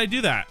on. Why did I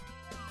do that?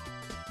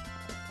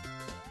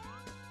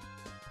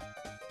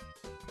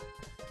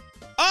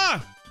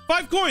 Ah!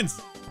 5 coins!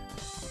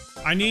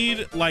 I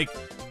need, like,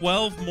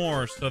 12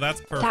 more, so that's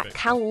perfect. That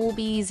can all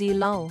be easy,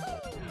 lol.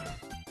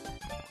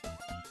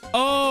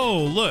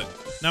 Oh, look.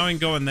 Now I can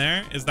go in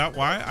there. Is that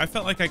why? I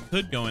felt like I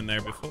could go in there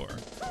before.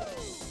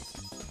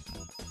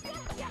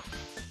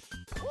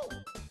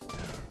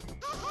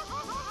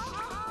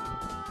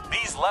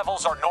 These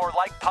levels are more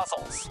like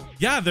puzzles.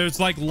 Yeah, there's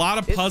like a lot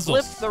of It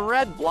puzzles. flipped the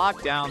red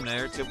block down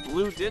there to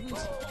blue, didn't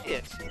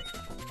it?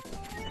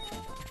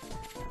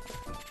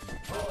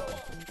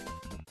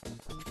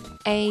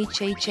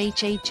 H.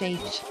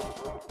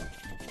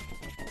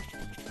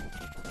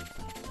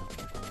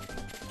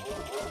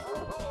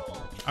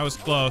 I was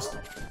close.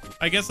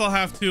 I guess I'll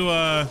have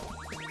to,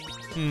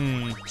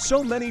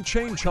 So many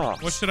chain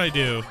chomps. What should I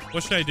do?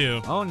 What should I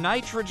do? Oh,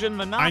 nitrogen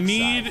monoxide. I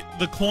need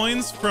the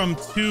coins from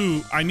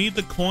 2. I need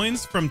the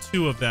coins from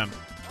 2 of them.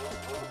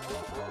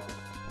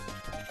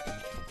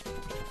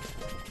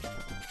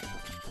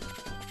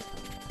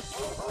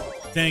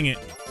 Dang it.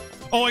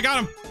 Oh, I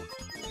got him.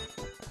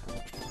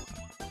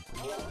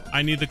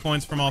 I need the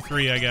coins from all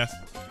 3, I guess.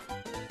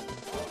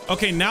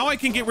 Okay, now I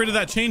can get rid of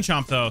that chain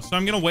chomp, though. So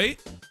I'm going to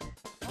wait.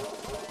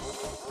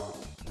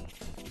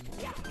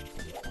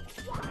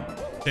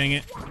 Dang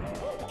it.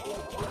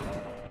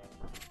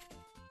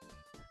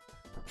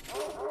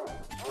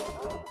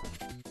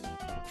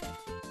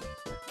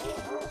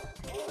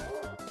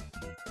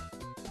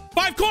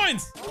 Five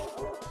coins!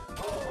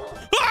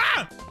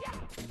 Ah!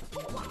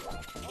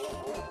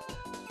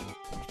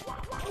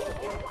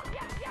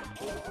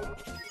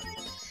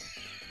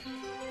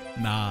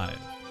 Nine.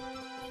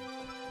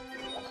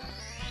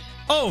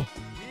 Oh!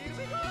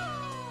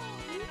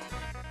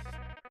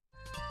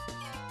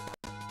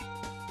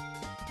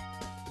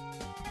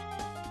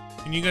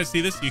 Can you guys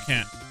see this? You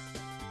can't.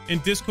 In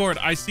Discord,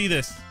 I see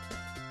this.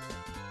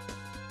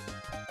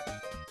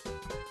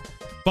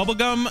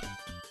 Bubblegum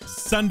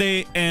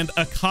sundae and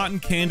a cotton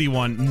candy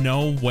one.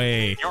 No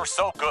way. You're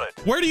so good.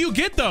 Where do you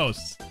get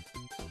those?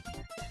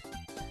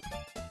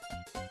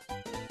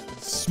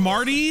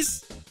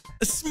 Smarties?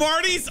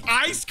 Smarties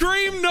ice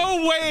cream?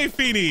 No way,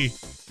 Feeny.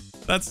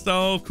 That's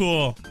so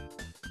cool.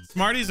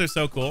 Smarties are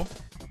so cool.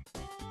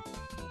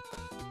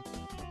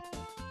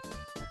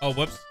 Oh,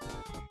 whoops.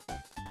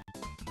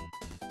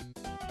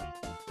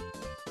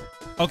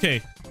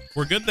 Okay,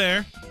 we're good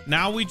there.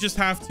 Now we just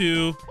have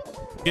to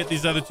get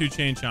these other 2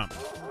 chain chomps.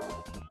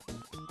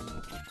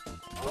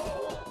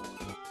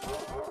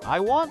 I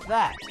want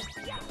that.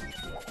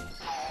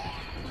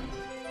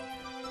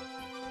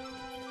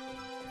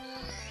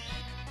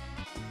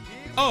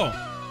 Oh.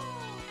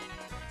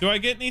 Do I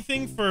get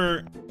anything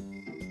for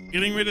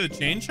getting rid of the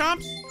chain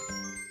chomps?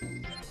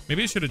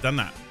 Maybe I should have done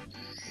that.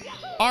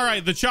 All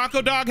right, the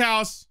Choco Dog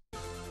House.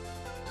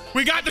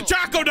 We got the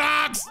Choco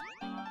Dogs.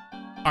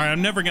 All right,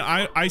 I'm never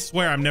gonna, I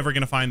swear I'm never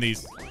gonna find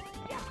these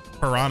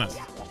piranhas.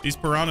 These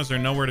piranhas are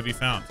nowhere to be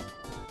found.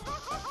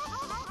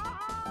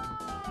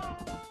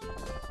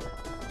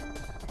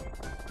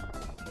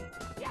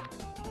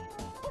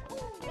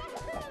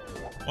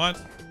 What?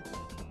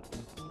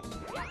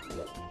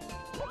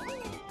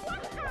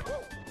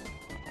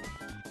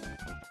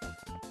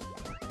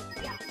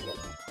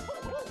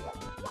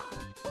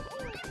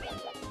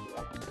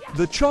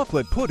 The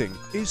chocolate pudding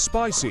is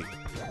spicy.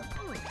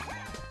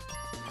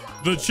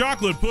 The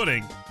chocolate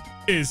pudding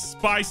is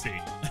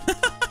spicy.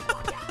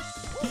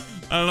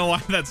 I don't know why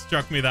that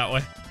struck me that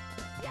way.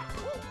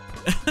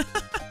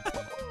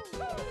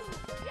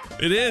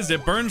 It is.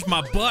 It burns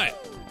my butt.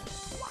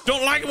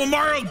 Don't like it when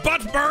Mario's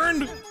butt's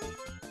burned.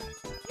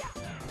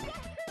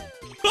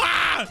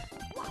 Ah!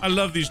 I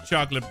love these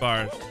chocolate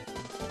bars.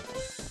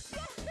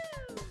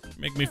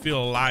 Make me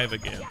feel alive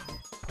again.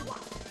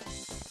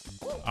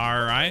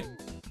 All right.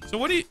 So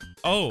what do you...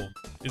 Oh,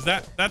 is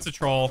that... That's a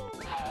troll.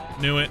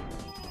 Knew it.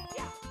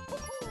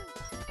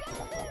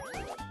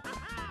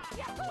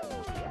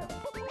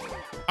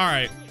 All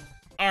right.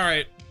 All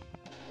right.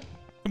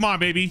 Come on,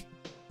 baby.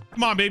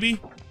 Come on, baby.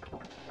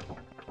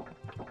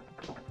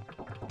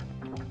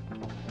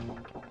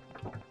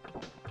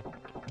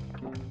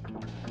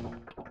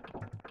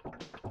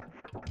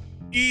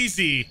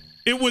 Easy.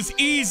 It was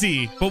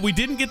easy, but we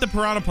didn't get the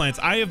piranha plants.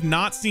 I have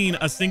not seen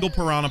a single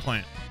piranha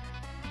plant.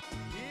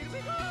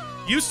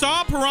 You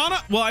saw a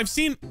piranha? Well, I've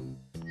seen...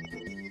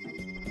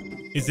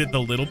 Is it the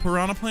little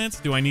piranha plants?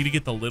 Do I need to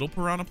get the little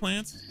piranha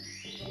plants?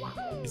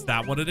 Is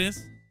that what it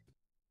is?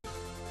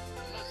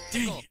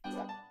 Dang it.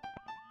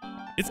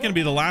 It's going to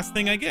be the last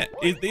thing I get.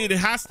 It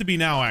has to be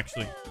now,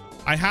 actually.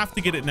 I have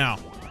to get it now.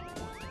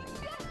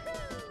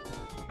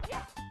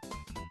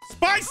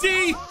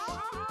 Spicy!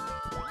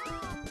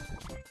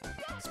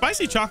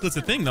 Spicy chocolate's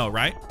a thing, though,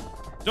 right?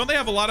 Don't they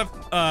have a lot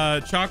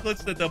of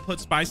chocolates that they'll put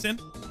spice in?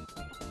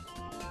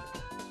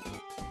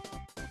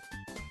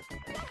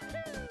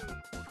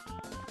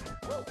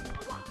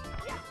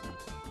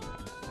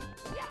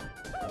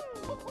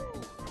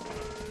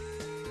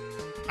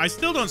 I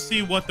still don't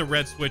see what the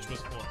red switch was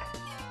for.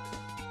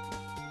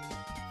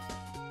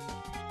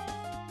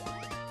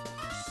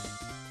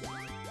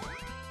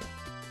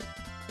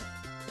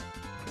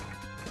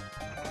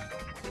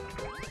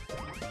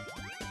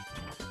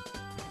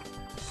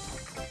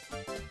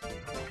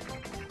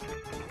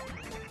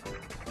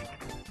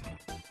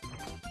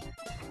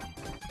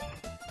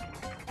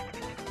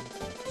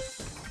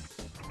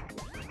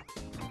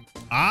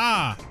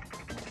 Ah,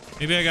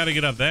 maybe I got to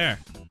get up there.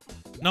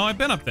 No, I've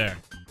been up there.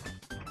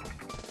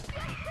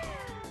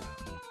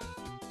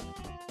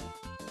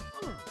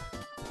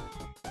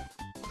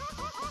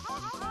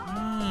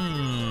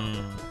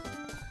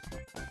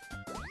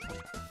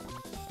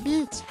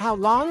 Beats, how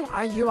long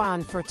are you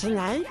on for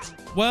tonight?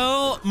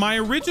 Well, my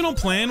original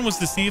plan was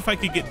to see if I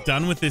could get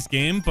done with this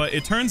game, but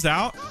it turns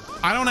out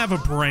I don't have a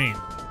brain.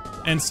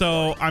 And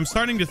so I'm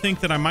starting to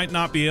think that I might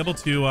not be able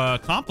to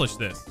accomplish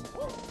this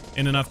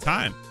in enough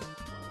time.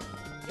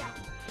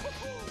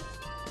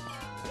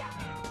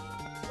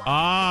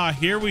 Ah,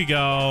 here we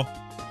go.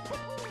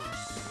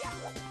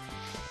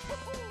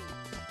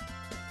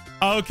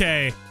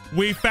 Okay,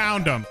 we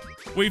found him.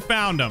 We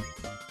found him.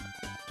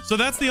 So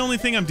that's the only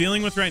thing I'm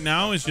dealing with right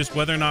now is just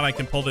whether or not I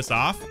can pull this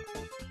off.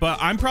 But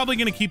I'm probably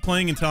going to keep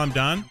playing until I'm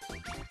done.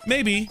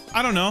 Maybe.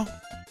 I don't know.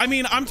 I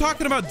mean, I'm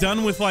talking about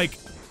done with, like,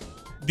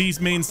 these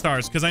main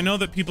stars, because I know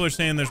that people are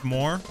saying there's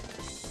more.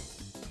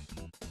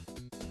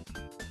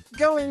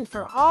 Going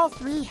for all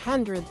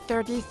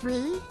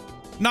 333?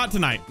 Not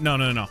tonight. No,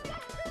 no, no.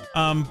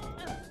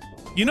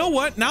 You know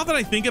what? Now that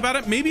I think about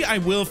it, maybe I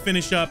will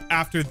finish up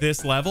after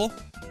this level.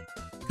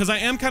 Because I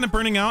am kind of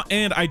burning out,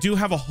 and I do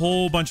have a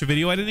whole bunch of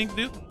video editing to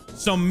do.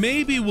 So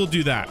maybe we'll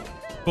do that.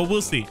 But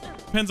we'll see.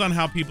 Depends on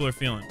how people are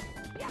feeling.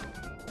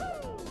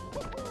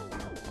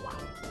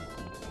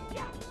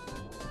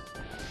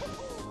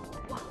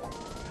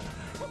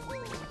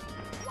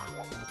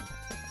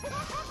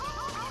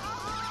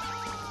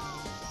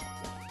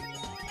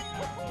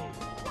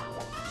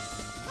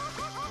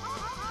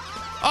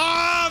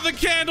 Ah, the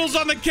candles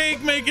on the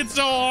cake make it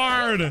so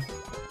hard.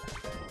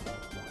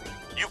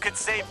 You could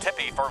save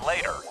Tippy for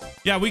later.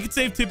 Yeah, we could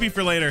save Tippy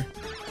for later.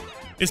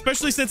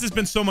 Especially since it's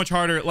been so much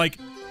harder. Like,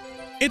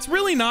 it's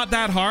really not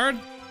that hard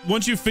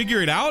once you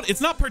figure it out. It's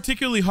not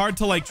particularly hard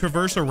to, like,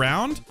 traverse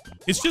around.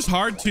 It's just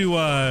hard to,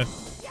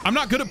 I'm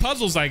not good at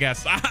puzzles, I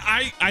guess.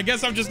 I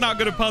guess I'm just not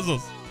good at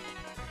puzzles.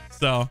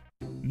 So,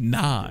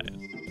 nice.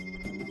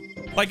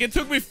 Like, it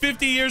took me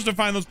 50 years to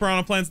find those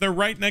piranha plants. They're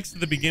right next to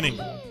the beginning.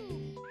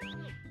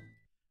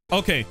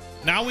 Okay,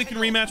 now we can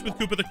rematch with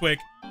Koopa the Quick.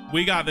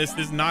 We got this.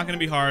 This is not going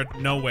to be hard.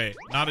 No way.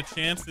 Not a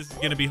chance. This is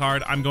going to be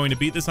hard. I'm going to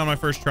beat this on my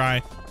first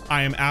try.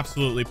 I am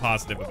absolutely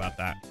positive about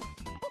that.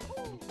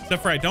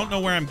 Except for I don't know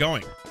where I'm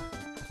going.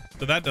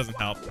 So that doesn't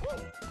help.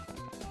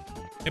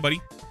 Hey,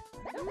 buddy.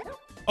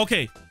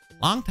 Okay.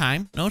 Long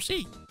time no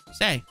see.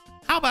 Say,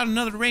 how about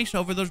another race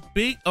over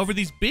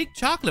these big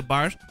chocolate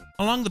bars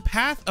along the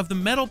path of the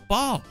metal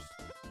balls?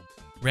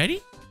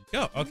 Ready?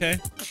 Go. Okay.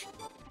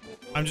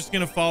 I'm just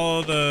going to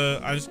follow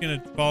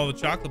the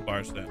chocolate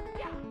bars then.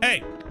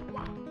 Hey.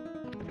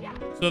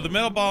 So the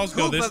metal balls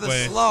go this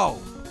way. Slow.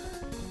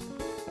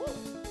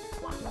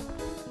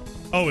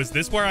 Oh, is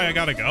this where I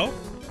gotta go?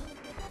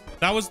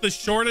 That was the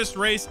shortest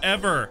race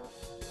ever.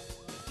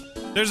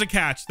 There's a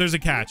catch. There's a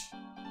catch.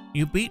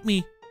 You beat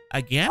me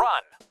again?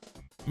 Run.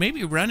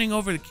 Maybe running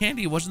over the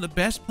candy wasn't the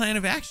best plan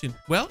of action.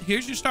 Well,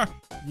 here's your star.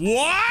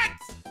 What?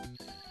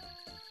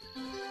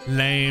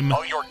 Lame.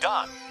 Oh, you're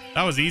done.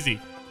 That was easy.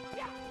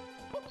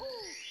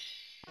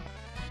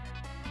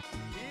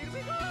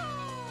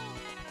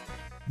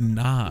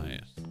 Nice.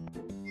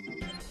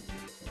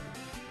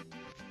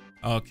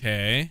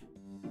 Okay.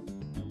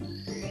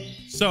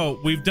 So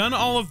we've done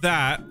all of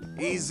that.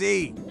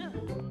 Easy.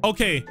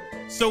 Okay,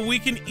 so we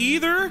can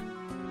either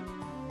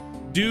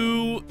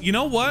do, you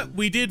know what?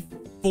 We did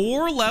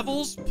 4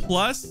 levels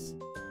plus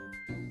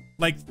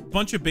like a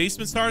bunch of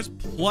basement stars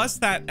plus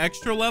that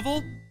extra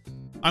level.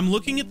 I'm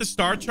looking at the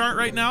star chart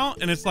right now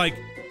and it's like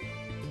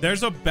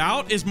there's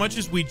about as much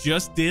as we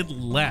just did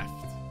left.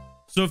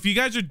 So if you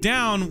guys are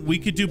down, we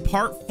could do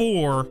part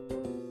 4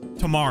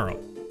 tomorrow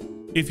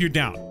if you're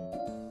down.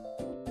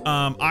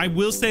 I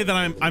will say that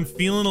I'm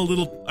feeling a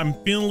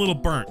little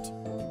burnt.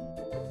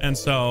 And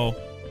so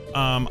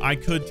I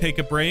could take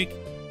a break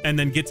and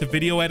then get to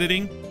video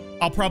editing.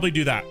 I'll probably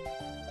do that.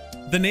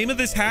 The name of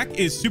this hack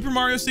is Super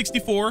Mario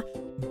 64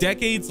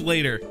 Decades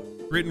Later,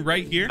 written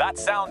right here. That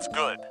sounds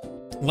good.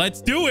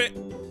 Let's do it.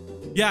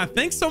 Yeah,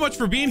 thanks so much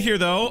for being here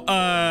though.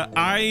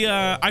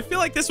 I feel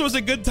like this was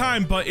a good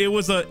time, but it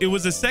was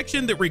a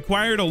section that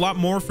required a lot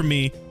more from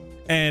me,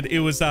 and it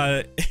was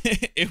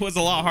it was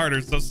a lot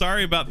harder. So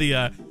sorry about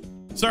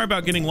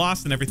getting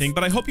lost and everything,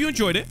 but I hope you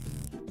enjoyed it.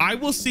 I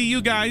will see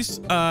you guys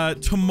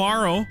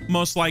tomorrow,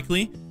 most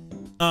likely.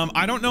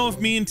 I don't know if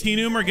me and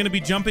T-Noom are going to be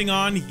jumping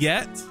on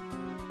yet,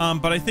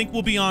 but I think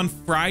we'll be on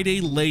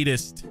Friday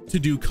latest to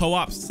do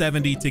co-op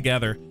 70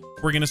 together.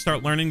 We're going to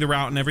start learning the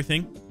route and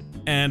everything,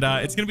 and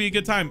it's going to be a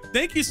good time.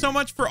 Thank you so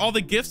much for all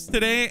the gifts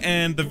today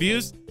and the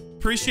views.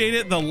 Appreciate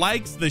it. The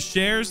likes, the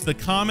shares, the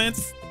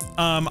comments.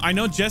 I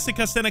know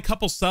Jessica sent a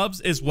couple subs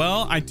as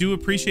well. I do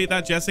appreciate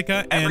that,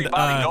 Jessica.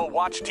 Everybody and go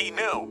watch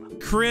T-Noom.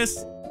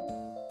 Chris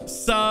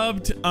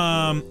subbed.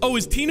 Oh,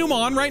 is T-Noom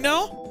on right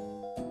now?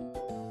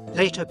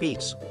 Later,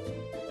 Beats.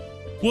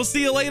 We'll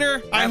see you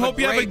later. I hope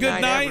you have a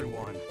good night.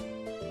 Everyone.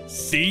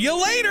 See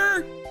you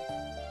later.